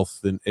great wealth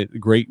and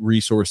great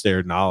resource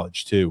there,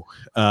 knowledge too.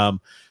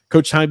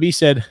 Coach Time B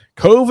said,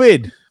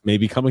 COVID may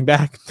be coming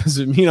back. Does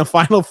it mean a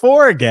Final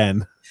Four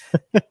again?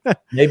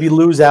 Maybe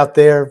Lou's out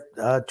there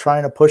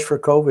trying to push for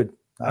COVID.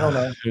 I don't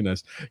know. Who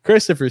knows?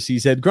 Christopher C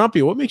said,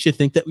 Grumpy, what makes you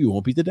think that we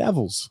won't beat the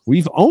Devils?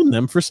 We've owned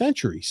them for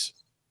centuries.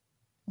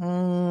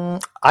 I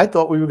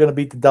thought we were going to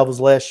beat the Devils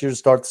last year to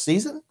start the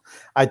season.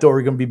 I thought we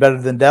were going to be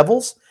better than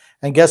Devils.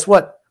 And guess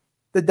what?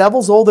 The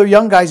Devils, all their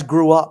young guys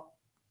grew up.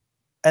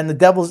 And the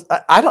Devils,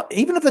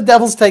 even if the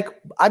Devils they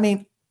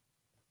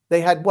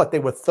had what? They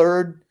were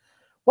third.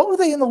 What were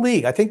they in the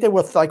league? I think they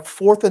were like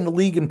fourth in the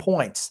league in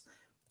points.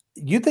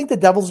 You think the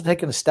Devils are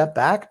taking a step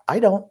back? I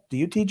don't. Do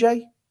you,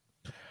 TJ?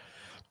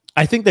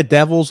 I think the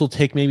Devils will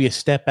take maybe a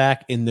step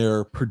back in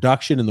their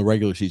production in the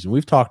regular season.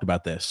 We've talked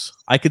about this.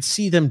 I could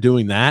see them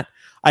doing that.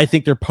 I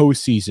think their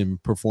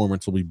postseason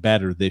performance will be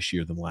better this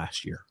year than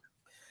last year.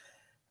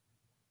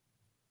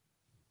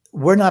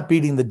 We're not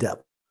beating the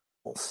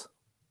Devils.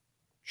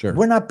 Sure.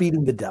 We're not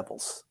beating the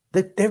Devils.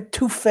 They're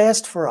too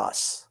fast for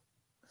us.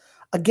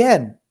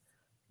 Again,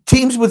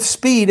 teams with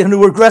speed and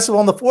who are aggressive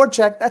on the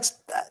forecheck,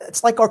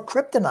 that's like our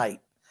kryptonite.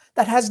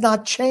 That has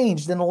not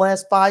changed in the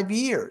last 5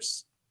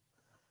 years.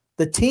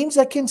 The teams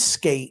that can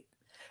skate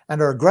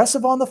and are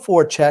aggressive on the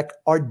forecheck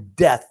are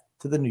death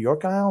to the New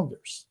York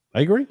Islanders.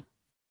 I agree.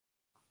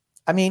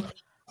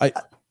 I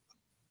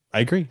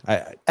agree.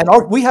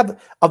 We have,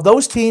 of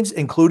those teams,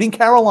 including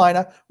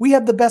Carolina, we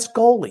have the best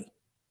goalie.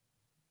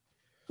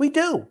 We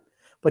do.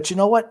 But you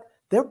know what?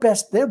 They're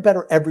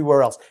better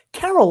everywhere else.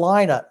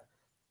 Carolina,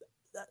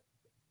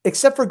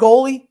 except for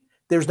goalie,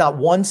 there was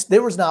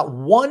not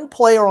one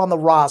player on the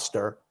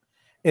roster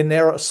in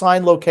their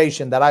assigned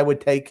location that I would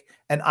take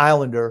an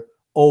Islander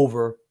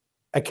over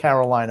a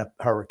Carolina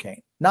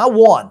Hurricane. Not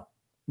one.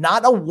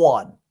 Not a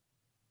one.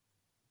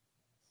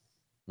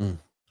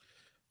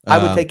 I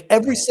would take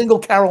every single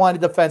Carolina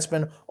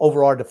defenseman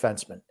over our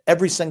defenseman.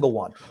 Every single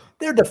one.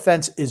 Their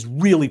defense is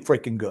really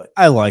freaking good.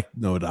 I like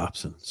Noah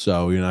Dobson,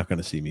 so you're not going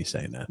to see me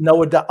saying that.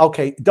 Noah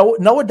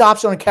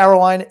Dobson in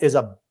Carolina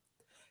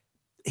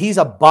he's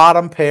a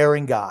bottom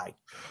pairing guy.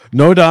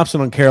 Noah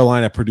Dobson on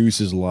Carolina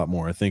produces a lot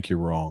more. I think you're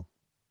wrong.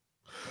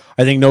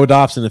 I think Noah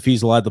Dobson, if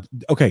he's allowed to,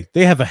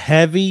 they have a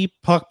heavy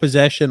puck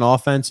possession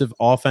offense.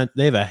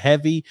 They have a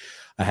heavy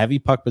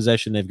puck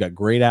possession. They've got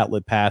great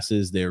outlet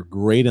passes. They're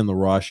great in the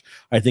rush.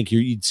 I think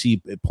you'd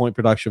see point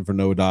production for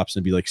Noah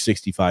Dobson be like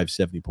 65,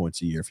 70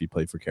 points a year if he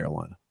played for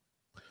Carolina.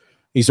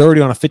 He's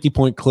already on a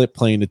 50-point clip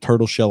playing the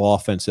turtle shell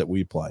offense that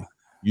we play.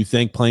 You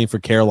think playing for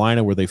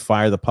Carolina where they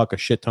fire the puck a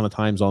shit ton of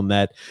times on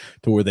net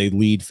to where they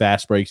lead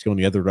fast breaks going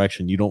the other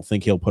direction, you don't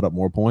think he'll put up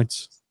more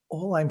points?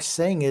 All I'm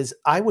saying is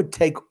I would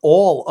take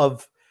all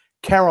of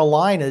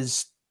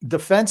Carolina's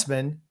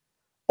defensemen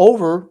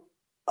over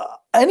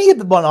any of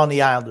the one on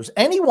the Islanders.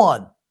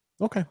 Anyone.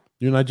 Okay.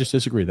 You and I just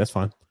disagree. That's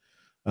fine.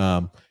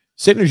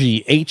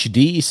 Synergy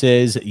HD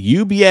says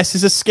UBS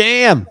is a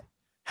scam.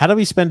 How do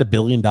we spend $1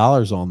 billion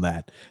on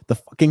that? The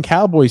fucking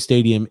Cowboy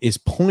Stadium is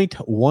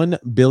 $0.1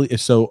 billion,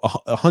 so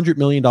 $100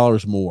 million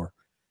more.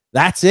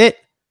 That's it.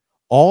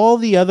 All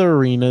the other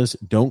arenas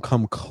don't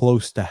come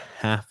close to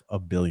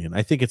 $500 million.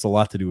 I think it's a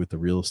lot to do with the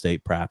real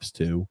estate, perhaps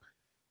too.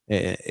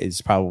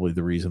 Is probably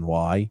the reason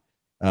why,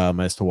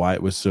 as to why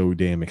it was so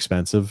damn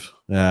expensive.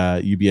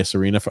 UBS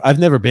Arena. I've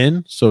never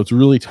been, so it's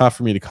really tough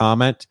for me to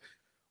comment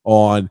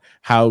on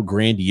how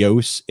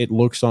grandiose it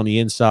looks on the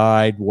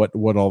inside, what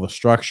all the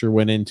structure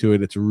went into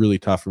it. It's really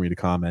tough for me to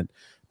comment,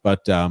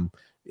 but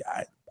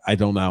I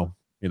don't know.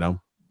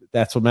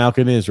 That's what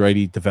Malkin is, right?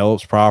 He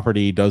develops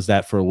property, does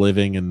that for a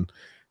living, and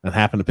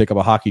happened to pick up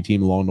a hockey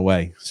team along the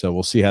way. So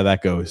we'll see how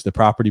that goes. The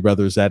Property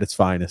Brothers at its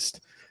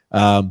finest.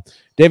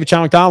 David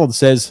John McDonald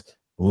says,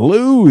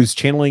 Lou's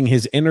channeling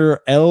his inner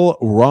L.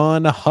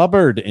 Ron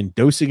Hubbard and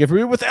dosing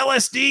everyone with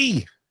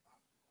LSD.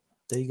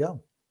 There you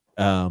go.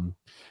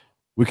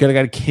 We could have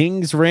got a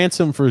king's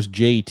ransom for his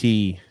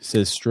JT,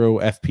 says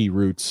Stro FP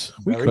Roots.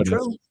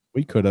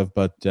 We could have,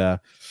 but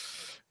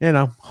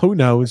who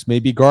knows?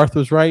 Maybe Garth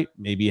was right.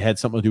 Maybe it had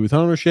something to do with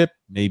ownership.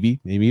 Maybe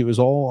it was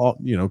all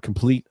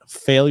complete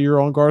failure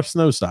on Garth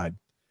Snow's side.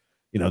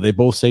 They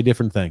both say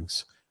different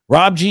things.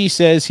 Rob G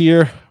says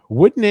here,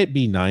 wouldn't it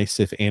be nice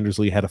if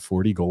Andersley had a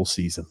 40-goal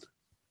season?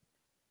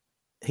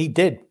 He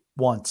did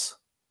once.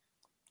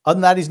 Other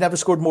than that, he's never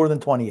scored more than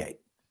 28.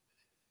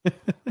 I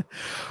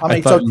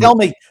mean, so tell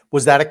me,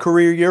 was that a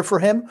career year for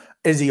him?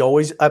 Is he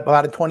always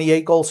about a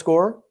 28-goal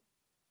scorer?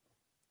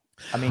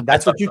 I mean,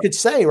 that's what you could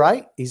say,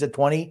 right? He's a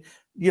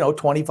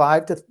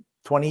 25 to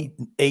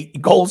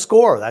 28 goal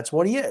scorer. That's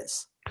what he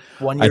is.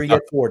 1 year, you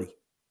get 40.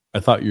 I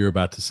thought you were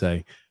about to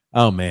say,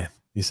 oh, man.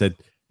 He said,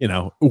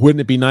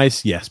 wouldn't it be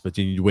nice? Yes, but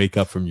you need to wake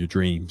up from your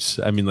dreams.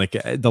 I mean, like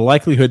the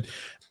likelihood,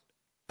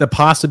 the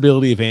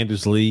possibility of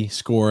Anders Lee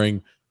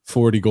scoring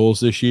 40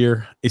 goals this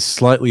year is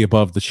slightly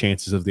above the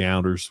chances of the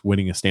Islanders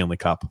winning a Stanley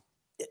Cup.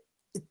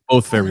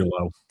 Both very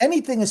low.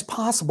 Anything is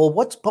possible.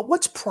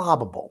 What's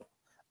probable?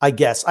 I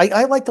guess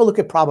I like to look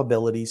at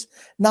probabilities,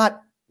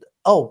 not.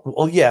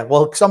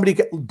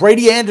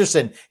 Brady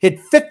Anderson hit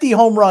 50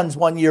 home runs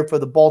 1 year for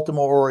the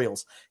Baltimore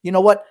Orioles. You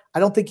know what? I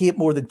don't think he hit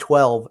more than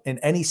 12 in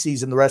any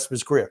season the rest of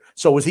his career.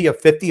 So was he a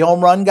 50 home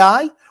run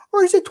guy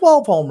or is he a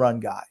 12 home run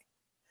guy?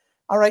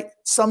 All right.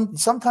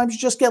 Sometimes you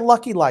just get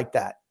lucky like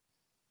that.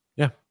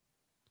 Yeah.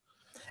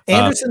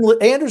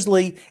 Anders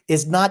Lee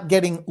is not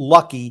getting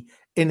lucky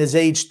in his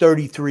age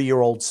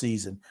 33-year-old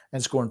season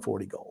and scoring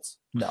 40 goals.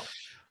 No.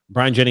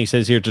 Brian Jennings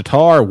says here,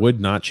 Tatar would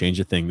not change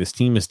a thing. This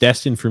team is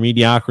destined for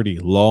mediocrity.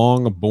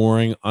 Long,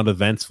 boring,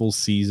 uneventful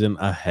season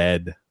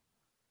ahead.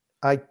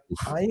 I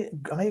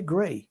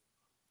agree.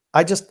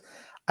 I just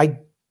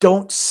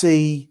don't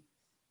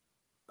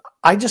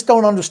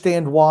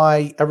understand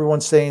why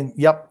everyone's saying,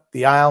 yep,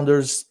 the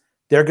Islanders,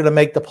 they're going to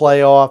make the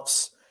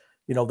playoffs.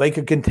 They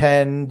could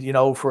contend,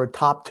 for a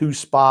top 2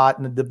 spot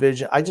in the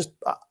division.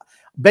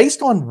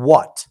 Based on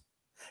what?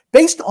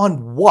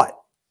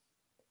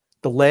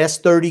 The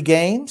last 30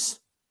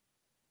 games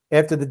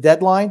after the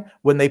deadline,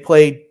 when they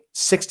played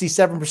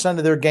 67%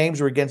 of their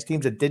games were against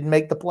teams that didn't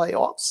make the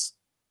playoffs?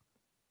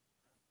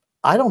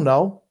 I don't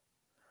know.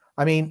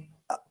 I mean,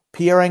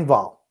 Pierre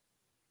Engvall.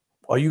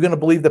 Are you going to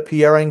believe that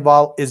Pierre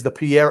Engvall is the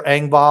Pierre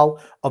Engvall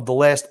of the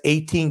last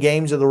 18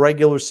 games of the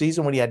regular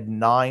season when he had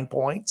 9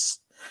 points?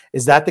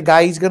 Is that the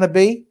guy he's going to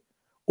be?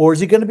 Or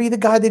is he going to be the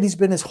guy that he's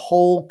been his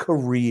whole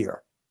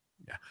career?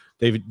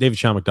 David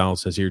Sean McDonald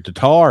says here,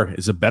 Tatar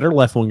is a better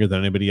left winger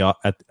than anybody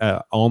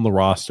on the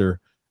roster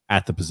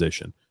at the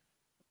position.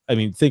 I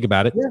mean, think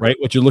about it, right?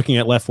 What you're looking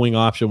at left wing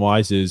option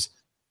wise is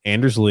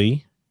Anders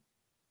Lee,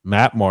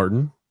 Matt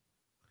Martin.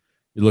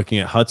 You're looking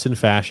at Hudson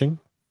Fasching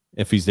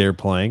if he's there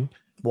playing,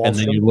 Wallstrom. And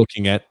then you're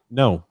looking at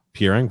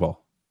Pierre Engvall.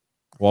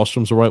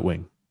 Wallstrom's a right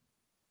wing.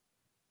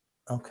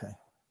 Okay.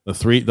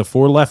 The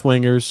 4 left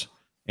wingers,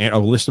 and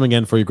I'll list them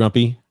again for you,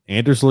 Grumpy.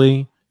 Anders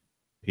Lee,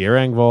 Pierre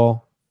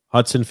Engvall,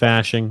 Hudson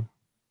Fasching,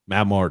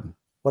 Matt Martin.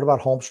 What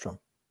about Holmstrom?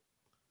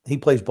 He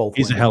plays both.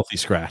 He's a healthy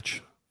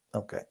scratch.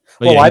 Okay.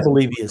 Well, I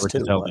believe he is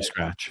too. Healthy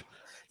scratch.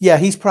 Yeah,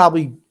 he's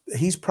probably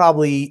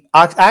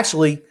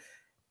actually,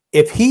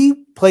 if he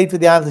played for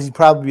the Islanders, he'd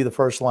probably be the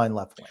first line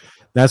left wing.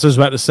 That's what I was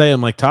about to say.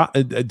 I'm like,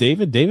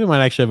 David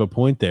might actually have a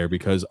point there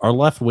because our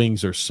left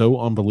wings are so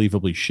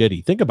unbelievably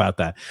shitty. Think about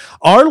that.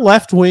 Our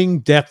left wing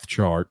depth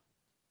chart,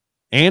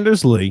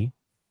 Anders Lee,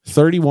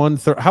 31.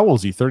 How old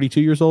is he?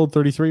 32 years old?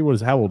 33?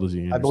 How old is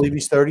he? I believe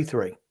he's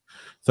 33.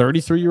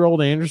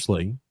 33-year-old Anders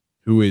Lee,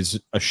 who is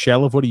a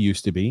shell of what he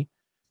used to be.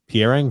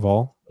 Pierre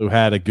Engvall, who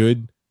had a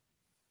good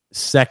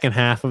second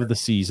half of the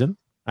season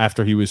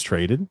after he was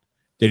traded.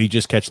 Did he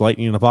just catch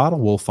lightning in a bottle?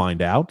 We'll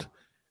find out.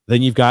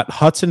 Then you've got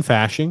Hudson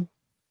Fasching,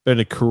 been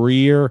a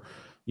career,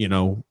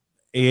 AHL/NHL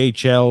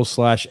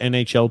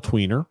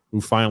tweener, who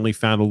finally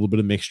found a little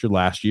bit of mixture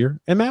last year,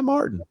 and Matt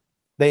Martin.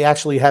 They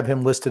actually have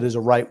him listed as a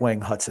right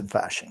wing, Hudson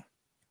Fasching.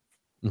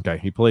 Okay,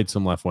 he played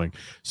some left wing.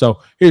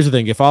 So here's the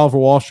thing. If Oliver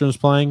Wallstrom's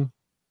playing,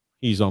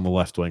 he's on the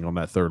left wing on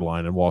that third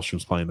line, and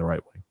Wallstrom's playing the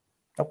right wing.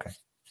 Okay.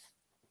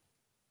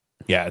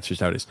 Yeah, it's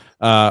just how it is.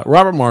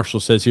 Robert Marshall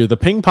says here, the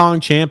ping pong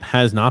champ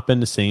has not been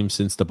the same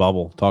since the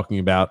bubble, talking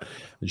about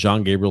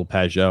Jean-Gabriel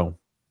Pageau.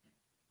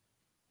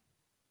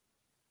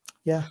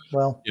 Yeah,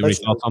 well. You have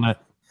any thoughts on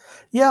that?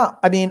 Yeah,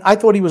 I mean, I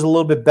thought he was a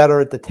little bit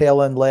better at the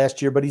tail end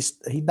last year, but he's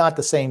not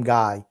the same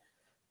guy.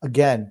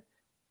 Again,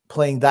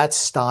 playing that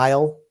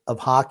style of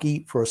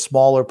hockey for a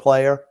smaller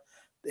player,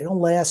 they don't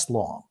last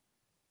long.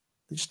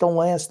 They just don't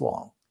last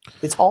long.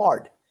 It's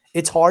hard.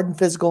 It's hard and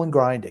physical and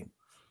grinding.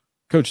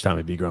 Coach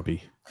Tommy B.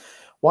 Grumpy.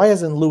 Why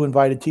hasn't Lou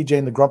invited TJ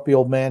and the grumpy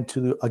old man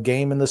to a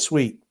game in the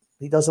suite?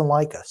 He doesn't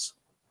like us.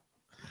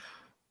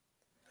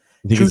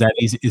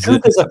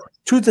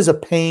 Truth is a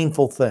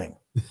painful thing.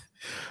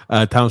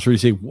 Thomas Reed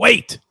say,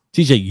 wait,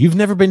 TJ, you've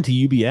never been to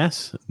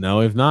UBS?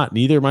 No, I've not.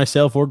 Neither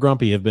myself or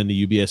Grumpy have been to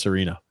UBS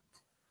Arena.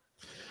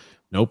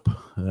 Nope.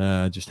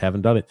 Just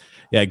haven't done it.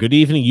 Yeah. Good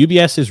evening.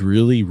 UBS is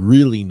really,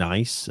 really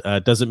nice.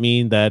 Doesn't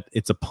mean that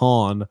it's a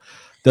pawn.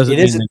 Doesn't It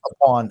mean isn't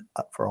a pawn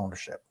for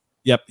ownership.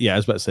 Yep. Yeah. I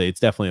was about to say it's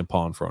definitely a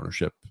pawn for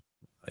ownership.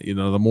 The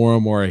more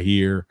and more I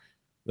hear,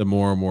 the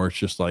more and more it's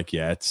just like,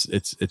 yeah,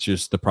 it's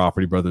just the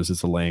Property Brothers.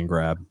 It's a land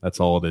grab. That's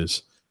all it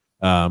is.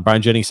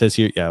 Brian Jennings says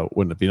here, yeah,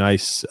 wouldn't it be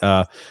nice?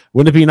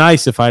 Wouldn't it be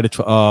nice if I had a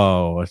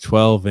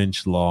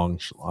 12-inch long?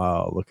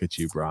 Oh, look at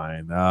you,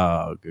 Brian.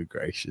 Oh, good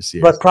gracious.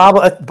 Yes.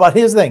 But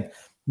here's the thing.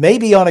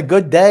 Maybe on a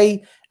good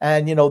day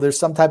and, there's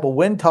some type of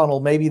wind tunnel,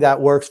 maybe that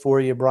works for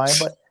you, Brian.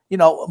 But,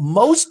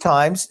 most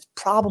times it's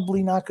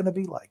probably not going to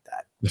be like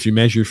that. If you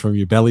measure from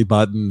your belly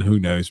button, who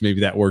knows?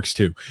 Maybe that works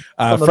too.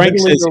 Frank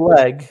says your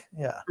leg.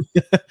 Yeah.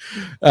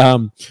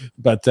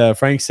 But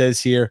Frank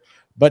says here,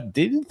 but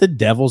didn't the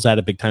Devils add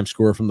a big time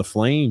scorer from the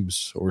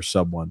Flames or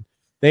someone?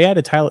 They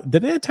added Tyler.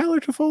 Did they add Tyler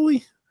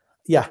Toffoli?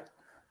 Yeah,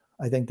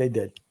 I think they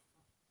did.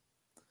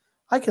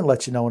 I can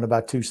let you know in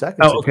about 2 seconds.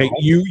 Oh, okay.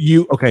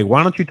 Okay.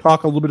 Why don't you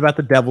talk a little bit about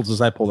the Devils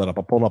as I pull that up?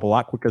 I'll pull it up a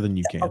lot quicker than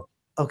you can.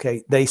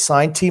 Okay. They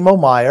signed Timo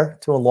Meier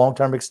to a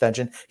long-term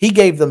extension. He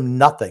gave them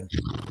nothing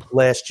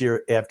last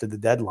year after the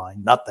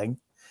deadline. Nothing.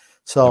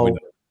 So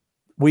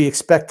we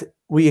expect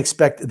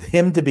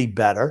him to be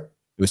better.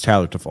 It was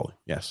Tyler Toffoli.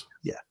 Yes.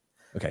 Yeah.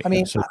 Okay. I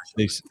mean, so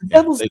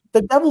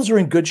the Devils are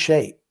in good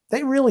shape.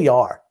 They really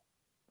are.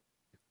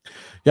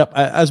 Yep.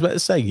 I was about to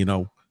say,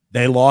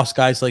 they lost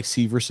guys like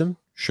Severson.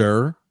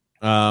 Sure.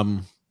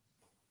 I'll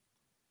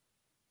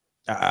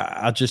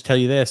just tell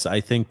you this.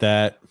 I think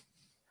that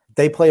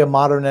they play a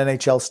modern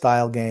NHL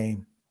style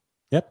game.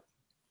 Yep.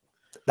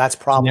 That's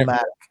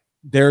problematic.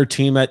 They're a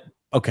team that,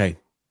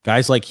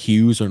 guys like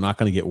Hughes are not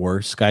going to get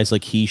worse. Guys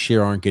like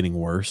Heischer aren't getting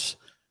worse.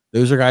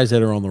 Those are guys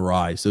that are on the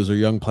rise. Those are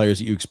young players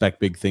that you expect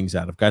big things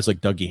out of. Guys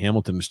like Dougie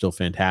Hamilton are still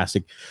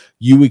fantastic.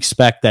 You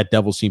expect that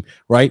Devils team,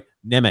 right?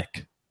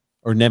 Nemec.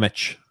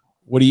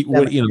 What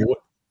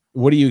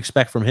do you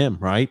expect from him,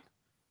 right?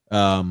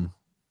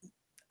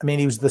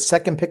 He was the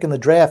second pick in the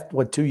draft,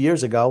 2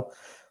 years ago.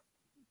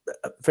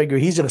 I figure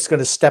he's just going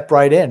to step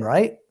right in,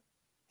 right?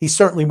 He's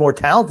certainly more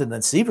talented than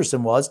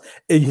Severson was.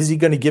 Is he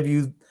going to give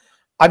you?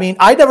 I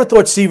never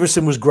thought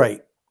Severson was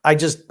great. I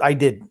didn't.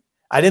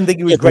 I didn't think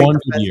he was great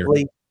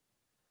defensively.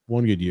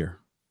 One good year.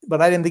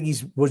 But I didn't think he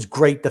was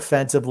great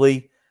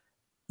defensively.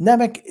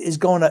 Nemec is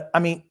going to,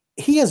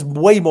 he has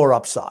way more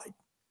upside.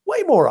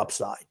 Way more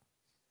upside.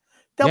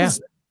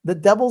 The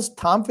Devils,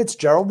 Tom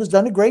Fitzgerald has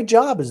done a great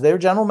job as their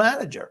general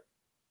manager.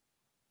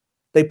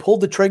 They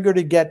pulled the trigger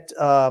to get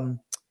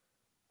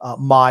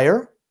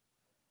Meier.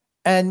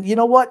 And you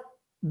know what?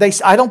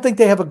 I don't think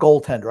they have a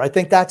goaltender. I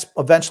think that's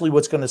eventually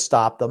what's going to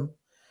stop them.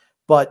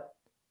 But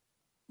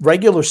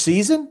regular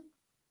season,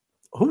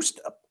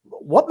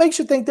 what makes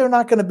you think they're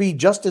not going to be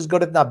just as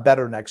good, if not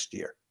better, next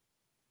year?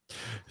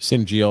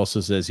 Synergy also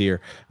says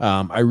here,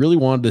 I really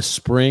wanted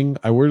Sprong,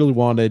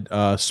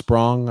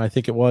 I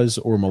think it was,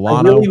 or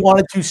Milano. I really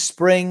wanted to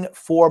spring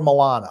for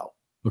Milano.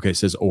 Okay, it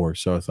says or,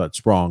 so I thought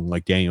Sprong,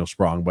 like Daniel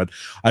Sprong, but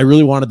I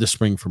really wanted to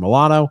spring for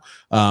Milano.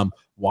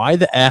 Why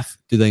the F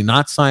did they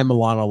not sign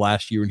Milano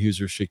last year when he was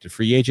a restricted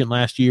free agent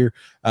last year?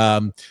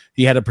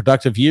 He had a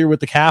productive year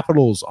with the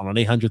Capitals on an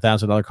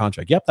 $800,000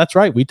 contract. Yep, that's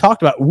right. We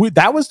talked about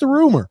that was the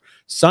rumor.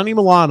 Sonny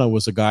Milano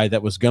was a guy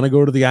that was going to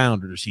go to the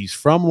Islanders. He's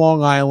from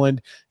Long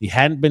Island. He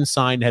hadn't been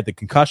signed, had the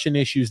concussion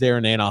issues there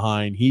in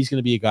Anaheim. He's going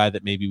to be a guy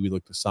that maybe we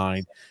look to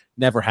sign.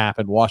 Never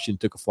happened. Washington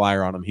took a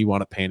flyer on him. He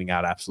wound up panning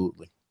out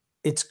absolutely.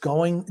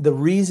 The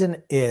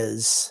reason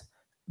is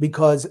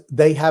because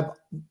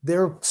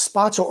their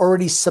spots are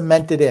already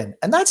cemented in.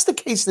 And that's the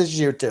case this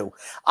year too.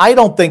 I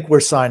don't think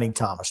we're signing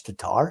Thomas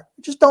Tatar.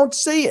 I just don't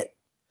see it.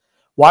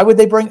 Why would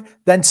they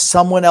then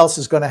someone else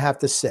is going to have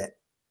to sit.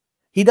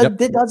 He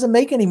doesn't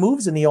make any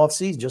moves in the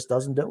offseason, just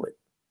doesn't do it.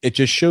 It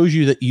just shows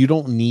you that you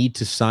don't need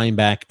to sign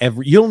back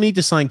you don't need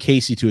to sign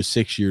Casey to a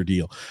 6-year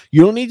deal.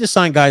 You don't need to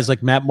sign guys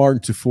like Matt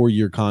Martin to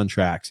 4-year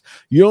contracts.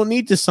 You don't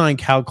need to sign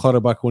Cal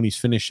Clutterbuck when he's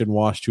finished and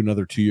washed to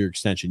another 2-year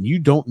extension. You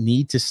don't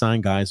need to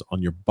sign guys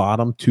on your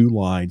bottom 2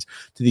 lines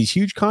to these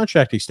huge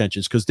contract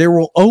extensions, because there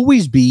will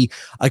always be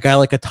a guy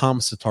like a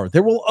Thomas Tatar.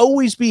 There will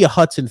always be a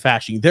Hudson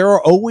Fasching. There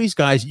are always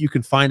guys that you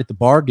can find at the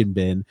bargain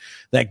bin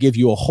that give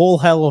you a whole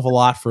hell of a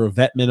lot for a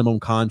vet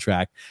minimum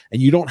contract,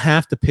 and you don't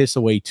have to piss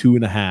away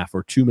 $2.5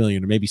 or $2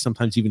 million, or maybe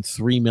sometimes even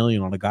 $3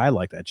 million on a guy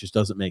like that. It just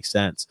doesn't make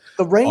sense.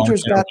 The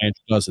Rangers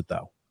does it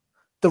though.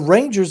 The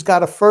Rangers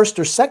got a first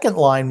or second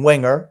line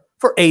winger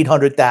for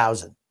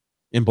 $800,000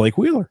 in Blake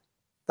Wheeler.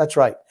 That's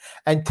right.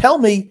 And tell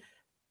me,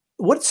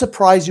 would it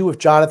surprise you if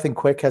Jonathan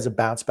Quick has a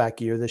bounce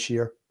back year this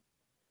year,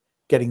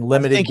 getting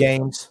limited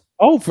games?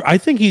 I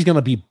think he's going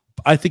to be.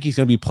 I think he's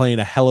going to be playing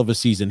a hell of a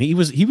season. He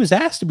was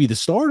asked to be the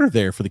starter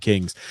there for the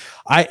Kings.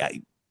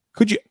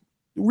 Could you?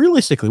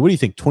 Realistically, what do you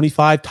think?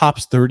 25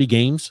 tops 30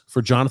 games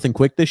for Jonathan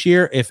Quick this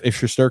year if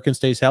Shesterkin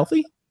stays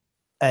healthy?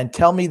 And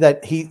tell me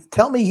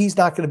he's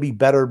not going to be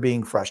better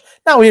being fresh.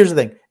 Now, here's the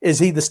thing. Is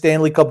he the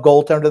Stanley Cup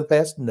goaltender of the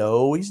past?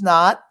 No, he's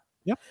not.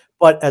 Yep.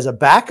 But as a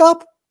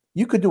backup,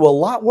 you could do a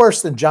lot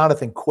worse than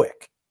Jonathan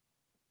Quick.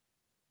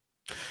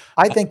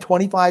 I think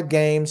 25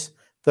 games,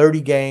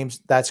 30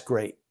 games, that's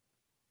great.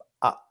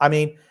 I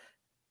mean,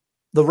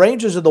 the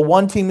Rangers are the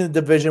one team in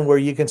the division where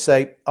you can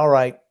say, all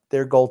right,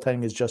 their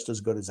goaltending is just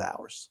as good as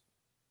ours.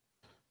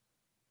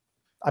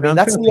 I mean,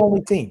 that's the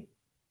only team.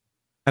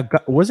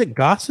 Was it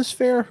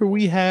Gossesfair who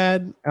we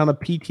had on a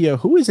PTO?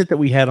 Who is it that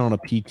we had on a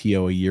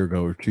PTO a year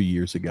ago or 2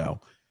 years ago?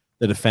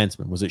 The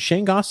defenseman. Was it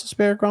Shane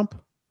Gossesfair, Grump?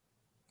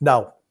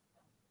 No.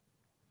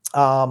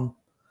 Not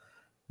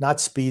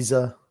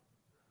Spiza.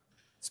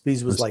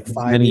 Spiza was like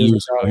 5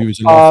 years ago. He was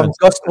an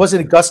was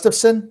it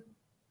Gustafson?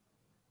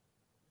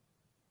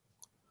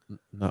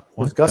 No,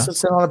 was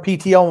Gustafson on a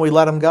PTO and we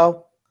let him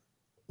go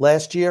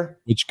last year?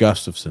 Which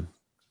Gustafson?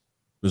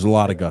 There's a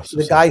lot of Gustafson.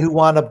 The guy who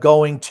wound up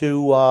going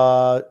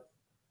to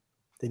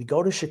did he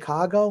go to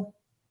Chicago?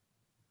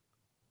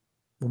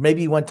 Or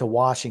maybe he went to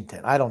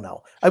Washington. I don't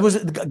know.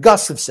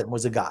 Gustafson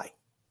was a guy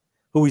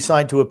who we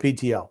signed to a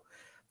PTO.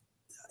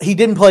 He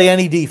didn't play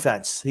any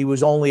defense. He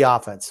was only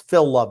offense.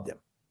 Phil loved him.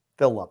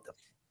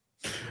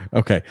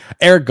 Okay.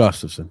 Eric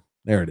Gustafson.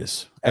 There it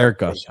is. Eric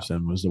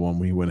Gustafson was the one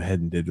we went ahead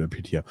and did a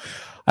PTO.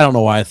 I don't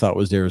know why I thought it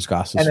was Darius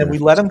Gustafson. And then we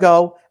let him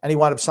go, and he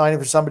wound up signing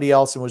for somebody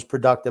else and was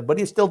productive, but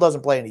he still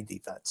doesn't play any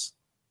defense.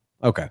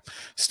 Okay.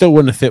 Still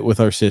wouldn't have fit with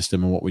our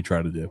system and what we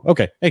try to do.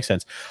 Okay. Makes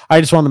sense. I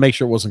just wanted to make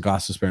sure it wasn't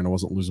Gustafson and I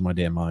wasn't losing my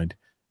damn mind.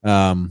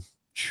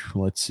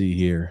 Let's see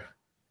here.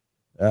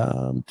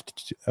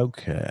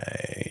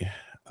 Okay.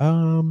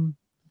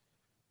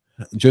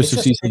 Joseph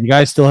C. said, you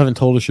guys still haven't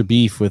told us your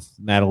beef with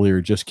Matt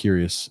O'Leary. Just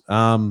curious.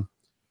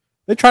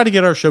 They tried to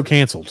get our show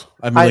canceled.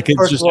 I mean,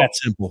 it's just that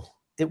simple.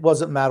 It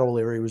wasn't Matt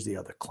O'Leary. It was the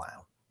other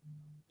clown.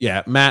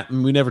 Yeah, Matt.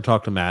 We never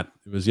talked to Matt.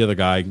 It was the other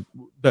guy,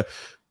 the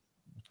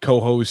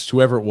co-host,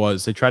 whoever it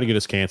was. They tried to get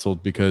us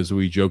canceled because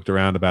we joked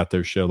around about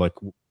their show like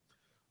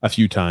a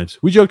few times.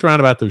 We joked around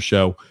about their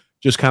show,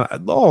 just kind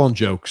of all in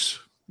jokes.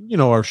 You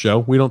know our show.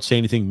 We don't say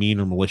anything mean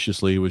or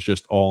maliciously. It was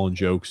just all in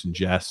jokes and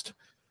jest.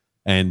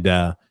 And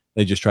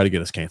they just try to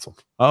get us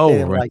canceled.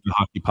 Oh, right. The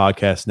Hockey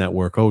Podcast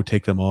Network. Oh,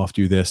 take them off,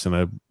 do this. And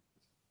I'm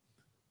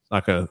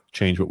not going to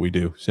change what we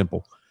do.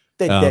 Simple.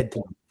 They're dead to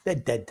me. They're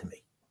dead to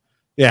me.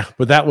 Yeah,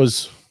 but that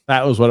was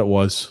what it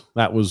was.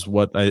 That was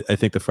what I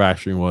think the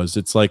fracturing was.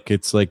 It's like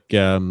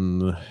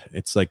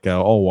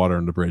all water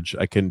on the bridge.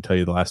 I couldn't tell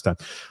you the last time.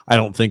 I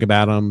don't think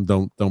about them.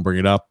 Don't bring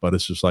it up. But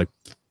it's just like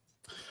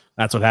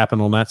that's what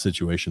happened on that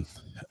situation.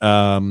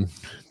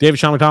 David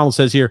Sean McDonald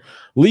says here,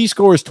 Lee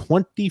scores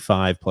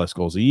 25 plus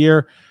goals a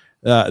year.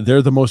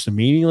 They're the most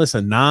meaningless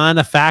and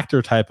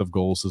non-factor type of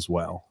goals as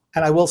well.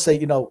 And I will say,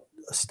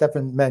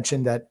 Stefen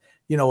mentioned that,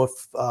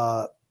 if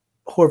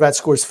Horvat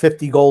scores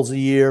 50 goals a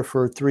year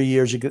for 3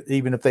 years,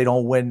 even if they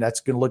don't win,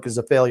 that's going to look as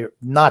a failure.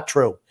 Not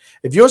true.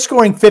 If you're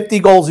scoring 50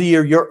 goals a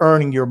year, you're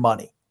earning your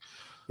money.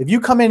 If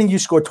you come in and you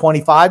score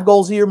 25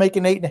 goals a year,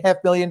 making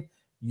 $8.5 million,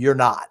 you're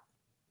not.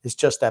 It's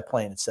just that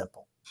plain and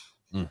simple.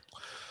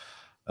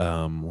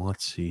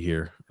 Let's see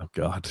here. Oh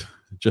God,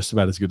 just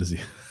about as good as the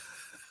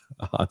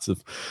odds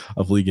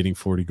of Lee getting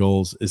 40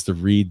 goals is to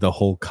read the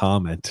whole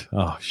comment.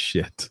 Oh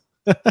shit.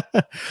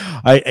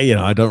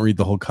 I don't read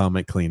the whole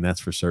comment clean. That's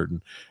for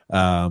certain.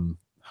 Oh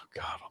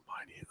God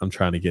almighty. I'm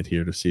trying to get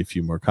here to see a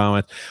few more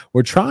comments.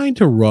 We're trying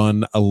to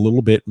run a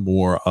little bit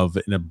more of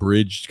an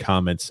abridged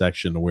comment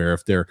section where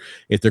if they're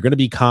going to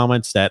be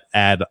comments that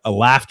add a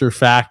laughter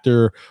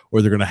factor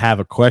or they're going to have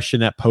a question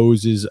that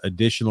poses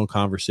additional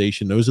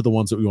conversation, those are the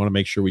ones that we want to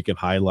make sure we can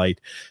highlight.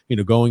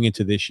 Going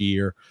into this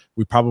year,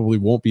 we probably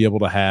won't be able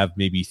to have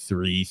maybe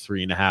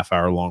 3.5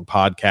 hour long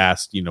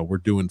podcast. We're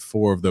doing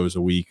 4 of those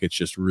a week. It's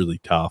just really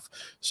tough.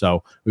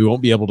 So we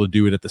won't be able to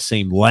do it at the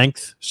same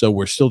length. So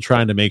we're still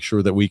trying to make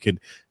sure that we could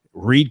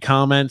read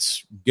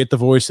comments, get the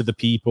voice of the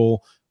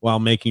people while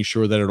making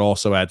sure that it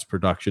also adds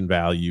production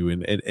value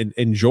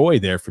and joy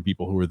there for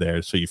people who are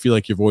there. So you feel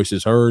like your voice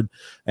is heard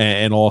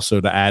and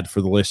also to add for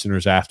the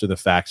listeners after the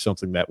fact,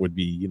 something that would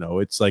be,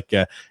 it's like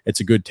it's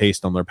a good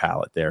taste on their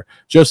palate there.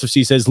 Joseph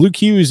C says Luke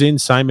Hughes and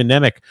Simon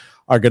Nemec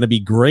are going to be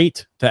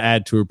great to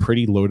add to a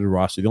pretty loaded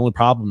roster. The only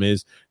problem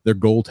is their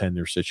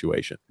goaltender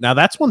situation. Now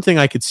that's one thing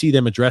I could see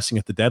them addressing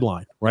at the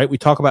deadline, right? We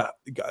talk about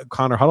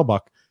Connor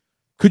Huddelbuck.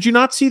 Could you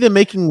not see them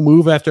making a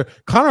move after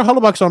Connor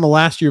Huddelbuck's on the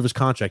last year of his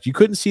contract? You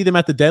couldn't see them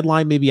at the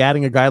deadline, maybe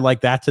adding a guy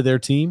like that to their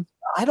team.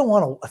 I don't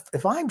want to.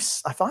 If I'm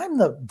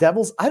the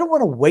Devils, I don't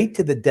want to wait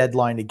to the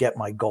deadline to get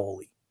my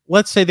goalie.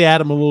 Let's say they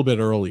add him a little bit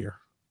earlier.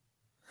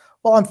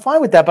 Well, I'm fine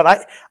with that, but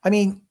I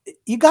mean,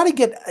 you got to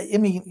get. I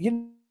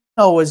mean,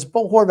 as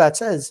Bo Horvat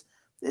says,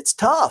 it's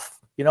tough.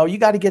 You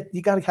got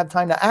to have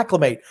time to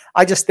acclimate.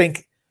 I just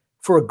think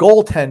for a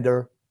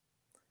goaltender.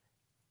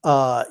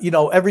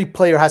 Every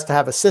player has to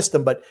have a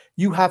system, but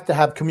you have to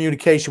have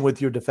communication with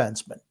your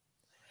defenseman.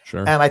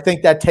 Sure. And I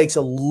think that takes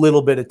a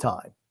little bit of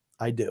time.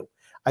 I do.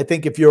 I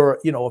think if you're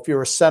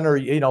a center,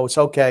 it's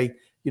okay.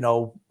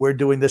 We're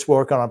doing this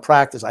work on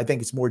practice. I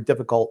think it's more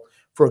difficult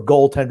for a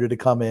goaltender to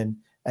come in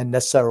and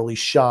necessarily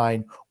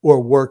shine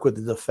or work with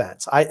the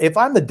defense. If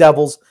I'm the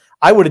Devils,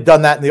 I would have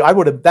done that.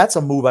 That's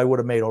a move I would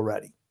have made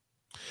already.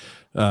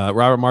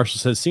 Robert Marshall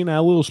says,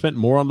 Cena Lou spent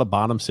more on the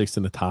bottom six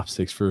than the top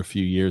six for a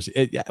few years.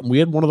 We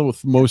had one of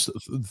the most,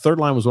 third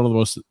line was one of the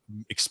most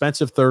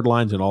expensive third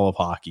lines in all of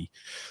hockey.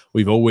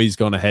 We've always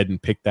gone ahead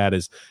and picked that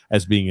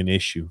as being an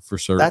issue for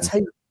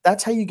certain.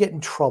 That's how you get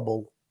in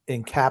trouble,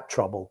 in cap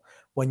trouble,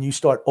 when you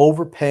start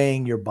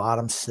overpaying your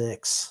bottom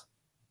six.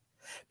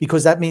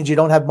 Because that means you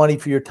don't have money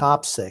for your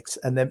top six,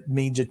 and that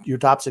means your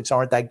top six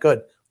aren't that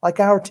good, like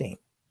our team.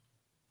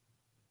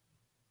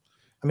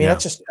 I mean,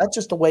 that's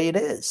just the way it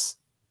is.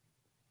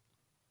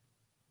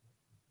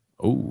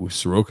 Oh,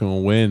 Sorokin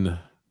will win.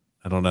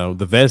 I don't know.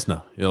 The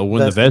Vezina. He'll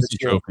win the Vezina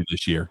trophy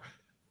this year.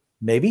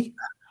 Maybe.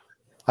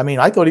 I mean,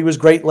 I thought he was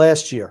great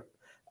last year.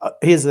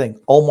 Here's the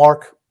thing.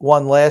 Olmark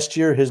won last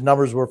year. His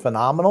numbers were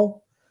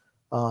phenomenal.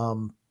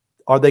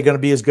 Are they going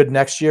to be as good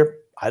next year?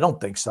 I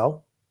don't think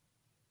so.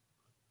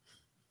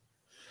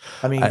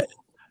 I mean,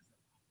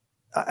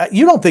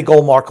 you don't think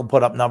Olmark will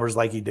put up numbers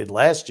like he did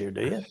last year,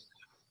 do you?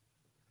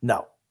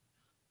 No.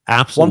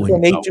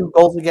 Absolutely. 1.82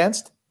 goals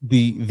against?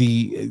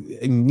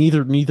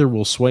 Neither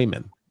will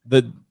Swayman.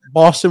 The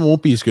Boston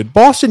won't be as good.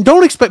 Boston,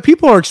 don't expect,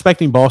 people are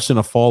expecting Boston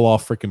to fall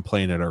off freaking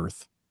planet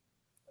Earth.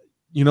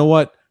 You know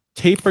what?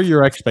 Taper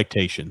your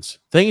expectations.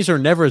 Things are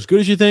never as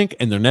good as you think,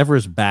 and they're never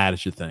as bad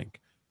as you think.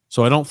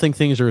 So I don't think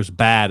things are as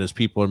bad as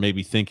people are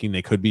maybe thinking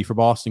they could be for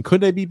Boston.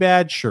 Could they be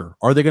bad? Sure.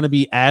 Are they going to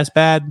be as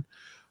bad?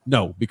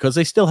 No, because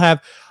they still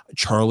have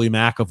Charlie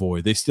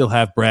McAvoy. They still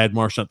have Brad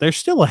Marchand. They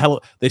still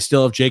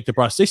have Jake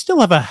DeBrusk. They still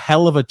have a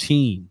hell of a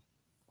team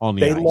on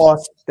the ice.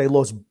 They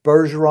lost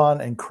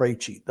Bergeron and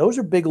Krejci. Those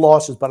are big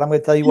losses, but I'm going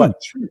to tell you what.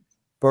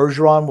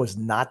 Bergeron was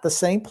not the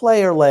same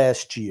player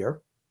last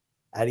year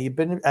as he'd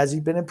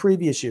been in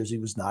previous years. He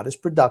was not as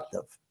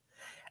productive.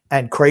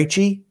 And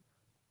Krejci,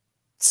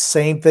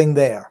 same thing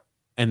there.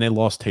 And they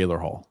lost Taylor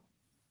Hall.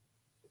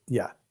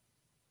 Yeah.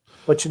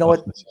 But you know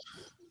what?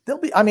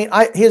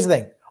 Here's the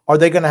thing. Are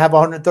they going to have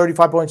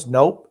 135 points?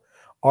 Nope.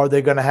 Are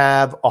they going to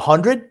have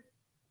 100?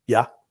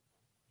 Yeah.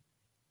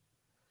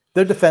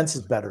 Their defense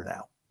is better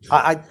now.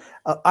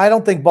 I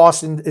don't think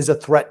Boston is a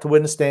threat to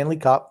win the Stanley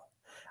Cup.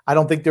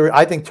 I think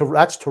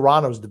that's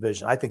Toronto's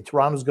division. I think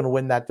Toronto's going to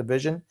win that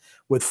division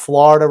with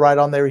Florida right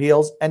on their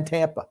heels and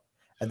Tampa.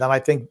 And then I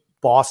think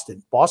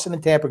Boston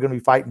and Tampa are going to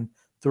be fighting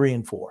 3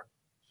 and 4.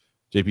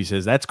 JP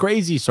says, that's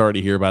crazy. Sorry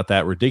to hear about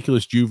that.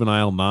 Ridiculous,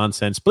 juvenile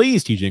nonsense.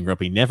 Please, TJ and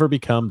Grumpy, never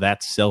become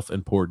that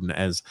self-important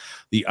as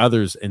the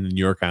others in the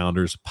New York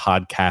Islanders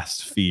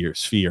podcast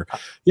sphere.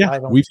 Yeah,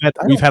 we've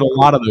had a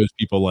lot of those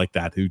people like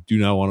that who do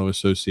not want to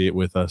associate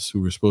with us, who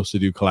were supposed to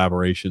do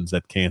collaborations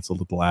that canceled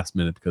at the last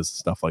minute because of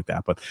stuff like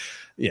that. But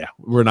yeah,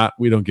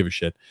 we don't give a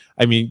shit.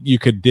 I mean, you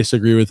could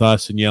disagree with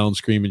us and yell and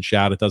scream and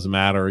shout. It doesn't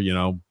matter. You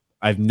know,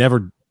 I've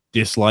never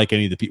dislike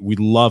any of the people. We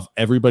love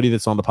everybody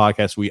that's on the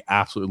podcast. We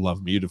absolutely love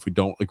them, even if we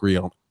don't agree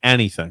on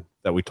anything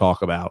that we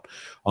talk about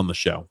on the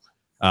show.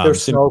 They're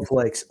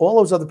snowflakes. All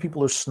those other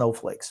people are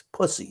snowflakes.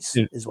 Pussies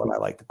is what I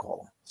like to call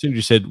them.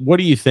 Cindy said, what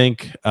do you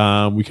think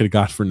we could have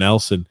got for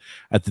Nelson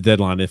at the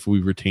deadline if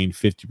we retained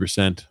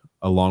 50%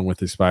 along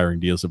with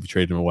expiring deals if we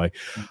trade him away?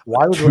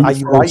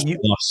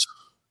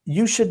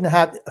 You shouldn't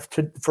have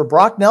for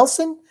Brock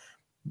Nelson,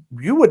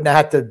 you wouldn't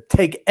have to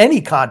take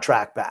any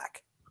contract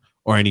back.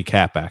 Or any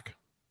cap back.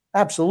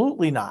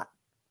 Absolutely not.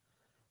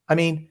 I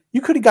mean,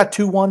 you could have got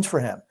 2 1s for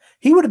him.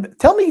 He would have.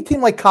 Tell me a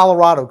team like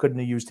Colorado couldn't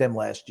have used him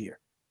last year.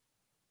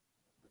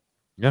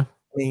 Yeah.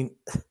 I mean,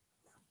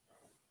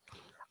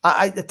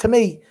 to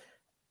me,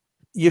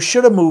 you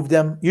should have moved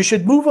him. You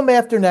should move him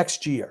after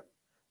next year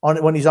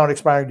when he's on an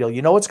expiring deal.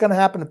 You know what's going to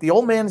happen if the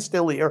old man is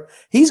still here?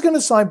 He's going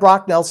to sign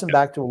Brock Nelson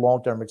back to a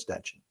long-term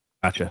extension.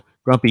 Gotcha.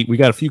 Grumpy, we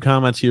got a few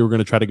comments here. We're going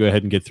to try to go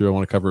ahead and get through. I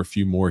want to cover a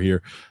few more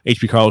here.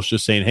 HP Carlos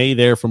just saying, hey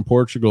there from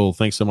Portugal.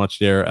 Thanks so much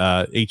there,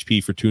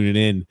 HP, for tuning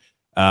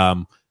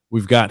in.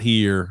 We've got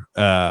here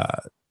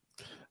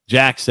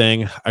Jack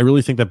saying, I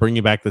really think that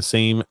bringing back the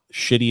same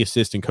shitty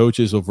assistant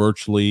coaches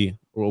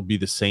will be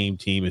the same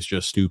team is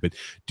just stupid.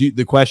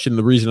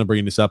 The reason I'm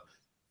bringing this up,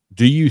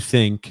 do you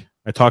think,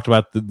 I talked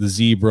about the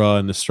zebra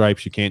and the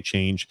stripes you can't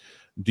change.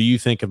 Do you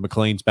think if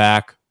McLean's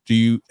back, do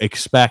you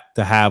expect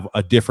to have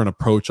a different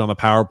approach on the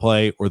power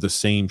play or the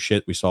same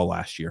shit we saw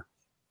last year?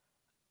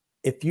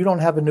 If you don't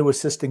have a new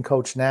assistant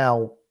coach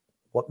now,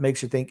 what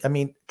makes you think? I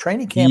mean,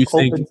 training camp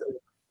opens.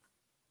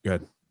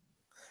 Good.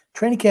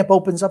 Training camp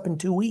opens up in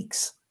 2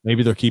 weeks.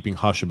 Maybe they're keeping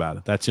hush about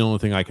it. That's the only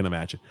thing I can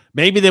imagine.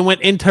 Maybe they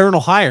went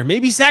internal hire.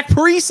 Maybe Zach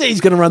Parise is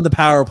going to run the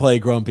power play,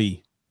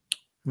 Grumpy.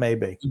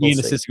 Maybe. We'll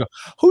assistant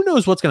coach. Who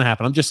knows what's going to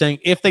happen? I'm just saying,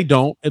 if they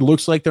don't, it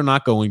looks like they're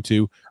not going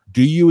to.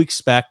 Do you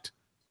expect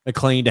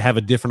McLean to have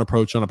a different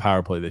approach on a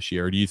power play this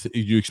year? Or do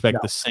you expect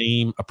the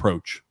same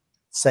approach?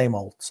 Same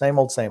old.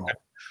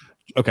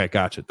 Okay,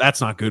 gotcha. That's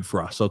not good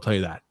for us. I'll tell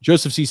you that.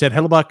 Joseph C. said,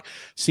 Hellebuck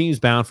seems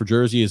bound for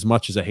Jersey as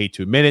much as I hate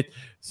to admit it.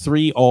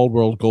 3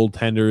 all-world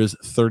goaltenders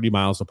 30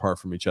 miles apart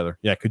from each other.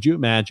 Yeah, could you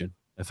imagine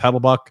if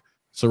Hellebuck,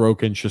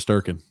 Sorokin,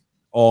 Shesterkin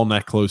all in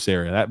that close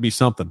area? That'd be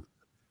something.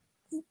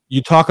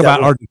 You talk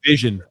about our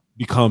division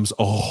becomes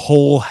a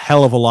whole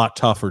hell of a lot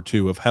tougher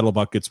too if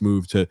Hellebuyck gets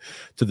moved to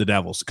the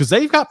Devils, because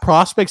they've got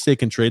prospects they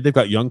can trade. They've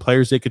got young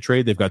players they could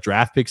trade. They've got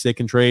draft picks they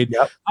can trade.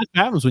 Yep. What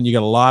happens when you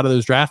get a lot of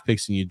those draft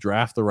picks and you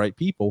draft the right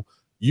people?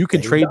 You can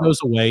trade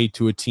those away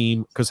to a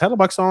team because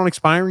Hellebuyck's on an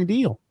expiring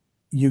deal.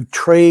 You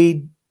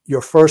trade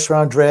your first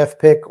round draft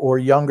pick or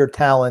younger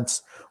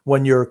talents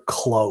when you're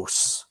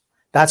close.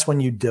 That's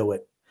when you do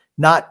it,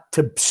 not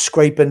to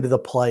scrape into the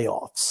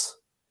playoffs.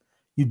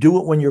 You do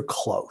it when you're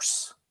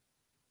close.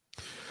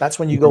 That's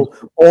when you go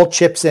all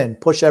chips in,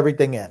 push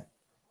everything in.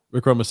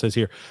 Rick Roma says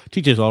here,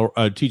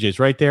 TJ's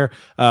right there.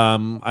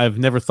 I've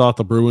never thought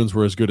the Bruins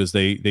were as good as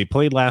they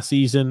played last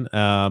season,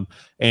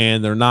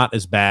 and they're not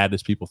as bad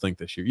as people think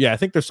this year. Yeah, I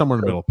think they're somewhere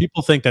in the middle.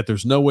 People think that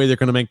there's no way they're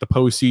going to make the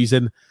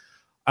postseason.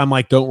 I'm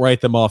like, don't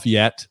write them off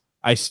yet.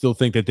 I still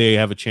think that they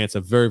have a chance,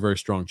 a very, very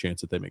strong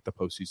chance that they make the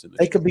postseason.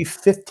 They could be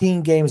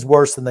 15 games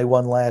worse than they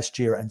won last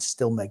year and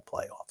still make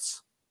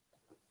playoffs.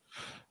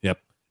 Yep,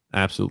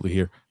 absolutely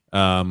here.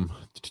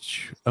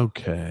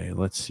 Okay,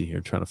 let's see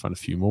here. Trying to find a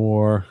few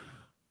more.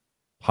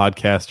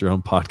 Podcaster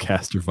on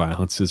podcaster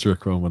violence is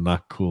Rick Roma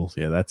not cool.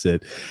 Yeah, that's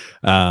it.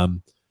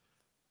 God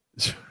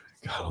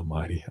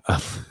almighty.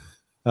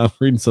 I'm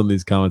reading some of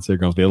these comments there,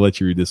 Grumpy. I'll let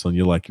you read this one.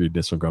 You'll like to read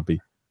this one, Grumpy.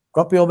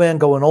 Grumpy old man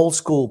going old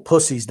school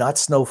pussies, not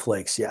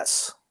snowflakes.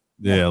 Yes.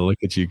 Yeah, look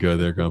at you go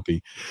there,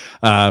 Grumpy.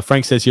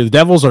 Frank says here, the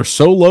Devils are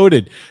so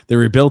loaded. They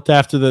were built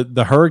after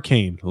the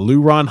hurricane. Lou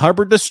Ron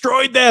Hubbard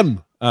destroyed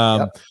them.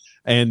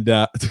 And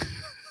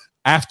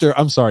after,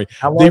 I'm sorry,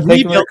 they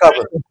rebuilt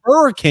the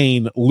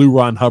Hurricane. Lou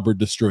Ron Hubbard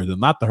destroyed them,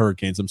 not the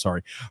Hurricanes. I'm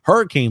sorry,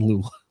 Hurricane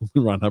Lou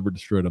Ron Hubbard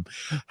destroyed them.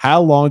 How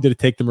long did it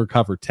take them to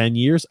recover? 10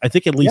 years? I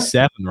think at least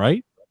 7,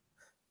 right?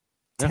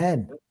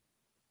 10.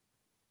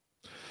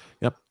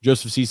 Yep.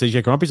 Joseph C says,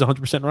 yeah, Grumpy's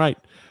 100% right.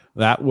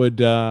 That would,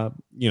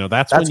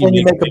 that's when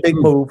you make a big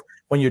move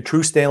when you're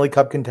true Stanley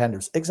Cup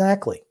contenders.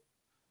 Exactly.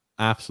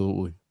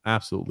 Absolutely.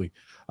 Absolutely.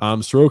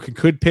 Sorokin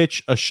could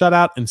pitch a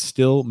shutout and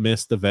still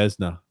miss the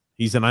Vezina.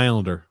 He's an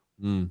Islander.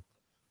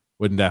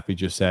 Wouldn't that be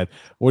just sad?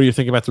 What do you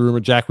think about the rumor,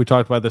 Jack? We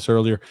talked about this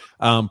earlier.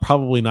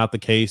 Probably not the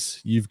case.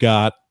 You've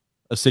got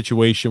a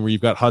situation where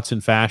you've got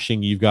Hudson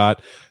Fasching, you've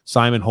got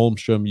Simon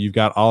Holmstrom, you've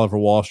got Oliver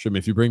Wahlstrom.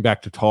 If you bring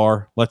back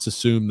Tatar, let's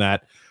assume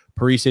that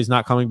Parise is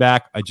not coming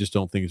back. I just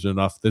don't think there's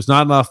enough. There's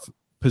not enough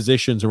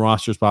positions and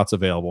roster spots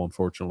available,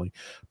 unfortunately.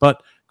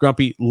 But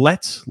Grumpy,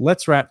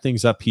 let's wrap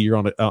things up here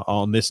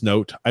on this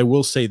note. I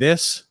will say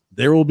this: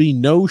 there will be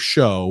no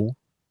show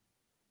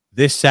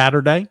this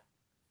Saturday,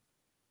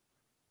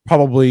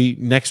 probably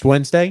next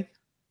Wednesday.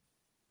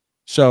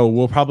 So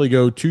we'll probably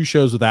go 2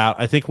 shows without.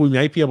 I think we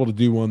might be able to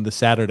do one the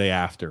Saturday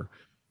after.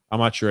 I'm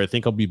not sure. I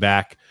think I'll be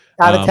back.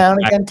 Out of town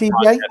again,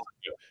 TJ?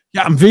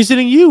 Yeah, I'm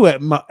visiting you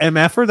at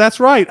MFer. That's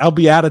right. I'll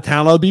be out of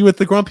town. I'll be with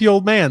the grumpy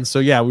old man. So,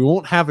 yeah, we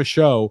won't have a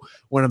show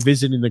when I'm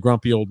visiting the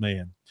grumpy old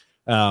man.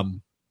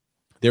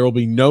 There will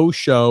be no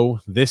show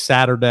this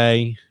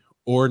Saturday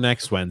or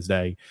next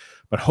Wednesday,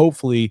 but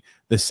hopefully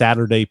the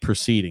Saturday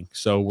preceding.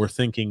 So we're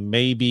thinking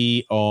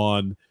maybe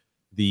on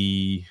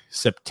the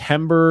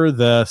September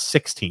the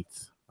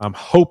 16th. I'm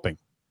hoping.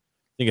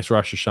 I think it's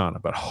Rosh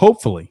Hashanah, but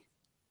hopefully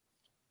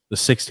the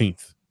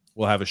 16th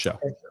we'll have a show.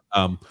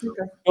 Don't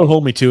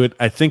hold me to it.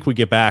 I think we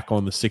get back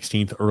on the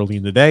 16th early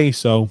in the day,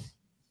 so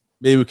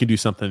maybe we can do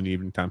something in the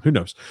evening time. Who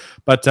knows?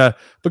 But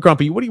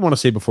Grumpy, what do you want to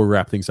say before we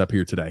wrap things up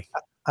here today?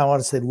 I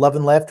want to say love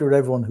and laughter to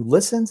everyone who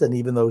listens, and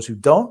even those who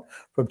don't.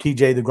 From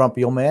TJ the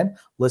Grumpy Old Man,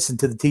 listen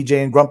to the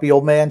TJ and Grumpy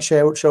Old Man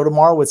show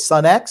tomorrow with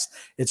Sun X.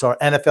 It's our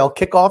NFL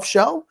kickoff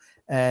show,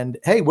 and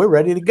hey, we're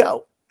ready to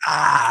go.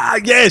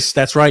 Yes,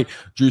 that's right.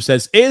 Drew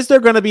says, is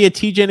there going to be a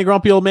TJ and the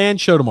Grumpy Old Man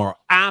show tomorrow?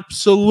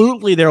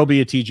 Absolutely, there will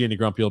be a TJ and the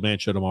Grumpy Old Man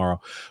show tomorrow.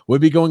 We'll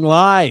be going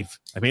live.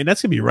 I mean,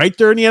 that's going to be right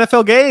there in the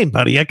NFL game,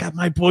 buddy. I got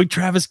my boy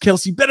Travis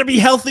Kelce. Better be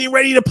healthy and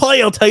ready to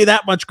play. I'll tell you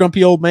that much,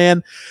 Grumpy Old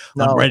Man.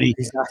 I'm ready.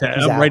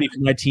 I'm ready for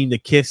my team to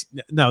kiss.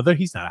 No,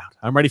 he's not out.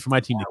 I'm ready for my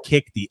team to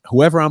kick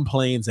whoever I'm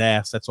playing's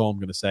ass. That's all I'm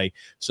going to say.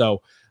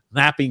 So,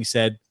 that being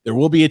said, there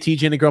will be a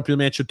TJ and the Grumpy Old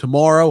Man show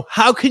tomorrow.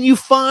 How can you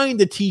find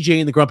the TJ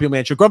and the Grumpy Old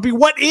Man show? Grumpy,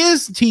 what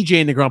is the TJ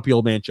and the Grumpy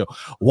Old Man show?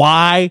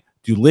 Why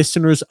do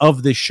listeners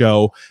of this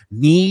show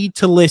need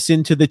to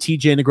listen to the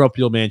TJ and the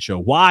Grumpy Old Man show?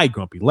 Why,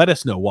 Grumpy? Let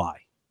us know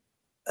why.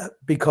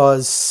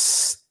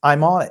 Because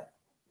I'm on it.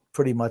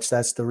 Pretty much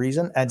that's the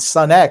reason. And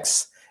Sun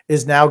X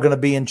is now going to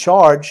be in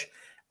charge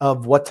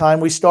of what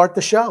time we start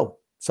the show.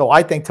 So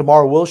I think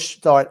tomorrow we'll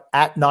start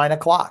at 9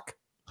 o'clock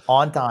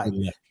on time,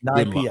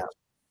 9 p.m.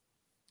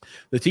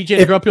 The TJ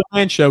and the Grumpy Old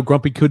Man show.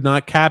 Grumpy could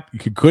not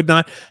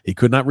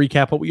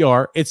recap what we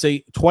are. It's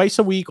a twice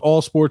a week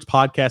all sports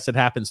podcast that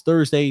happens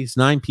Thursdays,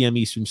 9 p.m.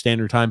 Eastern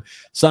Standard Time,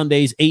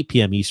 Sundays, 8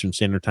 p.m. Eastern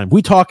Standard Time.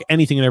 We talk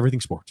anything and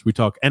everything sports. We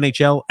talk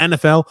NHL,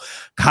 NFL,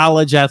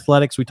 college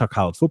athletics. We talk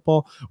college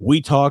football.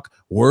 We talk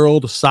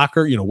world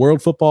soccer,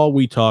 world football.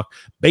 We talk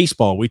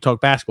baseball, we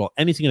talk basketball,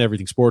 anything and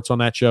everything sports on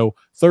that show.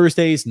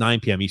 Thursdays, 9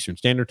 p.m. Eastern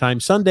Standard Time.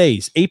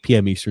 Sundays, 8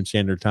 p.m. Eastern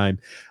Standard Time.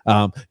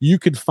 You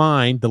could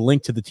find the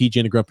link to the TJ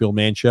and the Grumpy Old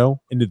Man show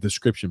in the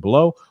description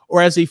below,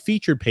 or as a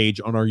featured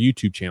page on our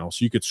YouTube channel.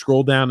 So you could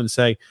scroll down and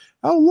say,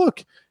 oh,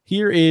 look,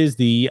 here is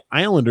the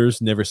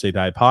Islanders Never Say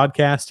Die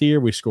podcast here.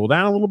 We scroll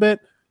down a little bit.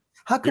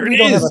 How come we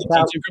don't have a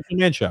thousand?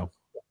 Man show.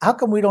 How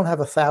come we don't have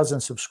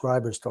 1,000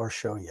 subscribers to our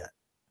show yet?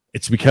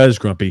 It's because,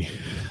 Grumpy,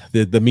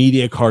 the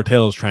media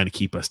cartel is trying to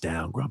keep us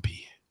down,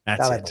 Grumpy.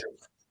 That's it.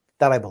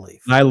 That I believe.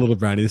 My little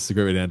brownie, this is a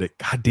great way to end it.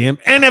 Goddamn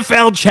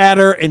NFL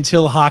chatter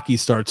until hockey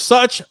starts.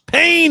 Such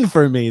pain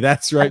for me.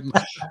 That's right.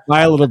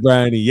 My little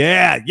brownie.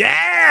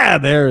 Yeah.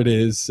 There it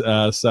is.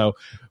 So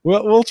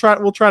we'll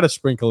try to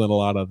sprinkle in a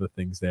lot of other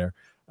things there.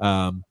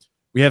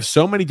 We have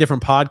so many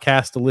different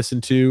podcasts to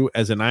listen to.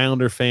 As an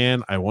Islander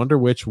fan, I wonder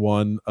which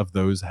one of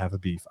those have a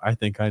beef. I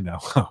think I know.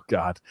 Oh,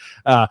 God.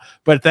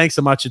 But thanks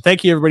so much. And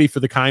thank you, everybody,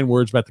 for the kind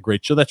words about the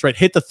great show. That's right.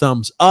 Hit the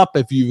thumbs up.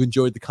 If you've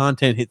enjoyed the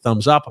content, hit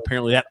thumbs up.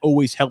 Apparently, that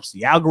always helps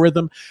the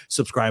algorithm.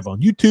 Subscribe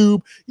on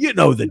YouTube. You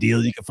know the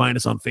deal. You can find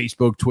us on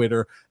Facebook,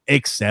 Twitter,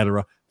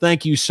 etc.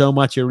 Thank you so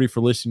much, everybody,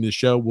 for listening to the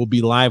show. We'll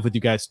be live with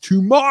you guys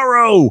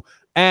tomorrow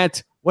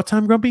at what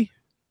time, Grumpy?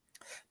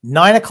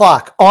 9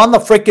 o'clock on the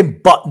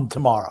freaking button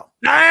tomorrow.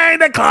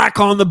 9 o'clock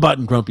on the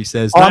button, Grumpy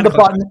says. On the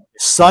button.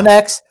 Sun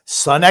X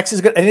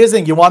is good. And here's the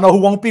thing, you want to know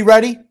who won't be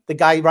ready? The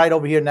guy right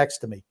over here next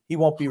to me. He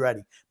won't be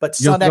ready. But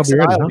Sun X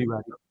and I will be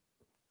ready.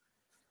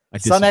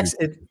 Sun X,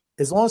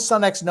 as long as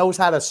Sun X knows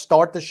how to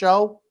start the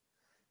show,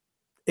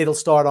 it'll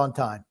start on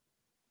time.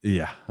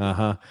 Yeah.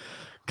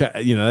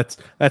 You know,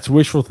 that's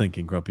wishful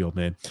thinking, Grumpy Old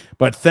Man.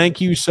 But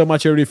thank you so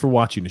much, everybody, for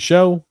watching the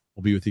show.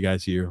 We'll be with you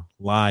guys here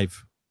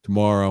live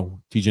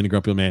tomorrow. TJ and the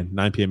Grumpy Old Man,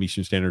 9 p.m.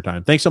 Eastern Standard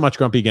Time. Thanks so much,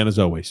 Grumpy, again, as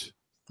always.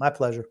 My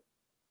pleasure.